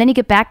sure, and then you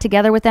get back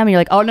together with them, and you're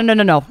like, oh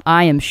no,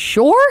 I am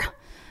sure.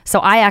 So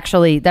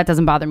that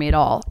doesn't bother me at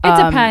all.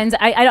 It depends.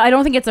 I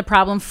don't think it's a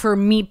problem. For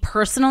me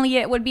personally,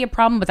 it would be a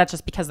problem, but that's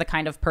just because the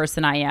kind of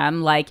person I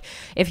am. Like,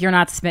 if you're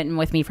not smitten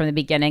with me from the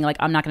beginning, like,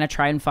 I'm not going to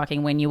try and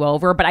fucking win you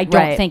over. But I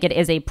don't think it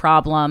is a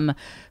problem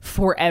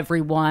for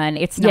everyone.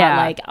 It's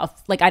not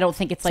like I don't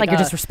think it's like you're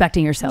just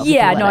respecting yourself.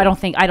 Yeah, no, I don't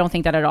think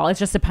that at all. It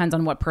just depends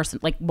on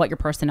what your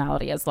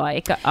personality is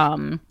like.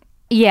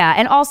 Yeah,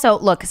 and also,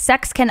 look,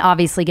 sex can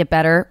obviously get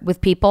better with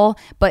people,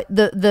 but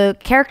the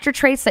character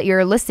traits that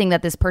you're listing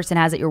that this person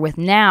has that you're with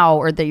now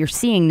or that you're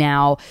seeing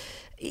now,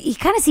 he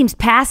kind of seems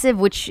passive,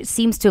 which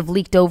seems to have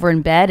leaked over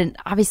in bed, and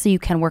obviously you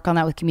can work on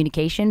that with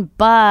communication,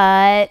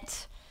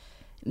 but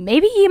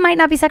maybe he might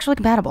not be sexually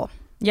compatible.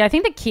 Yeah, I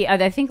think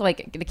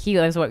the key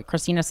is what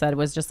Christina said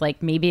was just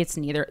like maybe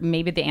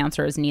the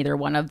answer is neither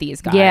one of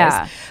these guys.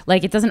 Yeah.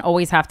 Like, it doesn't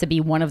always have to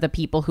be one of the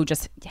people who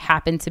just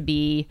happen to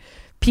be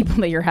people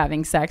that you're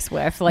having sex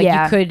with. Like,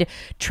 you could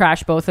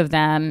trash both of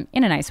them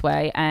in a nice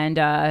way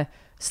and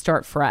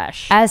start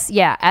fresh.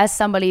 As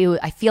somebody who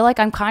I feel like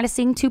I'm kind of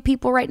seeing two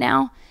people right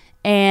now,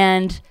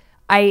 and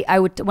I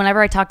would,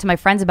 whenever I talk to my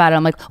friends about it,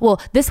 I'm like,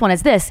 well, this one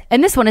is this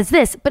and this one is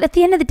this, but at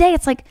the end of the day,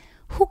 it's like,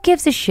 who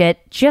gives a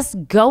shit?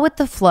 Just go with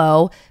the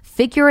flow,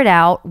 figure it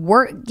out,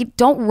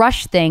 don't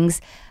rush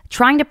things.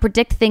 Trying to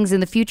predict things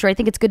in the future, I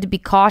think it's good to be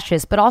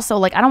cautious, but also,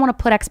 like, I don't want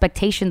to put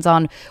expectations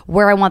on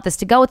where I want this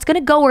to go. It's going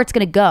to go where it's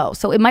going to go.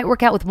 So it might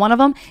work out with one of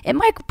them. It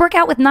might work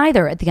out with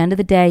neither. At the end of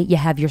the day, you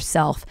have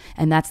yourself,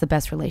 and that's the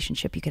best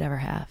relationship you could ever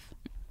have.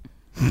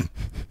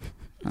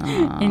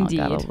 Indeed.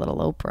 Got a little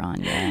Oprah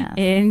on your ass.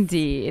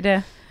 Indeed.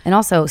 And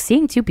also,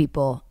 seeing two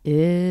people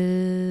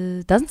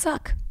doesn't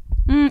suck.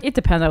 It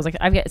depends. I was like,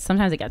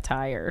 sometimes I get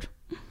tired.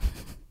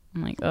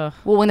 I'm like, ugh.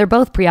 Well, when they're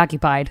both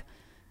preoccupied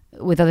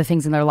with other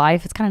things in their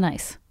life, it's kind of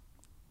nice.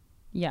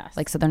 Yes.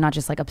 Like, so they're not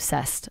just like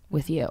obsessed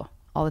with you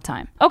all the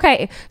time.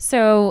 Okay.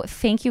 So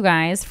thank you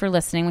guys for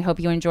listening. We hope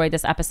you enjoyed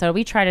this episode.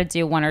 We try to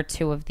do one or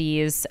two of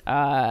these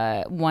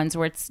ones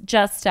where it's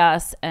just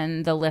us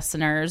and the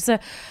listeners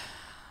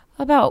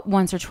about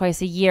once or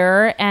twice a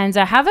year. And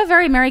have a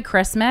very Merry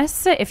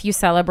Christmas if you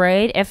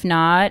celebrate. If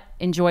not,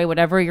 enjoy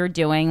whatever you're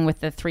doing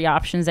with the 3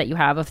 options that you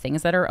have of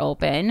things that are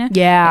open.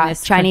 Yeah,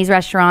 Chinese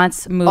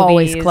restaurants, movies,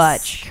 always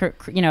clutch.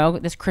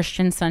 This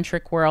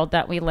Christian-centric world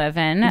that we live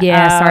in.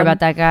 Yeah, sorry about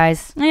that,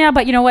 guys. Yeah,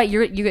 but you know what?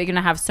 You're going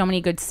to have so many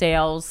good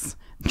sales.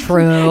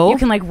 True. You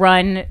can like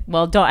run,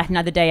 not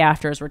the day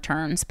after is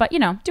returns, but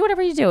do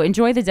whatever you do.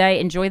 Enjoy the day,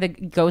 enjoy the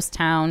ghost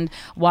town,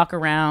 walk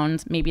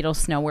around. Maybe it'll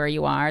snow where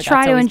you are.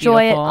 Try to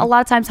enjoy it. A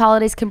lot of times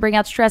holidays can bring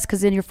out stress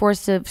because then you're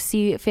forced to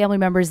see family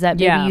members that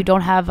maybe you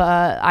don't have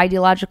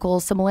ideological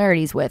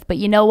similarities with. But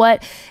you know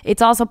what?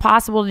 It's also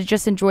possible to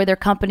just enjoy their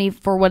company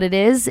for what it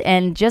is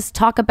and just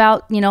talk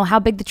about, how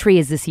big the tree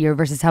is this year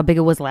versus how big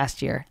it was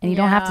last year. And you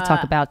don't have to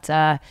talk about...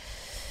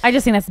 I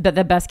just think that's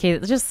the best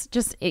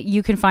case.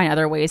 You can find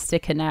other ways to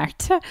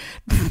connect.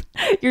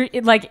 You're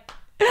like,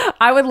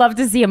 I would love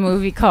to see a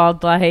movie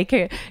called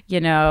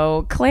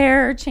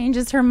Claire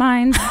changes her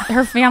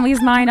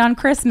family's mind on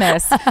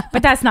Christmas,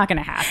 but that's not going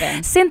to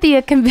happen.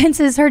 Cynthia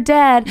convinces her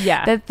dad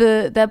Yeah.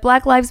 that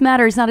Black Lives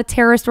Matter is not a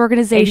terrorist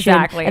organization.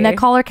 Exactly. And that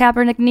Colin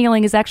Kaepernick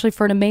kneeling is actually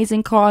for an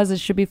amazing cause that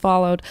should be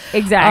followed.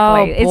 Exactly.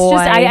 Oh, It's boy.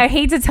 just, I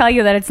hate to tell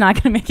you that it's not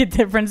going to make a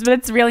difference, but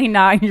it's really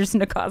not. You're just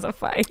going to cause a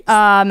fight.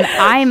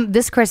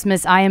 This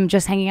Christmas, I am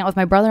just hanging out with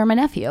my brother and my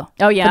nephew.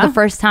 Oh, yeah? For the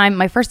first time,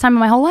 my first time in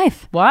my whole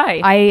life.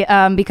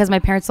 Why? Because my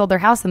parents sold their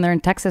house and they're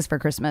in Texas for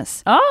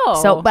Christmas. Oh.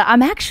 So, but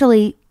I'm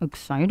actually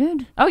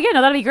excited. Oh, yeah,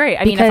 no, that'd be great.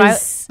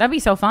 That'd be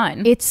so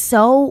fun. It's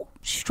so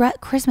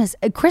Christmas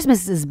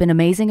has been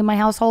amazing in my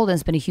household, and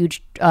it's been a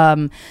huge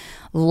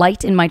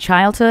light in my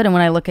childhood and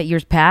when I look at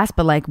years past,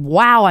 but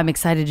wow, I'm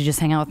excited to just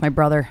hang out with my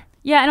brother.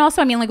 Yeah, and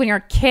also, when you're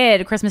a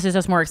kid, Christmas is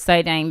just more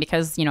exciting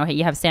because,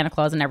 you have Santa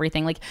Claus and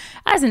everything.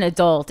 As an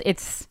adult,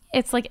 it's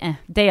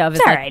day of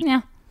is all right.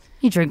 Yeah.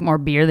 You drink more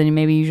beer than you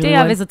maybe usually Day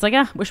would. of is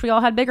wish we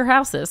all had bigger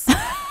houses.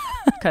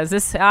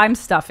 Because I'm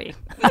stuffy.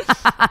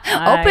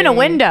 Open a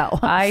window.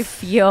 I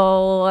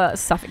feel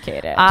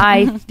suffocated.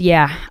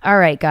 All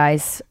right,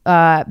 guys.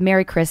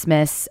 Merry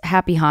Christmas,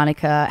 Happy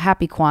Hanukkah,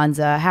 Happy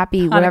Kwanzaa,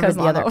 Happy whatever Hanukkah's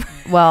the long other. over.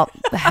 Well,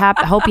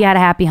 hope you had a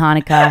Happy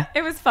Hanukkah.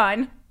 It was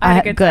fun. I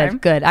had a good time.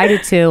 Good. I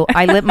did too.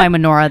 I lit my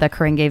menorah that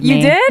Corinne gave me.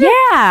 You did?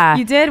 Yeah.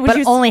 You did?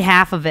 But only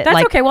half of it.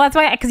 That's okay. Well, that's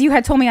why, because you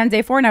had told me on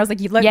day 4, and I was like,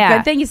 you look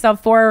good thing, you still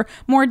have 4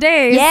 more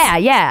days.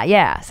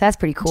 Yeah. So that's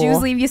pretty cool.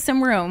 Jews leave you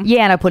some room.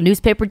 Yeah, and I put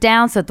newspaper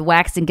down so that the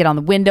wax didn't get on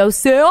the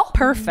windowsill.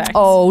 Perfect.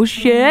 Oh,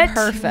 shit.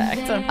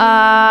 Perfect.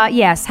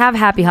 Yes, have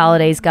happy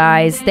holidays,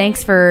 guys.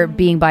 Thanks for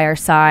being by our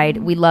side.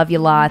 We love you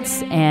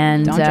lots.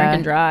 And Don't drink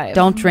and drive.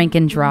 Don't drink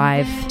and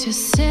drive. To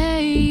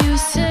say you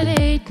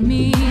sedate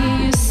me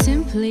is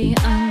simply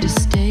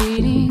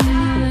understating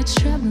the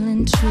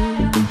troubling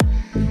truth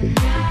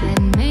that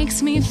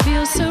makes me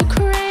feel so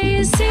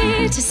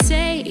crazy. To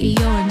say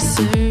you're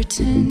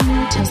uncertain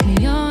tells me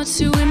you're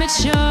too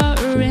immature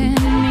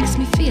and makes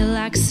me feel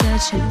like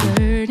such a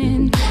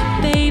burden,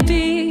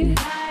 baby.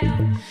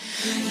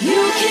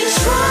 You can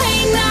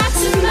try not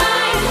to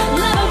mind,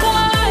 love a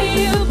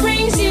boy who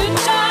brings you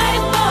joy.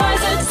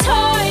 Boys are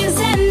toys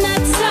and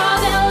that's all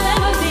they'll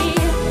ever be.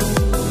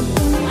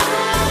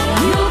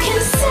 You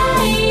can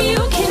say you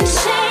can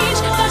change,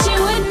 but you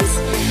wouldn't,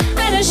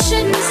 and I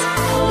shouldn't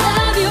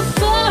love you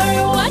for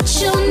what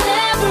you'll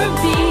never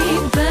be.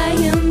 But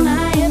you're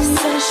my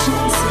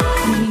obsession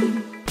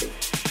supreme.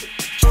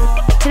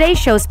 Today's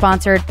show is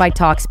sponsored by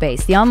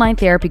Talkspace, the online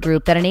therapy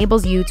group that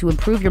enables you to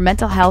improve your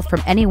mental health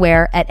from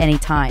anywhere at any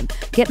time.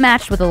 Get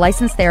matched with a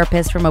licensed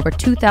therapist from over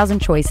 2,000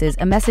 choices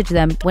and message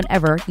them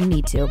whenever you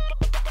need to.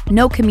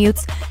 No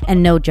commutes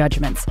and no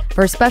judgments.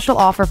 For a special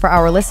offer for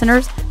our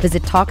listeners,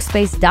 visit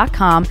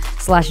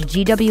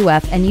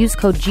Talkspace.com/GWF and use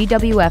code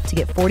GWF to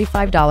get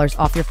 $45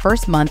 off your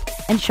first month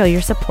and show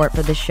your support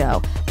for the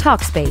show.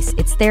 Talkspace,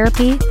 it's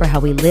therapy for how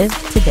we live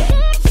today.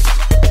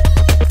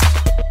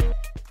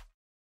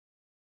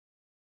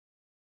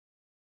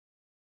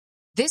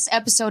 This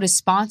episode is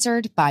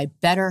sponsored by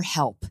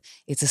BetterHelp.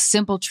 It's a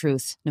simple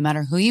truth. No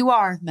matter who you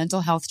are,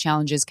 mental health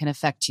challenges can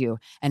affect you,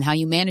 and how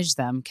you manage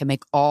them can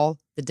make all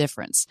the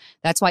difference.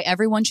 That's why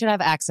everyone should have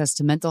access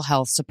to mental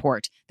health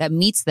support that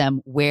meets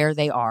them where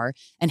they are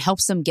and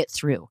helps them get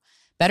through.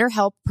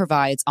 BetterHelp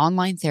provides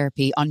online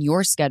therapy on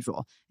your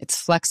schedule. It's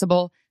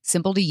flexible,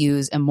 simple to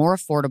use, and more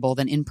affordable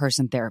than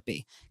in-person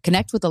therapy.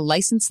 Connect with a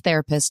licensed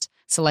therapist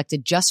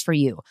selected just for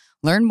you.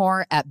 Learn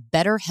more at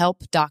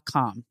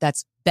BetterHelp.com.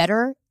 That's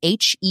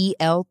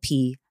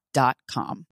BetterHelp.com.